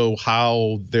also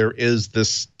how there is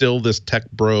this tech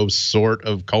bro sort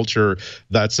of culture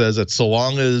that says that so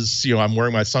long as I'm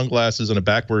wearing my sunglasses and a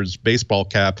backwards baseball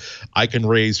cap, I can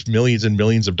raise millions and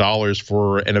millions of dollars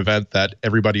for an event that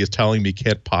everybody is telling me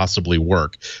can't possibly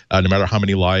work, no matter how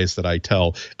many lies that I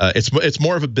tell. It's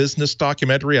more of a business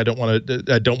documentary. I don't want to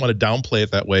downplay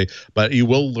it that way, but you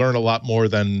will learn a lot more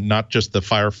than not just the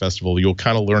Fyre Festival. You'll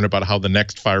kind of learn about how the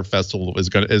next Fyre Festival is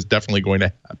definitely going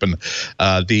to happen.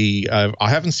 I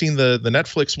haven't seen the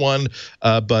Netflix one,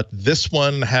 but this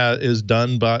one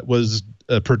was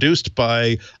produced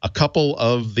by a couple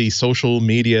of the social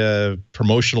media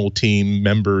promotional team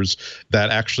members that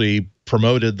actually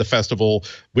promoted the festival,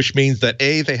 which means that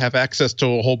they have access to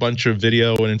a whole bunch of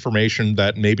video and information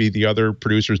that maybe the other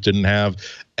producers didn't have,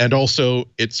 and also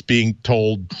it's being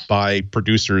told by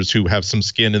producers who have some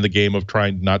skin in the game of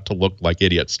trying not to look like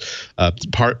idiots.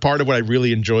 Part of what I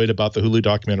really enjoyed about the Hulu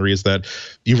documentary is that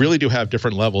you really do have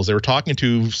different levels. They were talking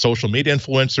to social media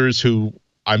influencers who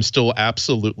I'm still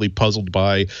absolutely puzzled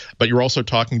by, but you're also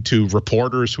talking to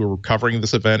reporters who are covering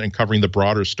this event and covering the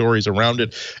broader stories around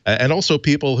it, and also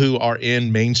people who are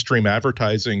in mainstream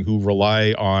advertising who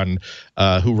rely on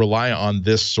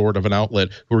this sort of an outlet,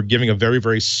 who are giving a very,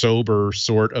 very sober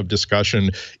sort of discussion,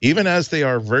 even as they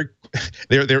are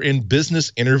they're in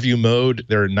business interview mode.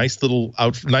 They're in nice little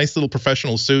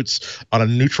professional suits on a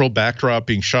neutral backdrop,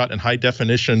 being shot in high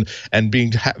definition, and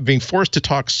being forced to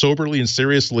talk soberly and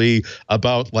seriously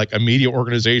about like a media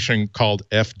organization called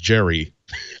F. Jerry.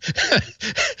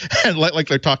 And like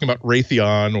they're talking about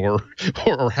Raytheon or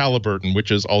Halliburton,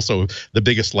 which is also the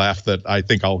biggest laugh that I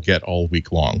think I'll get all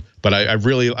week long. But I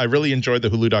really enjoyed the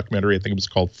Hulu documentary. I think it was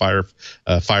called Fyre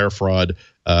Fraud,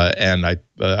 and I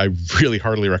really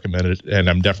heartily recommend it. And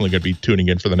I'm definitely going to be tuning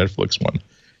in for the Netflix one.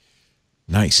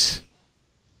 Nice.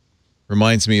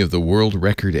 Reminds me of the world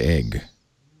record egg.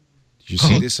 Did you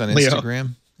see this on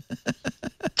Instagram?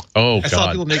 Oh, God. I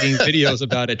saw people making videos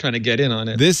about it, trying to get in on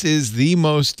it. This is the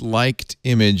most liked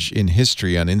image in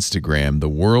history on Instagram, the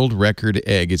world record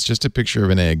egg. It's just a picture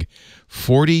of an egg.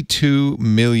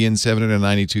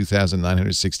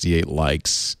 42,792,968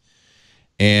 likes.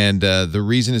 And the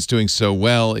reason it's doing so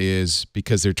well is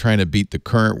because they're trying to beat the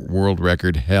current world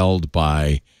record held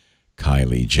by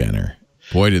Kylie Jenner.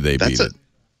 Boy, did they beat it.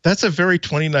 That's a very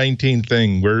 2019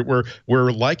 thing.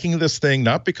 We're liking this thing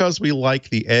not because we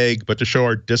like the egg, but to show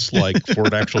our dislike for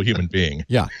an actual human being.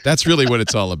 Yeah, that's really what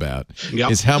it's all about. Yep.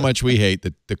 Is how much we hate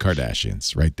the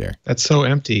Kardashians right there. That's so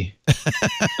empty.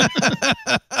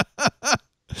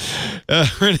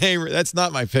 Rene, that's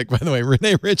not my pick, by the way.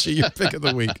 Rene Ritchie, your pick of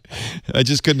the week. I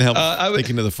just couldn't help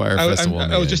thinking of the Fyre Festival.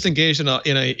 I was just engaged in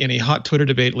a hot Twitter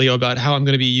debate, Leo, about how I'm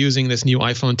going to be using this new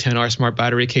iPhone XR smart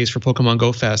battery case for Pokemon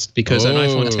Go Fest, because an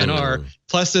iPhone XR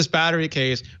plus this battery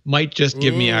case might just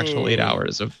give me actual 8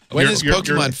 hours of. When is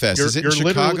Pokemon Fest? Is it in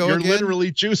Chicago You're again?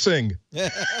 literally juicing.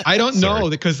 I don't know,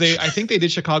 because I think they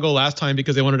did Chicago last time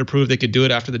because they wanted to prove they could do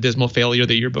it after the dismal failure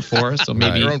the year before. So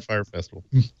maybe their own Fyre Festival.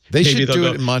 They should do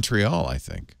it in Montreal, I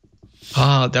think.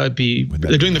 That would be.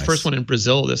 They're doing the first one in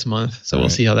Brazil this month, so we'll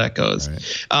see how that goes.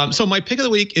 Right. So my pick of the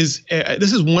week is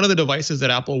this is one of the devices that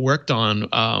Apple worked on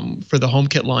for the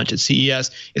HomeKit launch at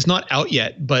CES. It's not out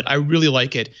yet, but I really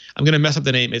like it. I'm going to mess up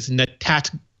the name. It's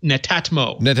Netatmo.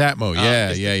 Netatmo,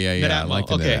 yeah. Netatmo. I like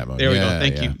the Netatmo. There we go.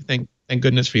 Thank you. Thank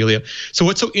goodness for you, Leo. So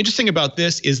what's so interesting about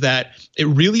this is that it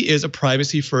really is a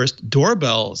privacy-first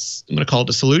doorbell. I'm going to call it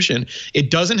a solution.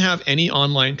 It doesn't have any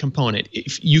online component.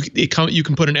 If you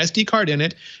can put an SD card in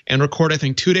it and record, I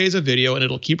think, 2 days of video, and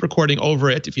it'll keep recording over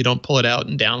it if you don't pull it out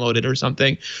and download it or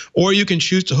something. Or you can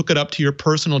choose to hook it up to your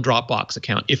personal Dropbox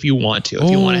account if you want to, if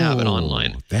you want to have it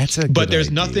online. That's a good But there's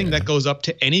idea. nothing that goes up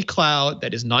to any cloud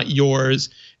that is not yours.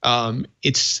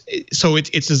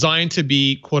 It's designed to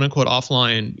be quote unquote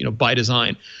offline, by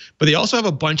design. But they also have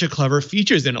a bunch of clever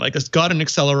features in it. Like it's got an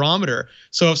accelerometer.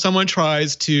 So if someone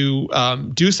tries to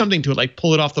do something to it, like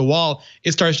pull it off the wall,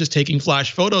 it starts just taking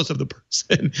flash photos of the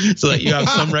person so that you have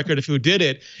some record of who did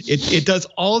it. It does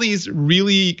all these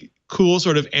really cool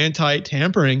sort of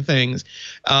anti-tampering things.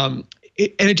 I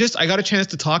got a chance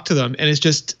to talk to them, and it's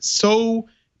just so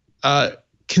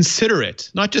considerate,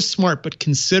 not just smart, but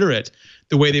considerate,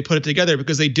 the way they put it together,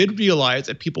 because they did realize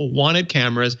that people wanted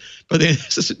cameras, but they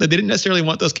didn't necessarily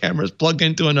want those cameras plugged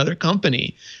into another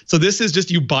company. So this is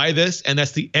just, you buy this and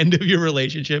that's the end of your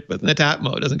relationship with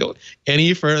Netatmo. It doesn't go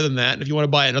any further than that. And if you want to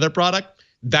buy another product,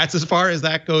 that's as far as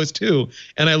that goes too.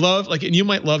 And I love, and you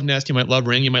might love Nest, you might love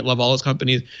Ring, you might love all those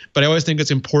companies, but I always think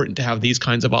it's important to have these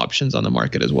kinds of options on the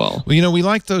market as well. Well, we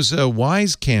like those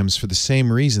Wise cams for the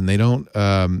same reason. They don't,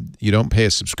 you don't pay a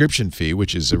subscription fee,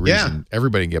 which is a reason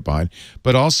everybody can get behind.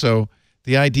 But also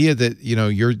the idea that,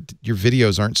 your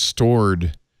videos aren't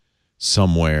stored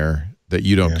somewhere that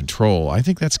you don't control. I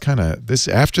think that's kind of this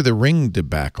after the Ring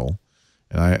debacle.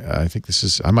 And I think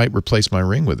I might replace my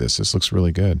Ring with this. This looks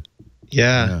really good.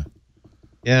 Yeah.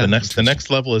 The next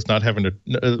level is not having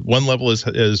to. One level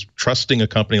is trusting a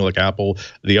company like Apple.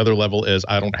 The other level is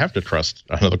I don't have to trust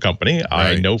another company. Right.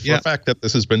 I know for a fact that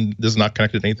this is not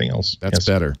connected to anything else. That's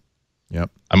better.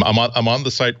 Yep. I'm on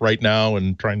the site right now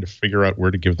and trying to figure out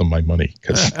where to give them my money,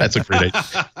 because that's a great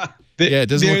idea. It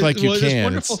doesn't look like you can. This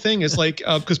wonderful thing is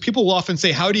because people will often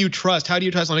say, how do you trust? How do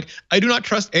you trust? I'm like, I do not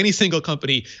trust any single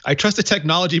company. I trust the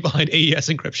technology behind AES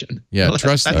encryption. Yeah,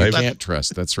 trust that you can't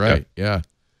trust. That's right. Yeah,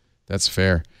 that's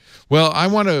fair. Well, I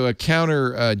want to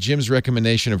counter Jim's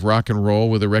recommendation of rock and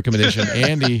roll with a recommendation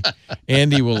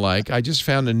Andy will like. I just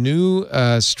found a new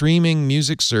streaming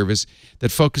music service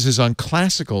that focuses on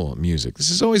classical music. This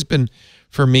has always been,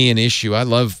 for me, an issue. I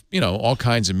love, all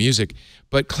kinds of music.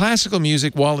 But classical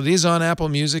music, while it is on Apple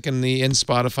Music and in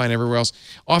Spotify and everywhere else,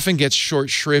 often gets short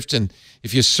shrift. And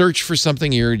if you search for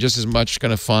something, you're just as much going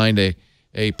to find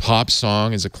a pop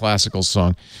song as a classical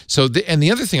song. So, and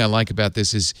the other thing I like about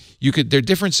this is there are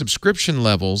different subscription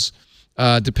levels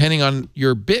depending on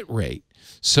your bit rate.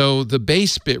 So the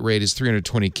base bit rate is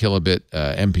 320 kilobit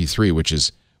MP3,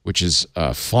 which is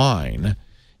fine.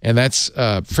 And that's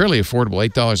fairly affordable,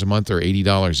 $8 a month or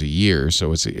 $80 a year.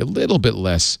 So it's a little bit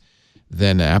less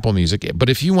than Apple Music. But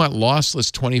if you want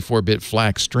lossless 24-bit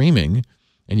FLAC streaming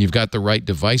and you've got the right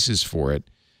devices for it,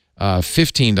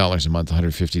 $15 a month,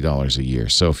 $150 a year.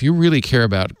 So if you really care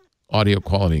about audio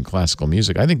quality and classical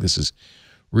music, I think this is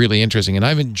really interesting. And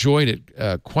I've enjoyed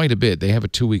it quite a bit. They have a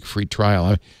 2-week free trial.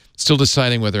 I'm still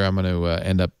deciding whether I'm going to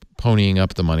end up ponying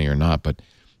up the money or not. But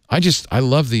I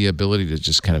love the ability to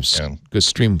just kind of go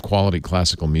stream quality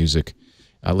classical music.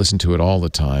 I listen to it all the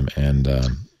time. And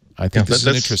I think this is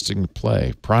an interesting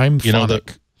play.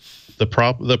 Primephonic.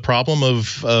 The problem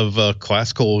of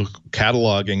classical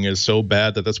cataloging is so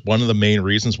bad that's one of the main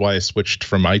reasons why I switched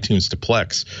from iTunes to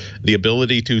Plex. The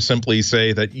ability to simply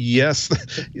say that, yes,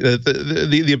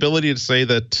 the ability to say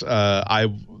that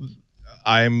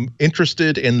I'm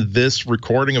interested in this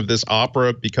recording of this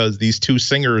opera because these two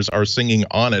singers are singing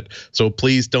on it. So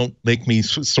please don't make me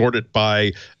sort it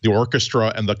by the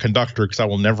orchestra and the conductor, because I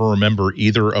will never remember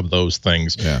either of those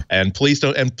things. Yeah. And please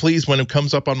when it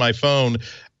comes up on my phone,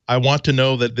 I want to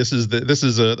know that this is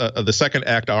the second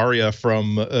act aria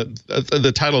from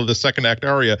the title of the second act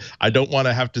aria. I don't want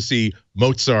to have to see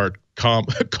Mozart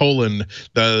colon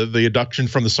the induction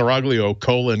from the Seraglio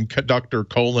colon conductor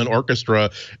colon orchestra,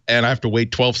 and I have to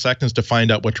wait 12 seconds to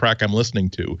find out what track I'm listening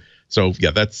to. So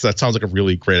yeah, that sounds like a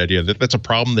really great idea. That's a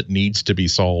problem that needs to be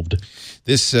solved.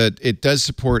 This it does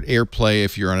support AirPlay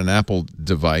if you're on an Apple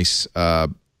device.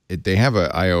 They have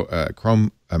a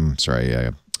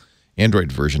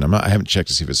Android version. I haven't checked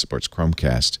to see if it supports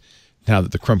Chromecast. Now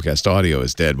that the Chromecast audio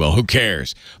is dead, well, who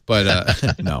cares?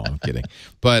 But no, I'm kidding.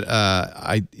 But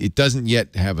it doesn't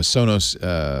yet have a Sonos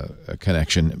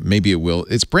connection. Maybe it will.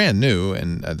 It's brand new,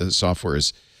 and the software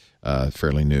is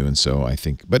fairly new, and so I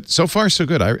think. But so far, so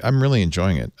good. I'm really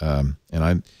enjoying it,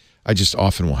 and I just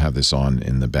often will have this on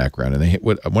in the background. And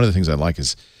one of the things I like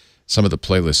is some of the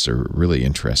playlists are really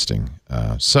interesting.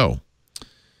 So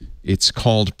it's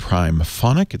called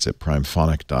Primephonic. It's at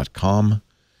primephonic.com.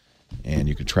 And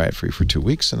you can try it free for 2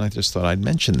 weeks. And I just thought I'd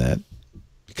mention that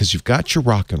because you've got your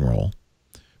rock and roll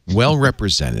well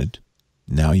represented.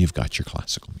 Now you've got your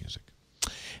classical music.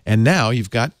 And now you've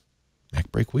got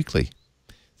MacBreak Weekly.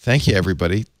 Thank you,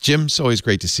 everybody. Jim, it's always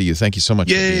great to see you. Thank you so much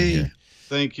for being here.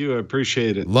 Thank you. I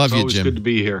appreciate it. Love you, Jim. It's always good to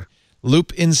be here.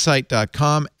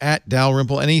 Loopinsight.com, at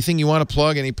Dalrymple. Anything you want to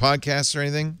plug? Any podcasts or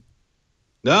anything?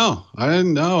 No,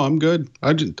 I'm good.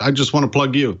 I just want to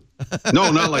plug you.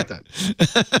 No, not like that.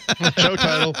 Show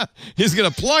title. He's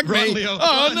going to plug me. Leo,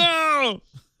 oh, no.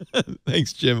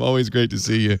 Thanks, Jim. Always great to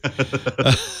see you.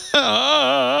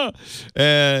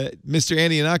 Mr.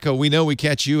 Andy Ihnatko, we know we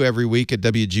catch you every week at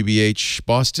WGBH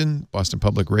Boston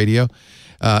Public Radio,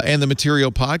 and the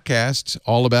Material Podcast,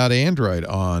 all about Android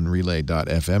on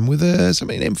Relay.fm with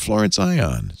somebody named Florence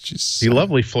Ion. She's The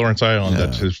lovely Florence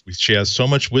Ion. She has so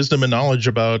much wisdom and knowledge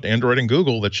about Android and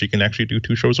Google that she can actually do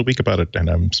 2 shows a week about it, and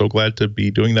I'm so glad to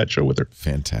be doing that show with her.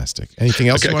 Fantastic. Anything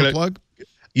else you want to plug?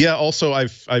 Yeah, also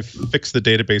I've fixed the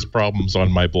database problems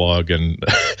on my blog, and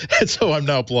so I'm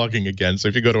now blogging again. So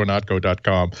if you go to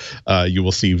ihnatko.com, you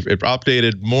will see it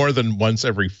updated more than once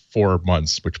every 4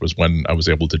 months, which was when I was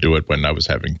able to do it when I was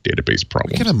having database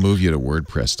problems. We're going to move you to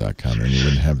WordPress.com, and you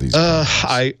wouldn't have these problems.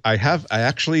 I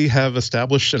actually have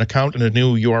established an account and a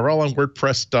new URL on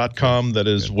WordPress.com that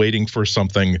is waiting for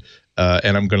something,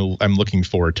 and I'm looking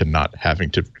forward to not having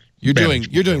to. You're doing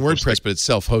WordPress, but it's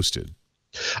self-hosted.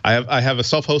 I have a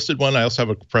self-hosted one. I also have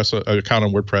an account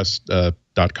on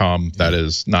WordPress.com that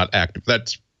is not active.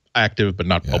 That's active but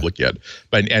not public yet.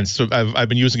 And so I've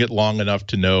been using it long enough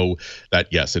to know that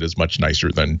yes, it is much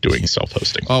nicer than doing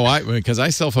self-hosting. Because I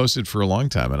self-hosted for a long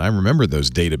time, and I remember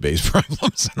those database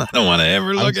problems, and I don't want to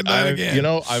ever look at that again. You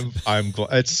know, I'm glad.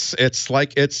 It's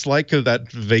like that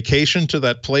vacation to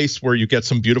that place where you get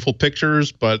some beautiful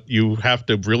pictures, but you have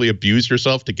to really abuse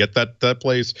yourself to get that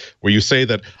place where you say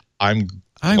that I'm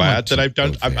glad that I've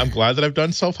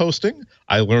done self-hosting.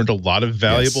 I learned a lot of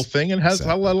valuable thing and has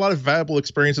a lot of valuable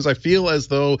experiences. I feel as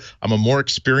though I'm a more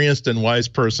experienced and wise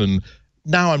person.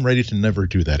 Now I'm ready to never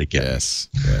do that again. Yes.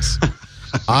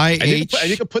 I need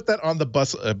to put that on the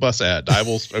bus ad. I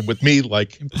will with me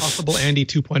like Impossible Andy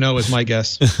 2.0 is my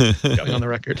guess. Going on the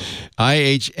record.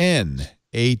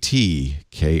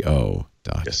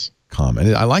 ihnatko.com.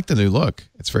 And I like the new look.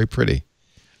 It's very pretty.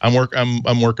 I'm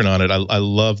working on it. I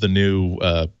love the new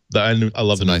I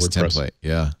love the nice new WordPress. template.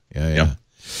 Yeah.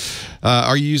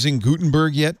 Are you using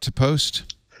Gutenberg yet to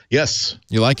post? Yes.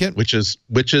 You like it? Which is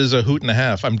a hoot and a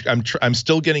half. I'm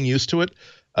still getting used to it,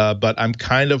 but I'm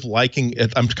kind of liking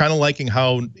it. I'm kind of liking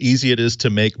how easy it is to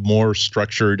make more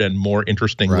structured and more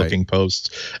interesting looking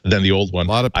posts than the old one. A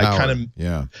lot of power.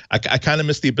 I kind of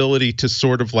miss the ability to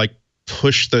sort of like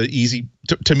push the easy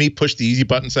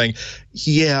button saying,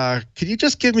 yeah, could you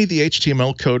just give me the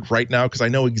HTML code right now? Because I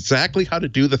know exactly how to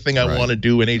do the thing I want to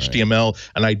do in HTML,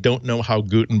 and I don't know how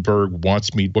Gutenberg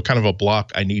wants me, what kind of a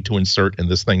block I need to insert in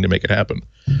this thing to make it happen.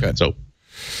 Good. So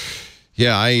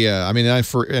yeah,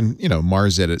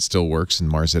 Mars Edit still works, and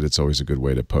Mars Edit's always a good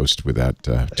way to post without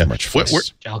too much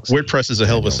fuss. WordPress is a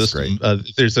hell of a system.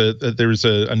 There's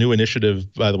a new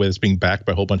initiative, by the way, that's being backed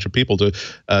by a whole bunch of people to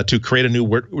create a new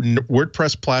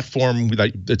WordPress platform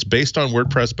that's based on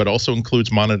WordPress, but also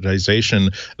includes monetization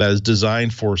that is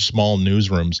designed for small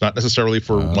newsrooms, not necessarily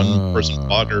for one person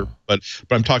blogger, but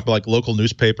I'm talking about like local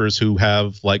newspapers who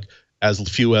have like as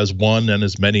few as 1 and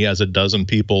as many as a dozen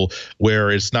people, where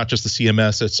it's not just the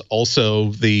CMS, it's also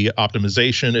the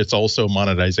optimization, it's also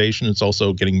monetization, it's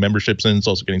also getting memberships in, it's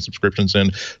also getting subscriptions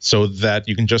in, so that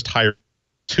you can just hire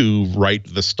to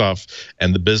write the stuff,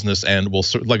 and the business end will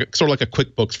sort of like a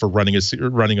QuickBooks for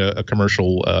running a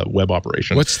commercial web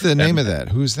operation. What's the name of that?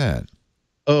 Who's that?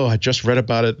 Oh, I just read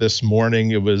about it this morning.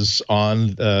 It was on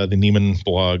the Neiman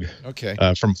blog. Okay.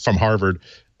 From Harvard.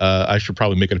 I should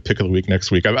probably make it a pick of the week next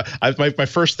week. My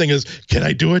first thing is, can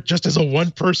I do it just as a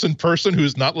one-person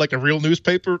who's not like a real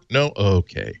newspaper? No,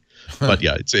 okay. But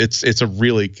yeah,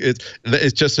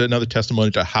 it's just another testimony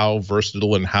to how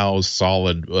versatile and how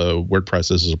solid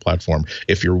WordPress is as a platform.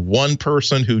 If you're one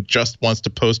person who just wants to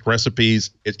post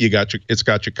recipes, it's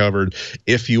got you covered.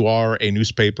 If you are a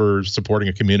newspaper supporting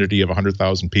a community of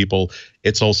 100,000 people,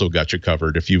 it's also got you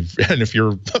covered. If you're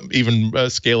even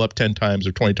scale up 10 times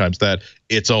or 20 times that,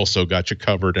 it's also got you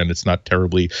covered, and it's not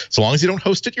terribly, so long as you don't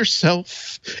host it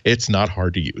yourself, it's not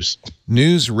hard to use.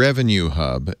 News Revenue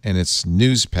Hub and its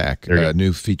Newspack,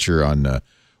 new feature on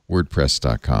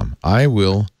WordPress.com. I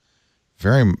will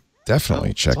very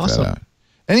definitely check that out.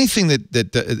 Anything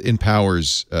that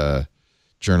empowers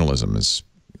journalism is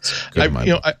good.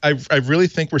 I really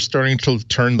think we're starting to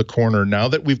turn the corner now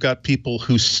that we've got people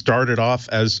who started off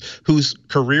whose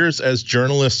careers as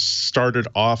journalists started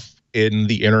off in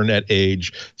the internet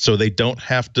age, so they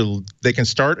can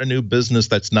start a new business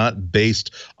that's not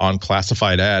based on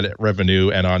classified ad revenue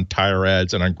and on tire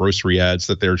ads and on grocery ads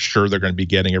that they're sure they're going to be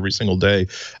getting every single day.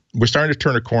 we're starting to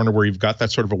turn a corner where you've got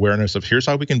that sort of awareness of here's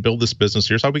how we can build this business,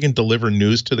 here's how we can deliver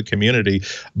news to the community,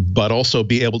 but also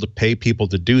be able to pay people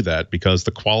to do that, because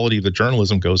the quality of the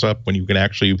journalism goes up when you can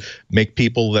actually make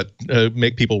people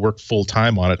work full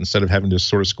time on it instead of having to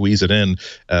sort of squeeze it in.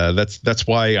 That's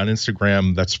why on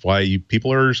Instagram, that's why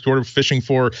people are sort of fishing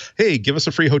for, hey, give us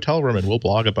a free hotel room and we'll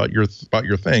blog about your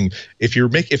thing.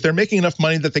 If they're making enough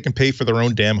money that they can pay for their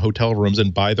own damn hotel rooms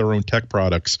and buy their own tech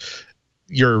products,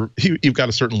 you've got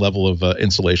a certain level of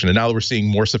insulation. And now that we're seeing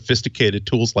more sophisticated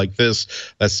tools like this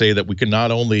that say that we can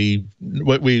not only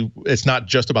it's not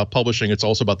just about publishing, it's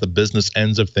also about the business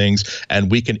ends of things, and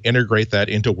we can integrate that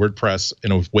into WordPress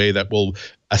in a way that will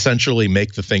essentially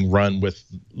make the thing run with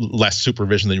less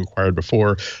supervision than required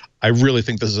before. I really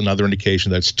think this is another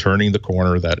indication that's turning the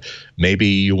corner, that maybe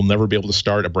you'll never be able to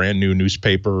start a brand new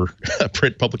newspaper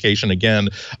print publication again,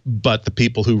 but the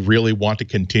people who really want to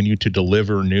continue to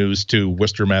deliver news to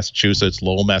Worcester, Massachusetts,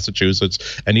 Lowell,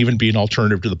 Massachusetts, and even be an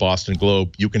alternative to the Boston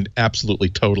Globe, you can absolutely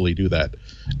totally do that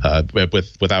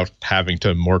without having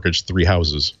to mortgage 3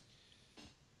 houses.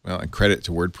 Well, and credit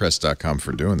to WordPress.com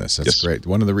for doing this. That's great.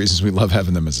 One of the reasons we love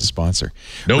having them as a sponsor.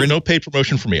 No paid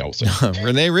promotion for me, I will say.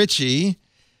 Rene Ritchie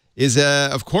is,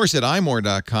 of course, at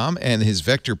imore.com, and his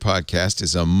Vector podcast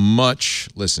is a much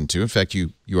listened to. In fact,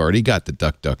 you already got the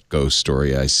DuckDuckGo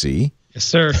story, I see. Yes,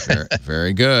 sir.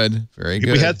 Very good. Very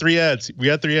good. We had 3 ads.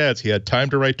 He had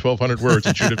time to write 1,200 words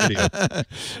and shoot a video.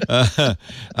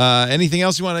 Anything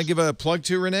else you want to give a plug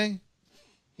to, Rene?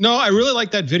 No, I really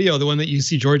like that video, the one that you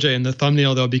see Georgia in the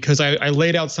thumbnail, though, because I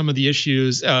laid out some of the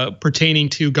issues pertaining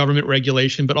to government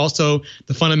regulation, but also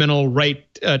the fundamental right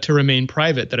to remain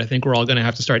private that I think we're all going to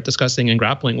have to start discussing and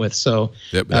grappling with. So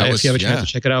if you have a chance to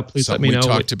check it out, please let me know. We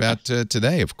talked about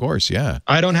today, of course, yeah.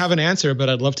 I don't have an answer, but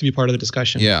I'd love to be part of the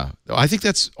discussion. Yeah, I think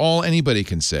that's all anybody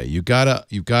can say. We've got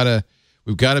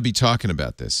to be talking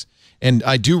about this. And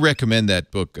I do recommend that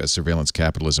book, Surveillance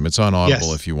Capitalism. It's on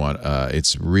Audible if you want.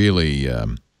 It's really...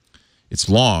 it's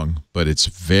long, but it's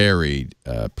very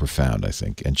profound, I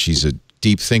think. And she's a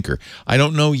deep thinker. I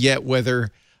don't know yet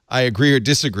whether I agree or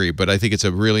disagree, but I think it's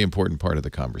a really important part of the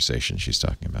conversation she's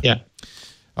talking about. Yeah.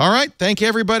 All right. Thank you,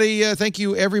 everybody,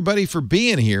 for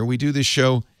being here. We do this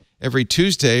show every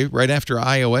Tuesday right after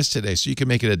iOS Today, so you can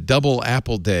make it a double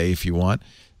Apple day if you want,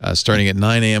 starting at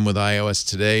 9 a.m. with iOS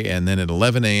Today and then at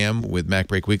 11 a.m. with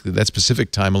MacBreak Weekly. That's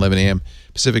Pacific time, 11 a.m.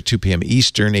 Pacific, 2 p.m.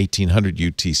 Eastern, 1800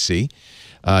 UTC.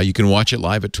 You can watch it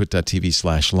live at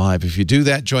twit.tv/live. If you do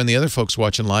that, join the other folks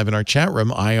watching live in our chat room,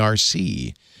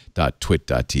 irc.twit.tv.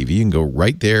 You can go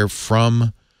right there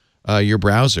from your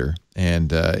browser,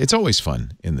 and it's always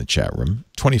fun in the chat room,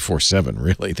 24/7,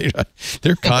 really.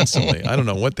 They're constantly, I don't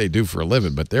know what they do for a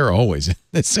living, but they're always,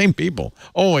 the same people,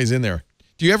 always in there.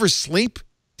 Do you ever sleep?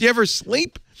 You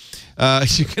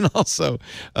can also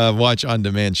watch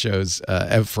on-demand shows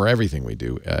for everything we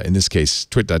do. In this case,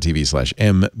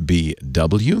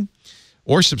 twit.tv/MBW.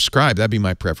 Or subscribe. That'd be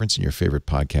my preference in your favorite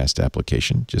podcast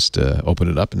application. Just open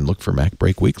it up and look for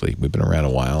MacBreak Weekly. We've been around a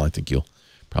while. I think you'll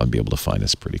probably be able to find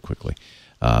us pretty quickly.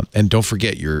 And don't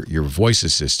forget your voice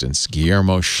assistants,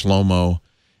 Guillermo, Schlomo,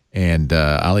 and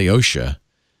Alyosha.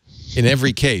 In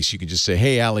every case, you can just say,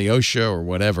 hey, Alyosha, or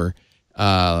whatever.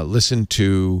 Listen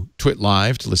to Twit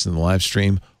Live to listen to the live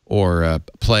stream, or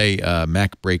play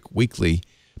MacBreak Weekly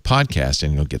podcast,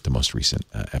 and you'll get the most recent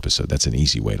episode. That's an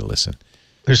easy way to listen.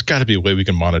 There's got to be a way we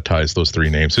can monetize those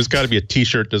 3 names. There's got to be a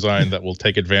T-shirt design that will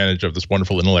take advantage of this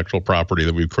wonderful intellectual property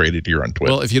that we've created here on Twit.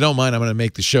 Well, if you don't mind, I'm going to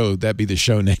make the show. That'd be the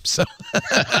show name. So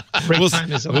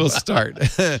we'll start.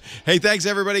 Hey, thanks,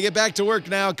 everybody. Get back to work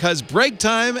now, because break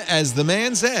time, as the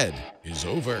man said, is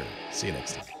over. See you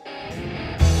next time.